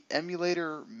the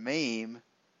emulator MAME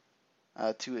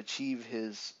to achieve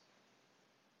his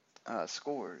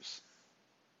scores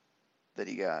that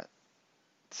he got.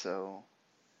 So,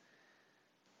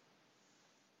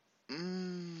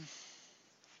 mm,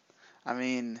 I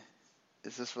mean,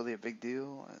 is this really a big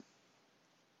deal?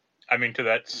 I mean, to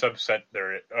that subset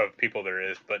of people there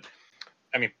is, but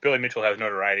I mean, Billy Mitchell has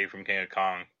notoriety from King of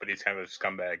Kong, but he's kind of a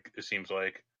scumbag. It seems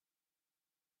like.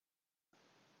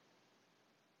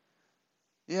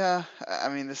 Yeah, I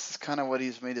mean, this is kind of what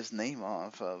he's made his name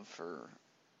off of for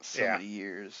so Yeah. many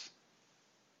years.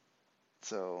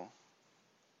 So,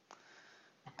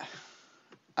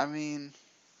 I mean,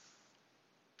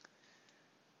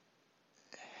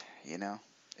 you know,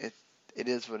 it it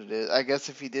is what it is. I guess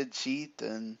if he did cheat,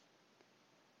 then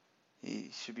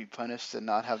he should be punished and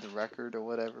not have the record or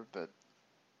whatever. But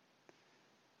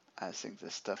I think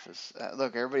this stuff is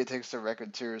look. Everybody takes their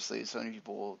record seriously. So many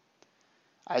people.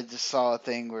 I just saw a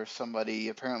thing where somebody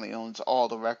apparently owns all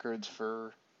the records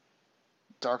for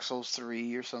Dark Souls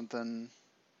 3 or something.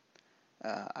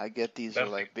 I get these are That'll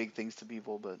like take, big things to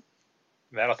people, but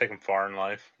that'll take him far in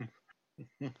life.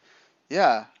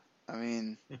 yeah, I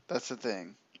mean that's the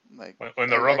thing. Like When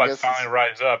the I robots guess it's finally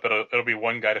rise up, it'll be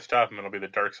one guy to stop him. It'll be the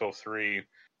Dark Souls 3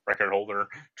 record holder.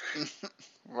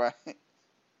 right,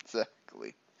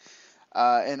 exactly.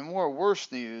 And more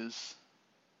worse news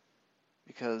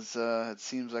because it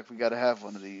seems like we got to have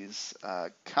one of these.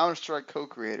 Counter-Strike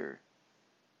co-creator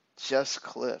Jess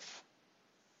Cliff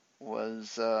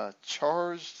was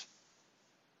charged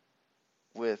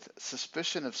with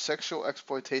suspicion of sexual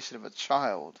exploitation of a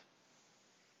child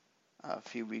a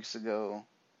few weeks ago.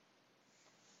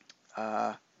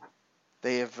 Uh,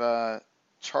 they have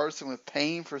charged him with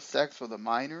paying for sex with a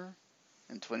minor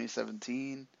in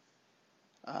 2017,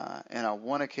 and on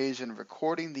one occasion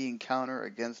recording the encounter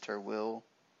against her will.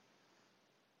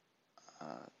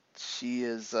 She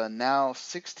is now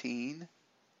 16,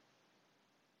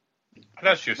 I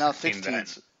thought she she's was now 16 16. then.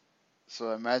 So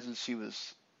I imagine she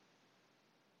was.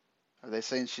 Are they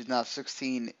saying she's now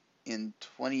 16 in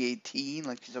 2018,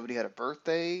 like somebody had a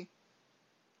birthday,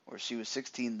 or she was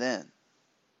 16 then?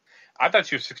 I thought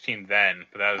she was 16 then,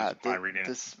 but that was my reading.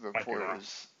 This Might be report wrong.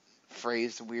 was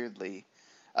phrased weirdly.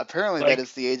 Apparently, Like, that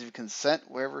is the age of consent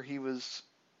wherever he was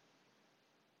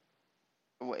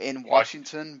in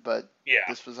Washington, but yeah.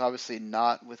 this was obviously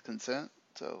not with consent.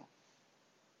 So,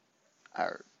 I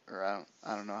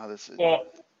don't know how this is. Well,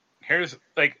 here's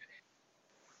like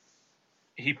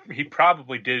he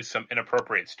probably did some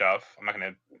inappropriate stuff. I'm not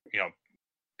gonna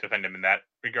defend him in that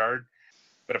regard,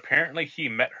 but apparently he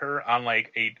met her on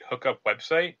like a hookup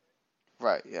website.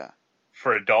 Right. Yeah.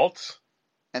 For adults.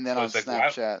 And then so on it's like,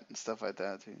 Snapchat and stuff like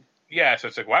that too. Yeah, so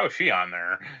it's like, why was she on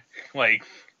there? Like,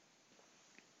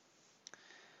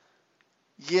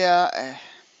 yeah.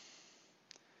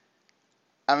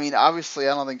 I mean, obviously,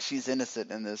 I don't think she's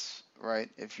innocent in this, right?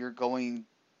 If you're going,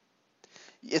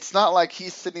 it's not like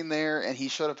he's sitting there and he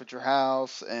showed up at your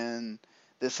house and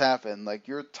this happened. Like,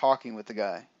 you're talking with the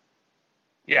guy.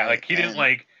 Yeah, right? like he didn't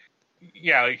like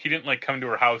he didn't like come to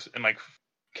her house and like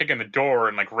kick in the door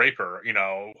and like rape her,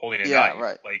 holding a knife.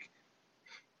 Right. Like,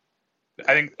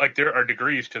 I think like there are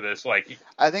degrees to this. Like,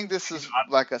 I think this is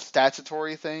like a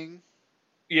statutory thing.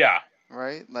 Yeah.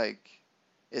 Right? Like,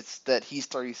 it's that he's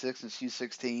 36 and she's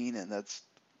 16, and that's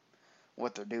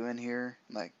what they're doing here.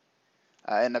 Like,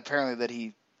 and apparently that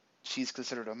she's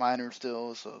considered a minor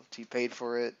still, so if he paid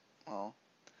for it, well,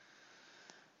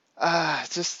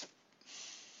 just,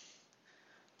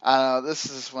 I don't know, this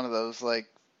is just one of those, like,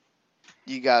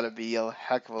 you gotta be a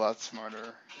heck of a lot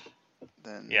smarter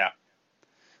than,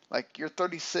 like, you're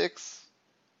 36,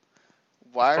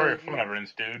 why Story are of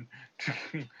Deliverance, dude.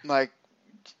 like,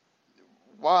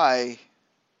 why?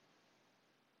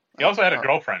 He also had a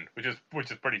girlfriend, which is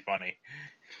pretty funny.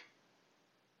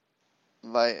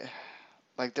 Like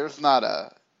there's not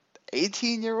a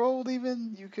 18-year-old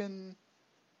even you can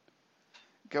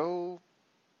go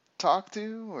talk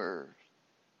to or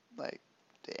like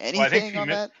anything on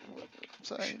that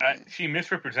side. She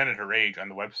misrepresented her age on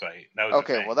the website. That was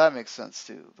okay. Well, that makes sense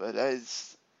too. But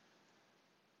it's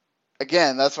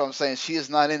again, that's what I'm saying. She is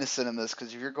not innocent in this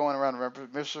because if you're going around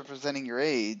misrepresenting your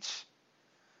age,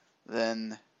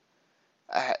 then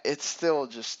it's still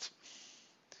just.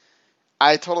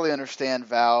 I totally understand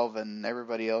Valve and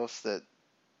everybody else that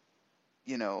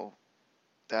they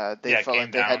felt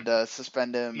like they had to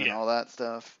suspend him and all that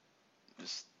stuff.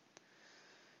 Just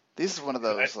this is one of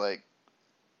those like,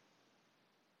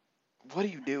 what are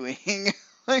you doing?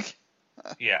 like,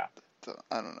 I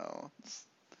don't know.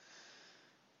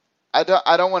 I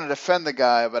don't want to defend the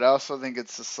guy, but I also think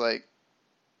it's just like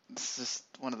it's just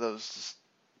one of those. Just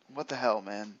what the hell,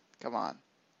 man? Come on,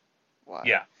 why?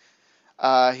 Yeah.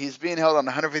 He's being held on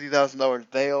 $150,000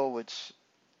 bail, which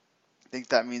I think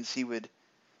that means he would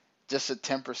just at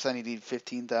 10% he'd need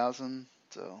 $15,000.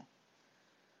 So,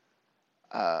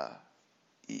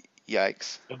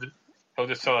 yikes. He'll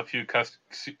just sell a few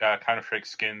Counter-Strike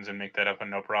skins and make that up, and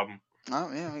no problem.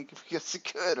 Oh yeah, I guess he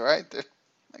could, right? They're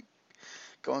like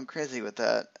going crazy with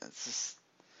that. It's just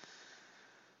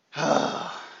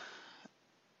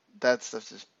that stuff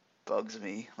just bugs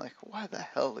me. Like, why the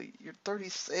hell you're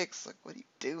 36? Like, what are you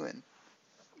doing?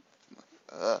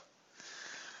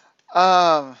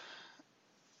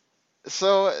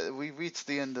 So we reached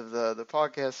the end of the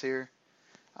podcast here.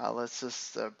 Let's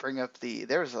just bring up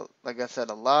there's like I said,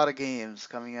 a lot of games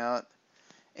coming out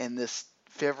in this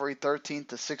February 13th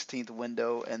to 16th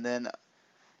window, and then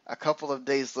a couple of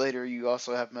days later, you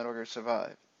also have Metal Gear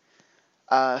Survive.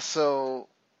 So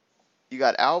you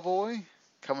got Owlboy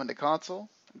coming to console,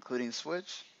 including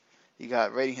Switch. You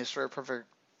got Radiant Historia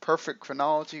Perfect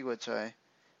Chronology, which I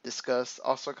discussed,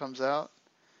 also comes out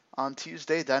on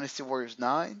Tuesday. Dynasty Warriors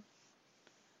 9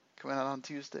 coming out on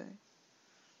Tuesday.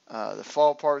 The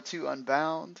Fall Part 2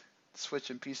 Unbound, Switch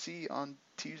and PC on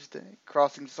Tuesday.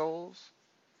 Crossing Souls,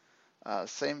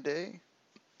 same day.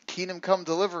 Kingdom Come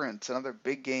Deliverance, another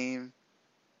big game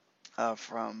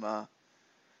from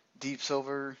Deep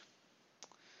Silver.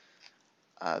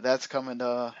 That's coming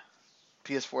to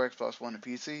PS4, Xbox One, and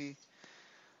PC.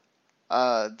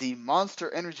 The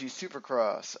Monster Energy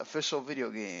Supercross official video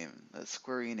game that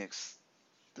Square Enix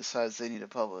decides they need to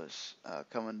publish,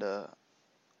 coming to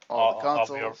all the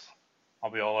consoles.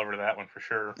 I'll be all over that one for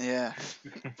sure. Yeah.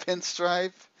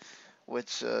 Pinstripe,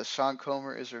 which Sean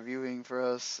Comer is reviewing for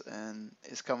us, and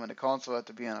is coming to console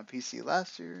after being on PC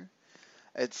last year.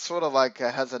 It's sort of like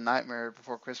has a Nightmare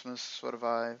Before Christmas sort of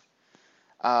vibe.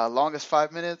 Longest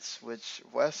 5 Minutes, which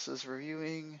Wes is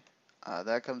reviewing.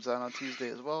 That comes out on Tuesday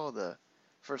as well. The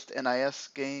first NIS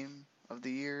game of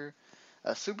the year.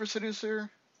 Super Seducer,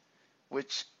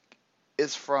 which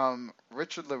is from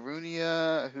Richard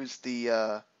LaRunia, who's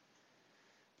the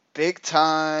big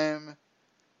time.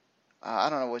 I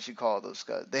don't know what you call those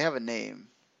guys. They have a name.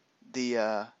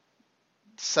 The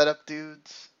setup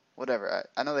dudes, whatever.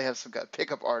 I know they have some guy,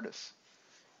 pickup artists.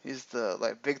 He's the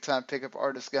like big time pickup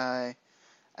artist guy,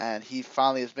 and he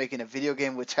finally is making a video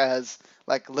game which has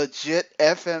like legit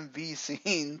FMV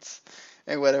scenes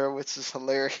and whatever, which is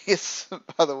hilarious.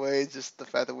 By the way, just the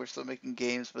fact that we're still making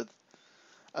games with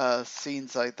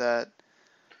scenes like that.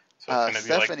 So it's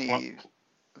going to be like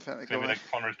Stephanie,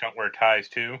 plumbers don't wear ties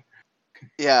too.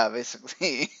 yeah,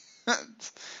 basically.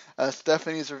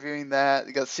 Stephanie's reviewing that.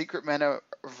 You got Secret Mana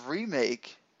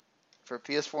remake for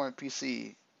PS4 and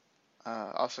PC,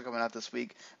 also coming out this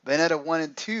week. Bayonetta 1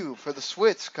 and 2 for the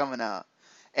Switch coming out,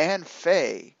 and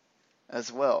Faye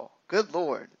as well. Good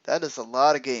lord, that is a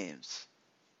lot of games.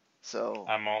 So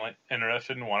I'm only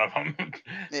interested in one of them.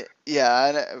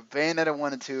 yeah, Bayonetta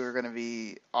 1 and 2 are going to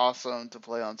be awesome to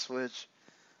play on Switch.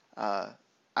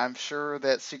 I'm sure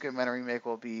that Secret Mana remake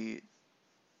will be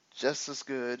just as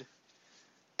good,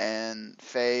 and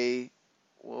Faye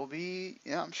will be,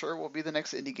 I'm sure will be the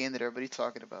next indie game that everybody's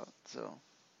talking about. So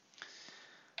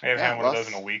I haven't had one of those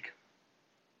in a week.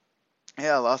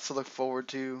 Yeah, lots to look forward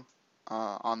to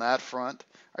on that front.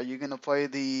 Are you going to play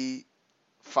the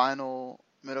final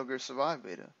Metal Gear Survive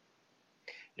beta?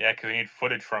 Yeah, because we need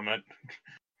footage from it.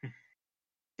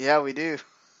 Yeah, we do.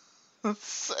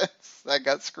 That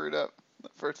got screwed up the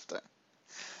first time.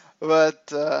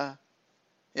 But,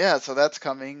 yeah, so that's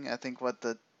coming. I think,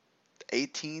 the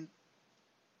 18th?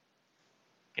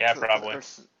 Yeah, probably. Or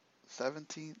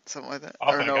 17th? Something like that.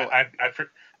 Also, or no.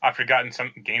 I've forgotten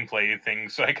some gameplay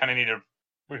things, so I kind of need to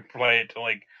replay it to,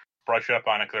 like, brush up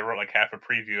on it, because I wrote, like, half a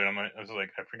preview, and I was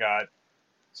like, I forgot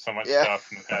so much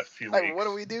stuff in the past few weeks. What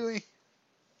are we doing?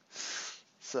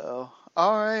 So,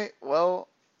 alright, well,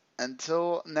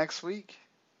 until next week,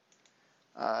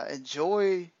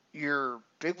 enjoy your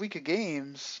big week of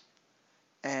games,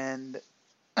 and,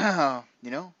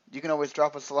 you can always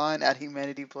drop us a line at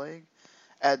HumanityPlague,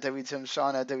 at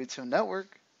WTMSean, at WTM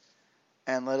Network,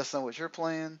 and let us know what you're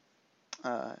playing.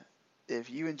 If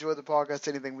you enjoy the podcast,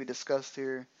 anything we discussed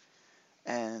here,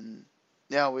 and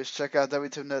always check out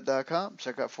WTMNet.com,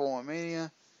 check out 41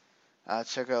 Mania,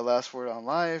 check out Last Word on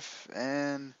Life,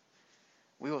 and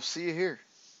we will see you here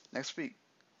next week.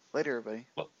 Later, everybody.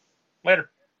 Later.